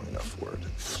a strong enough word.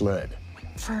 Fled.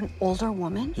 For an older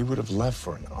woman? He would have left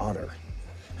for an otter.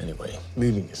 Anyway,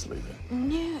 leaving is leaving.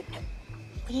 No.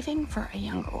 Leaving for a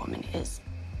younger woman is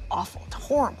awful. It's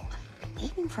horrible.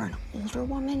 Leaving for an older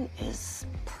woman is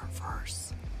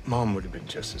perverse. Mom would have been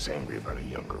just as angry about a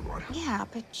younger one. Yeah,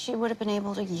 but she would have been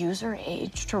able to use her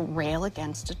age to rail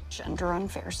against a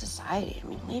gender-unfair society. I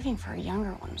mean, leaving for a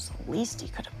younger one was the least he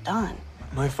could have done.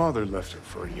 My father left her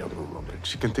for a younger woman.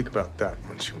 She can think about that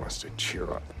when she wants to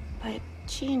cheer up. But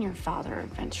she and your father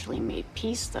eventually made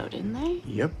peace, though, didn't they?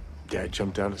 Yep. Dad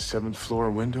jumped out a 7th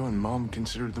floor window and Mom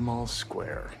considered them all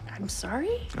square. I'm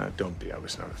sorry? Don't be. I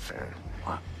was not a fan.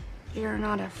 What? You're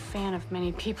not a fan of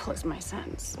many people, is my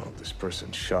sense. Well, this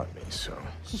person shot me, so...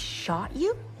 He shot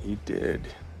you? He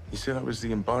did. He said I was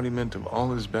the embodiment of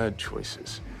all his bad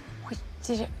choices. Wait,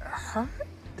 did it hurt?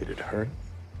 Did it hurt?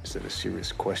 Is that a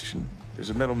serious question? There's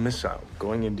a metal missile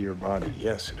going into your body.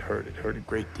 Yes, it hurt. It hurt a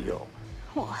great deal.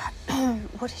 Well,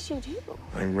 what did you do?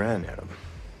 I ran at him.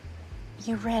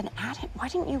 You ran at him? Why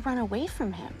didn't you run away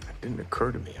from him? It didn't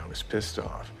occur to me. I was pissed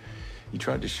off. He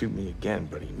tried to shoot me again,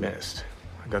 but he missed.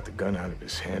 I got the gun out of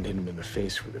his hand, hit him in the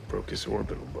face with it, broke his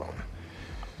orbital bone.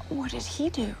 What did he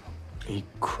do? He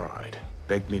cried,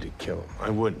 begged me to kill him.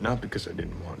 I wouldn't, not because I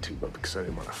didn't want to, but because I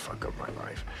didn't want to fuck up my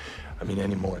life. I mean,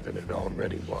 any more than it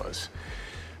already was.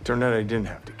 Turned out I didn't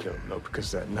have to kill him, though,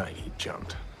 because that night he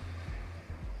jumped.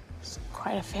 It's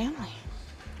quite a family.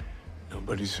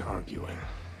 Nobody's arguing.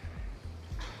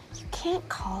 You can't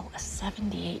call a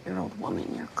 78-year-old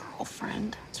woman your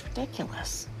girlfriend. It's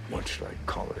ridiculous. What should I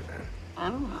call her then? I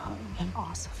don't know, an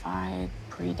ossified,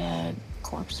 pre-dead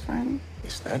corpse friend.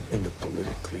 Is that in the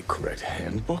politically correct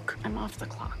handbook? I'm off the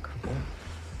clock. Well,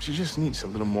 she just needs a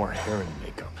little more hair and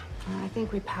makeup. I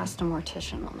think we passed a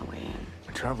mortician on the way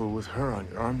in. Travel with her on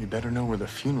your arm, you better know where the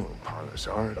funeral parlors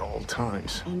are at all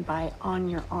times. And by on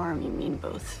your arm, you mean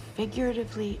both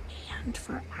figuratively and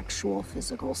for actual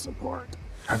physical support.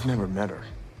 I've never met her.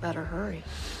 Better hurry.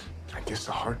 I guess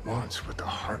the heart wants what the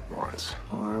heart wants.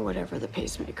 Or whatever the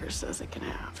pacemaker says it can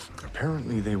have.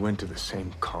 Apparently they went to the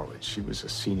same college. She was a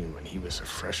senior when he was a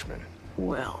freshman.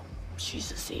 Well,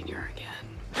 she's a senior again.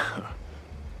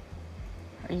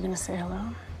 Are you gonna say hello?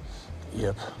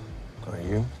 Yep. Are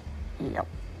you? Yep.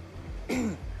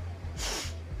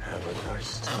 Have a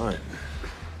nice time.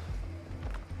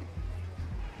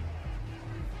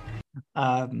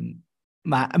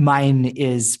 Mine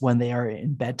is when they are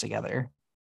in bed together.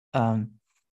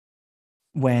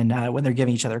 When they're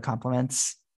giving each other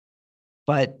compliments,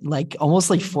 but like almost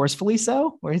like forcefully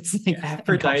so, where it's like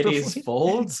Aphrodite's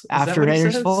folds.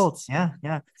 Aphrodite's folds. Yeah.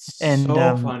 And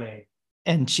so funny.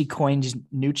 And she coined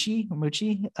Moochie,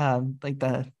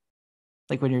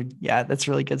 like when you're, yeah, that's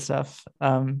really good stuff.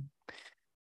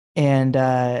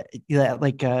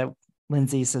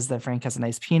 Lindsay says that Frank has a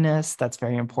nice penis. That's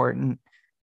very important.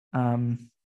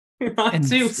 Not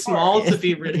too small to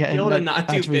be ridiculed, and not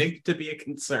too big to be a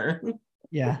concern.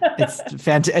 Yeah, it's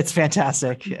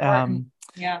fantastic.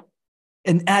 Yeah.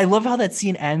 And I love how that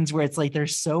scene ends where it's like they're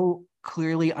so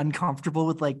clearly uncomfortable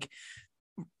with like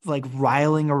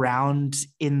riling around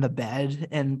in the bed,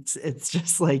 and it's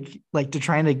just like they're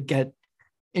trying to get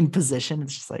in position.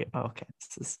 It's just like, oh, okay,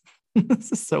 this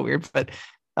is so weird, but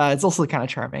it's also kind of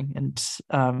charming, and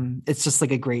it's just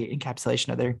like a great encapsulation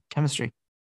of their chemistry.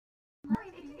 Don't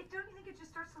you think it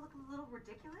just starts to look a little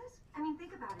ridiculous? I mean,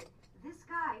 think about it. This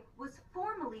guy was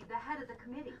formerly the head of the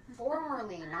committee.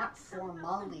 Formerly, not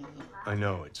formally. I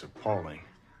know, it's appalling.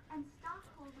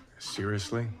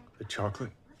 Seriously? The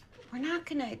chocolate? We're not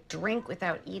gonna drink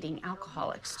without eating.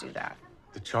 Alcoholics do that.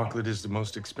 The chocolate is the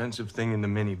most expensive thing in the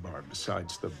minibar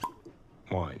besides the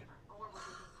wine.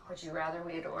 Would you rather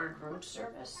we had ordered room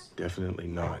service? Definitely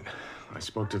not. I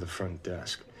spoke to the front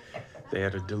desk. They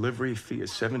had a delivery fee of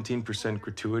 17%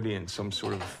 gratuity and some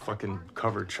sort of fucking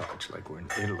cover charge like we're in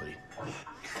Italy.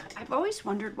 I've always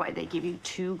wondered why they give you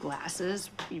 2 glasses,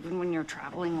 even when you're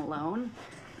traveling alone.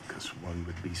 Because one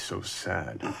would be so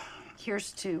sad.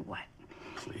 Here's to what?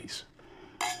 Please.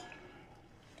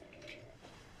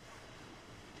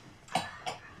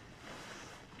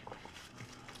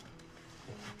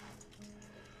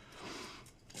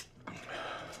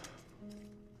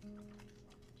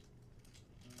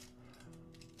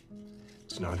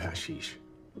 It's not hashish.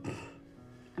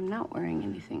 I'm not wearing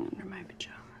anything under my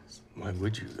pajamas. Why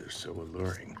would you? They're so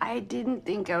alluring. I didn't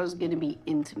think I was gonna be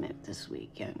intimate this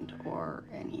weekend, or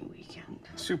any weekend.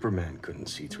 Superman couldn't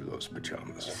see through those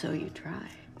pajamas. So you tried.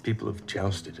 People have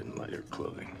jousted in lighter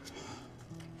clothing.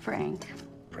 Frank,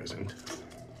 Present.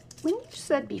 when you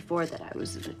said before that I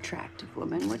was an attractive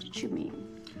woman, what did you mean?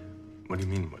 What do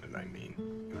you mean, what did I mean?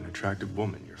 You're an attractive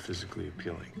woman. You're physically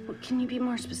appealing. Well, can you be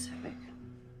more specific?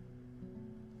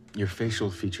 Your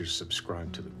facial features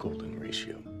subscribe to the golden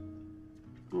ratio.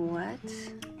 What?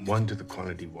 1 to the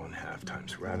quantity 1/2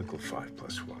 times radical 5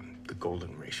 plus 1, the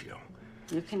golden ratio.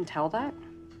 You can tell that?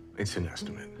 It's an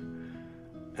estimate.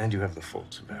 And you have the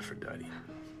folds of Aphrodite.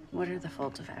 What are the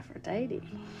folds of Aphrodite?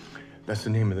 That's the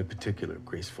name of the particular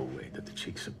graceful way that the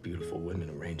cheeks of beautiful women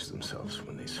arrange themselves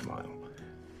when they smile.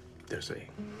 There's a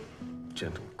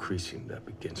gentle creasing that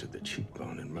begins at the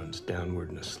cheekbone and runs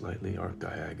downward in a slightly arced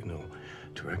diagonal,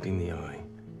 directing the eye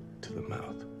to the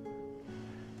mouth.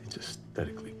 It's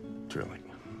aesthetically thrilling.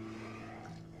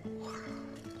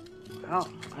 Oh,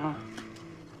 well,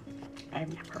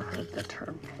 I've never heard the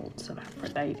term folds of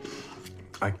Aphrodite.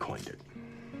 I coined it.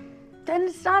 Then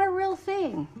it's not a real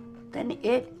thing. Then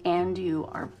it and you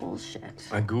are bullshit.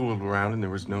 I Googled around and there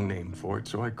was no name for it,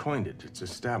 so I coined it. It's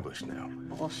established now.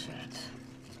 Bullshit.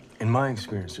 In my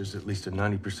experience, there's at least a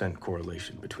 90%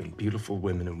 correlation between beautiful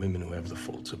women and women who have the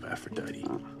folds of Aphrodite.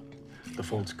 The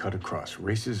folds cut across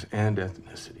races and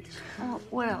ethnicities. Well,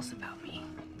 what else about me?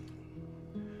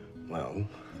 Well,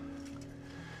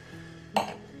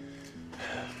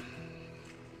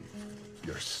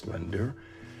 you're slender,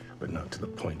 but not to the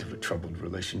point of a troubled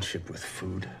relationship with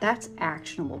food. That's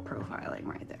actionable profiling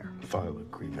right there. File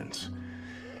agreements.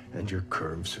 And your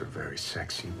curves are very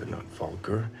sexy, but not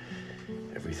vulgar.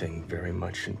 Everything very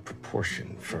much in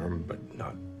proportion, firm, but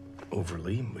not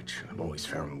overly, which I've always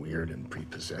found weird and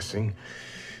prepossessing.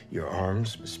 Your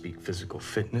arms bespeak physical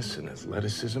fitness and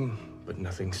athleticism, but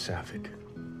nothing sapphic.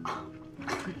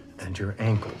 And and your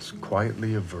ankles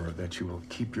quietly aver that you will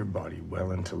keep your body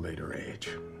well into later age.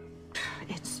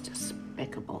 It's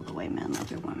despicable the way men look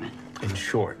at women. In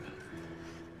short,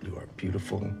 you are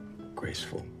beautiful,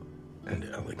 graceful, and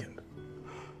elegant.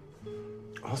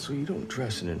 Also, you don't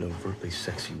dress in an overtly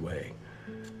sexy way.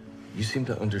 You seem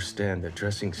to understand that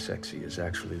dressing sexy is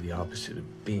actually the opposite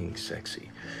of being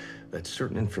sexy. That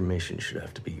certain information should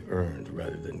have to be earned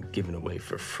rather than given away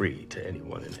for free to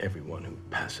anyone and everyone who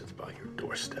passeth by your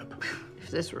doorstep. If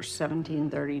this were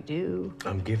 1732...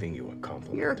 I'm giving you a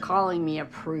compliment. You're calling me a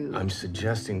prude. I'm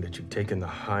suggesting that you've taken the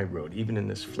high road. Even in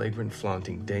this flagrant,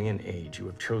 flaunting day and age, you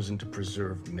have chosen to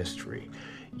preserve mystery.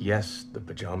 Yes, the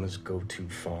pajamas go too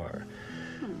far,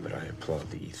 but I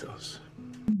applaud the ethos.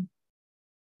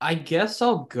 I guess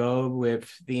I'll go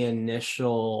with the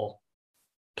initial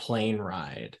plane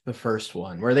ride, the first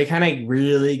one, where they kind of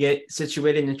really get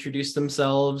situated and introduce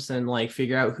themselves and like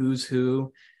figure out who's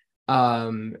who.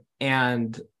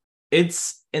 And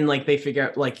it's and like they figure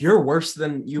out like you're worse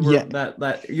than you were,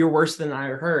 that you're worse than I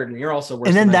heard, and you're also worse.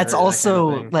 And then than that's I heard, also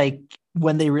that kind of like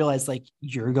when they realize like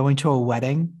you're going to a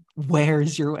wedding.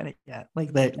 Where's your wedding yet?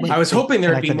 Like that. Like, I was hoping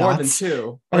there'd be more than dots.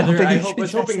 two. I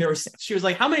was hoping there was. She was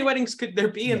like, "How many weddings could there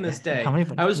be in this day?"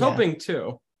 I was hoping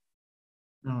two.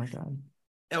 Oh my god.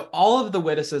 All of the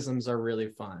witticisms are really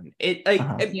fun.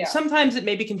 Sometimes it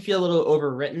maybe can feel a little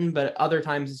overwritten, but other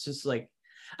times it's just like,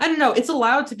 I don't know. It's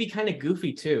allowed to be kind of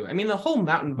goofy too. I mean, the whole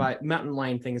mountain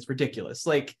lion thing is ridiculous.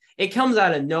 Like it comes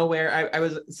out of nowhere. I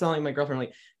was telling my girlfriend,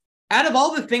 like, out of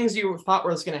all the things you thought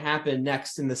was going to happen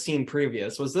next in the scene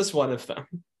previous, was this one of them?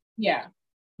 Yeah,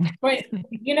 but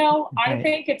you know, I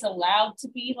think it's allowed to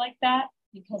be like that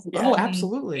because it's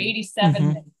absolutely 87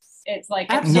 minutes. It's like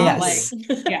it's Absolutely. not like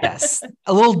Yes,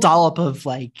 a little dollop of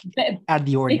like out of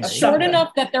the ordinary. It's short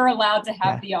enough that they're allowed to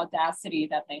have the audacity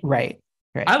that they right.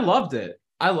 I loved it.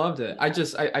 I found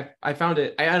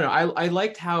it. I don't know. I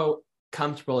liked how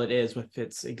comfortable it is with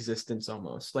its existence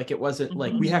almost. Like it wasn't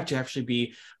like we have to actually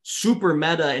be super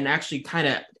meta and actually kind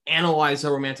of analyze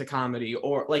a romantic comedy,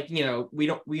 or like, you know, we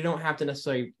don't have to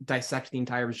necessarily dissect the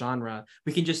entire genre.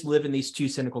 We can just live in these two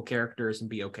cynical characters and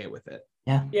be okay with it.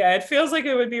 Yeah, it feels like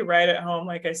it would be right at home.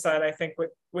 Like I said, I think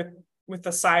with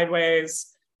the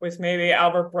Sideways, with maybe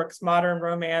Albert Brooks' Modern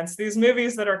Romance, these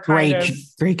movies that are kind of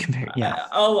great compared,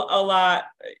 a lot,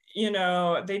 you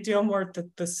know, they deal more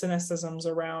with the cynicisms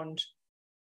around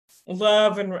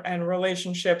love and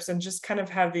relationships, and just kind of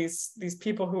have these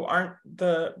people who aren't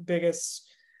the biggest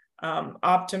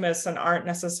optimists and aren't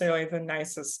necessarily the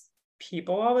nicest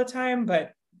people all the time,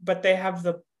 but they have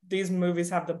these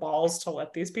movies have the balls to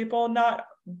let these people not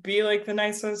be like the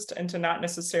nicest and to not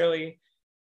necessarily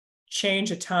change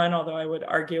a ton. Although I would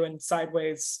argue in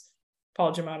Sideways,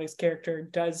 Paul Giamatti's character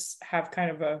does have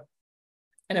kind of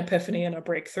an epiphany and a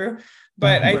breakthrough.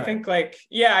 But I think like,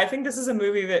 I think this is a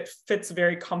movie that fits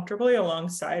very comfortably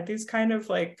alongside these kind of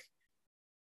like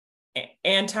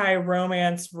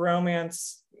anti-romance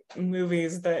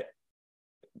movies that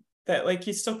like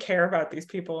you still care about these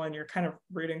people and you're kind of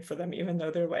rooting for them, even though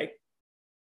they're like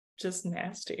just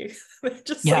nasty. They're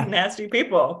just like nasty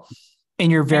people.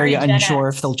 And you're very unsure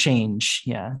if they'll change.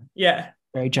 Yeah.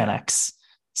 Very Gen X,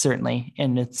 certainly.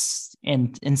 And it's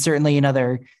and certainly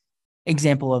another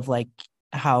example of like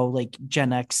how like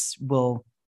Gen X will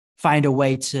find a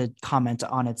way to comment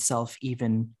on itself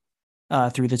even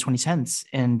through the 2010s.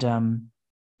 And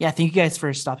thank you guys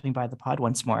for stopping by the pod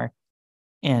once more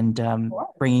and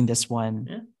bringing this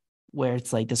one where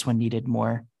it's like this one needed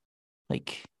more,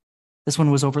 like this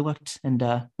one was overlooked, and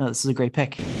no, this is a great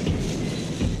pick.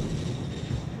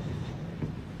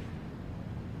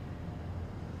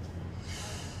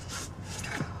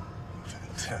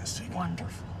 Fantastic.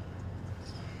 Wonderful.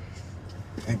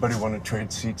 Anybody want to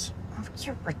trade seats? Oh,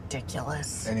 you're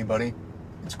ridiculous. Anybody?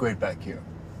 It's great back here.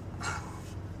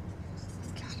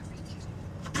 Gotta be kidding.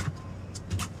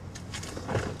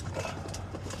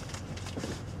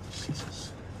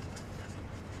 Jesus.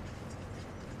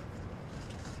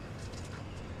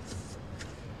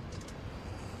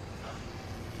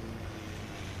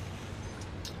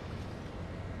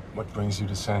 What brings you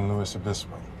to San Luis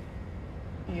Obispo?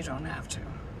 You don't have to.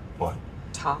 What?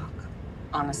 Talk.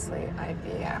 Honestly, I'd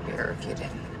be happier if you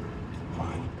didn't.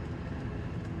 Fine.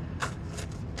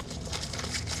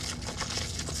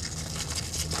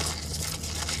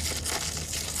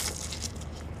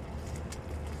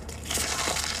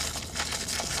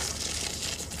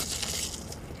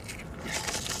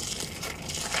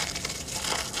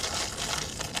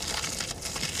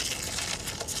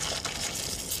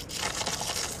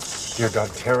 Dear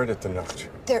God, tear it at the notch.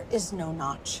 There is no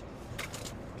notch.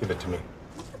 Give it to me.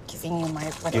 I'm giving you my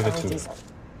Give whatever it to me. these are.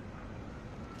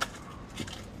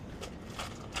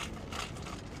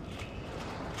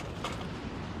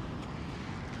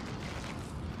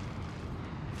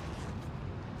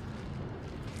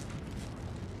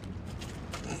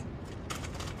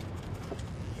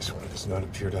 does not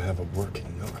appear to have a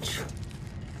working notch.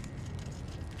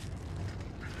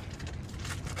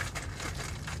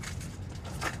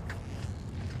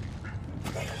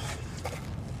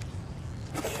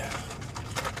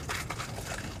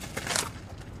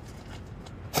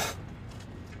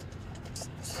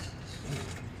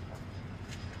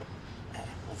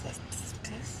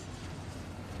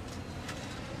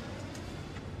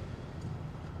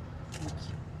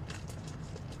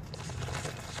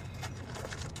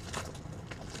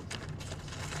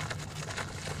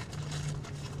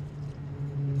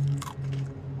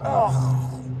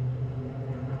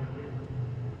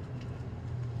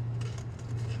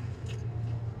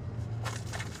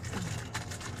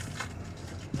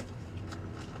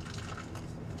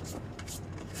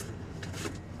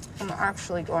 I'm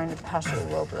actually going to Paso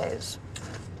Robles.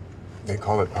 They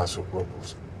call it Paso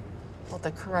Robles. Well,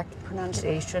 the correct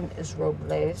pronunciation is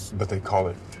Robles. But they call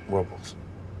it Robles.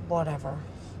 Whatever.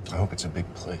 I hope it's a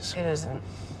big place. It isn't.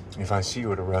 If I see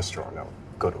you at a restaurant, I'll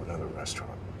go to another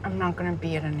restaurant. I'm not going to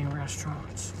be at any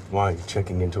restaurants. Why? You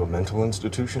checking into a mental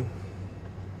institution?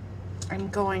 I'm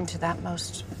going to that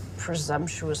most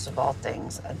presumptuous of all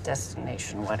things, a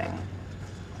destination wedding.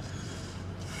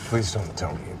 Please don't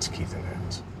tell me it's Keith and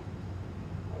Ann's.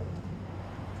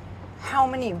 How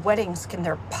many weddings can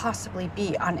there possibly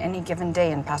be on any given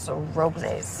day in Paso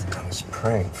Robles? I was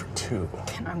praying for 2.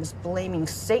 And I was blaming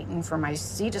Satan for my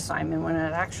seat assignment when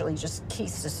it actually just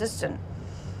Keith's assistant.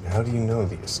 How do you know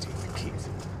the esteemed Keith?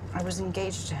 I was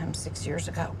engaged to him 6 years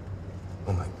ago.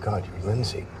 Oh my God, you're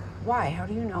Lindsay. Why? How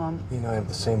do you know him? He and I have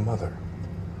the same mother.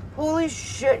 Holy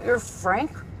shit, you're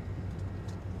Frank?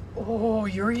 Oh,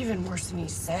 you're even worse than he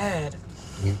said.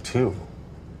 You too.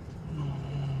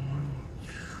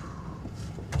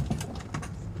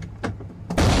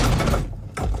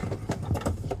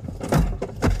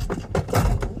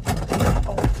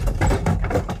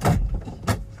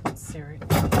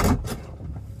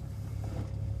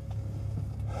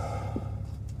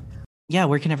 Yeah,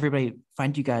 where can everybody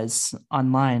find you guys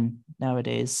online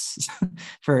nowadays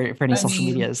for any social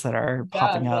medias that are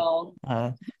popping up?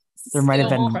 There might have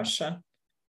been question.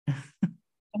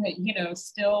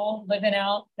 Still living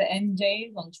out the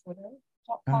NJs on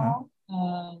Twitter.com.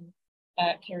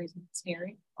 At Carrie's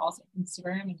Scary, also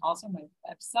Instagram, and also my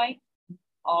website.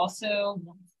 Also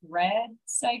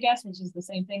Threads, I guess, which is the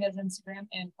same thing as Instagram,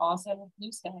 and also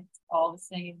Blue Sky. It's all the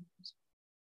same.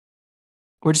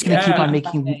 We're just gonna keep on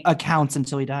making accounts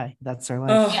until we die. That's our life.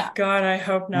 Oh God, I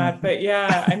hope not. But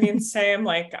yeah, I mean, same.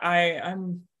 Like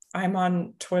I'm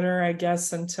on Twitter, I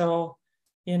guess, until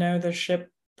the ship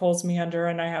pulls me under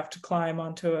and I have to climb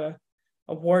onto a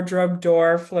wardrobe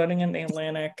door floating in the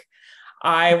Atlantic.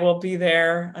 I will be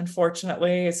there,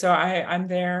 unfortunately. So I'm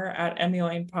there at Emmy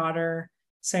Lane Potter.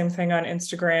 Same thing on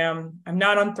Instagram. I'm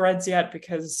not on Threads yet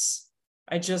because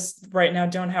I just right now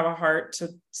don't have a heart to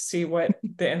see what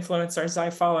the influencers I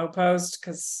follow post,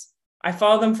 because I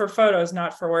follow them for photos,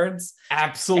 not for words.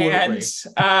 Absolutely.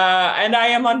 And I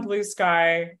am on Blue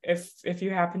Sky. If you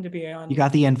happen to be on, you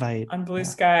got the invite on Blue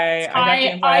Sky.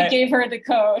 I gave her the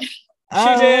code.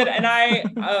 She did, and I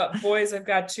boys, I've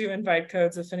got 2 invite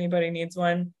codes if anybody needs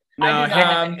one. No,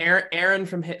 Aaron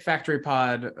from Hit Factory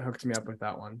Pod hooked me up with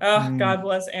that one. Oh, God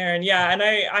bless Aaron. Yeah, and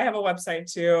I have a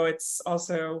website too. It's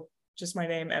also just my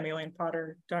name,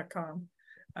 emmylanepotter.com.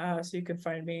 So you can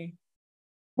find me.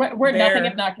 We're nothing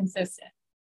if not consistent.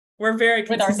 We're very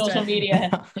consistent with our social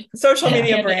media.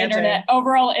 Media branding.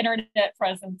 Overall internet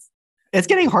presence. It's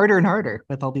getting harder and harder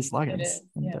with all these logins.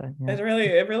 It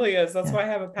really is. That's why I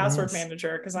have a password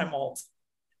manager, because I'm old.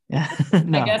 Yeah.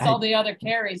 I guess all the other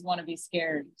Carries want to be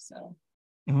scared. So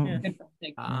beat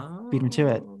them to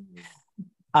it.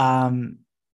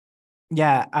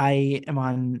 Yeah, I am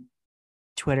on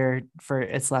Twitter for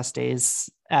its last days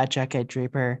at Jack Ed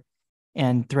Draper,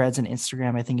 and Threads and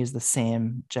Instagram I think is the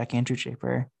same, Jack Andrew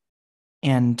Draper.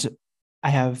 And I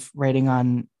have writing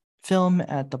on film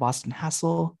at the Boston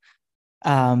Hassle.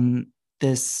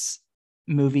 This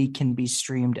movie can be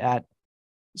streamed at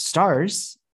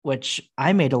Stars, which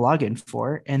I made a login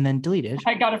for and then deleted.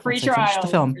 I got a free trial. The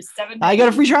film. I got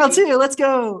a free trial too. Let's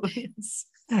go.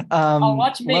 I'll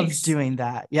watch Love Mix. doing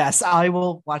that. Yes, I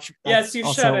will watch. Yes, you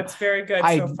should. It's very good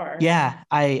so far. Yeah,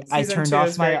 I turned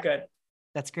off my. Very good.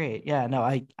 That's great. Yeah, no,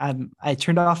 I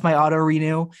turned off my auto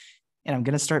renew, and I'm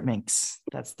gonna start Minx.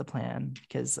 That's the plan,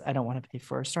 because I don't want to pay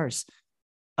for Stars.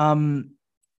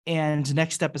 And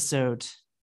next episode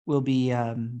will be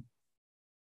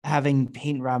having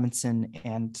Peyton Robinson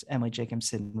and Emily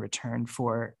Jacobson return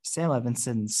for Sam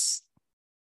Levinson's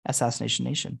Assassination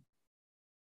Nation.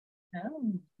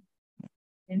 Oh,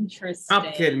 interesting.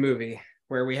 Complicated movie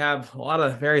where we have a lot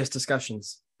of various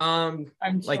discussions. I'm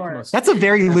like sure. most. That's a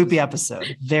very loopy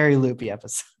episode. Very loopy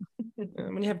episode.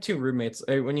 When you have two roommates,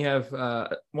 when you have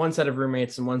one set of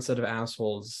roommates and one set of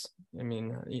assholes, I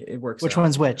mean, it works. Which out.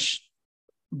 one's which?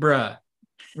 Bruh,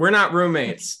 we're not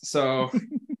roommates, so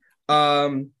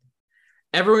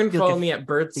everyone can follow me at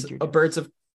birds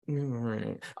of.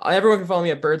 Everyone can follow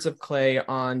me at Birds of Clay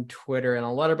on Twitter and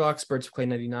on Letterboxd, Birds of Clay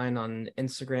 99 on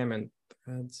Instagram and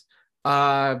Threads.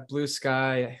 Blue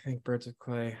Sky, I think Birds of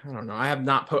Clay. I don't know. I have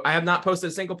not posted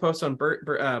a single post on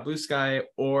Blue Sky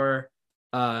or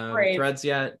Threads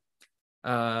yet.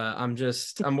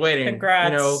 I'm waiting.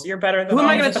 Congrats. You know, you're better than who am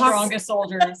I the going to talk? Strongest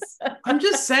soldiers. I'm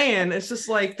just saying. It's just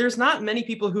like there's not many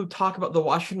people who talk about the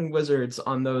Washington Wizards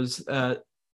on those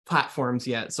platforms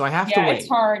yet, so I have to wait. It's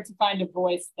hard to find a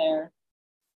voice there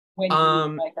when you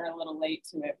are a little late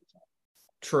to it.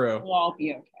 True. We'll all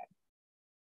be okay.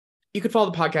 You can follow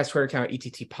the podcast Twitter account,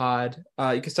 ETTPod.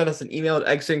 You can send us an email at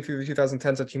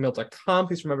exitingthrough2010s@gmail.com.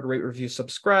 Please remember to rate, review,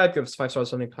 subscribe. Give us 5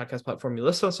 stars on any podcast platform you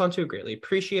listen to us onto. Greatly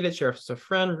appreciate it. Share us with a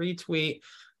friend, retweet,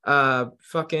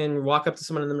 fucking walk up to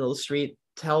someone in the middle of the street,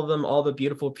 tell them all the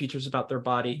beautiful features about their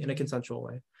body in a consensual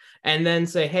way. And then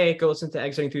say, hey, go listen to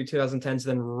Exiting Through 2010s,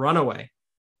 then run away.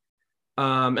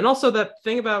 And also that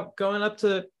thing about going up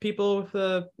to people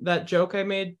with that joke I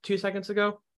made 2 seconds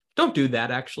ago. Don't do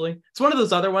that, actually. It's one of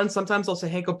those other ones. Sometimes I'll say,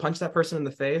 hey, go punch that person in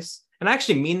the face. And I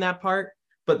actually mean that part.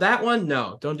 But that one,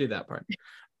 no, don't do that part.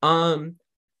 And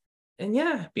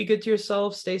yeah, be good to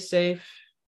yourself. Stay safe.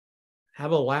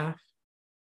 Have a laugh.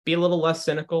 Be a little less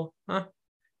cynical. Huh?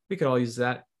 We could all use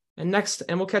that. And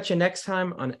we'll catch you next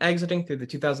time on Exiting Through the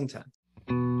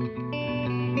 2010s.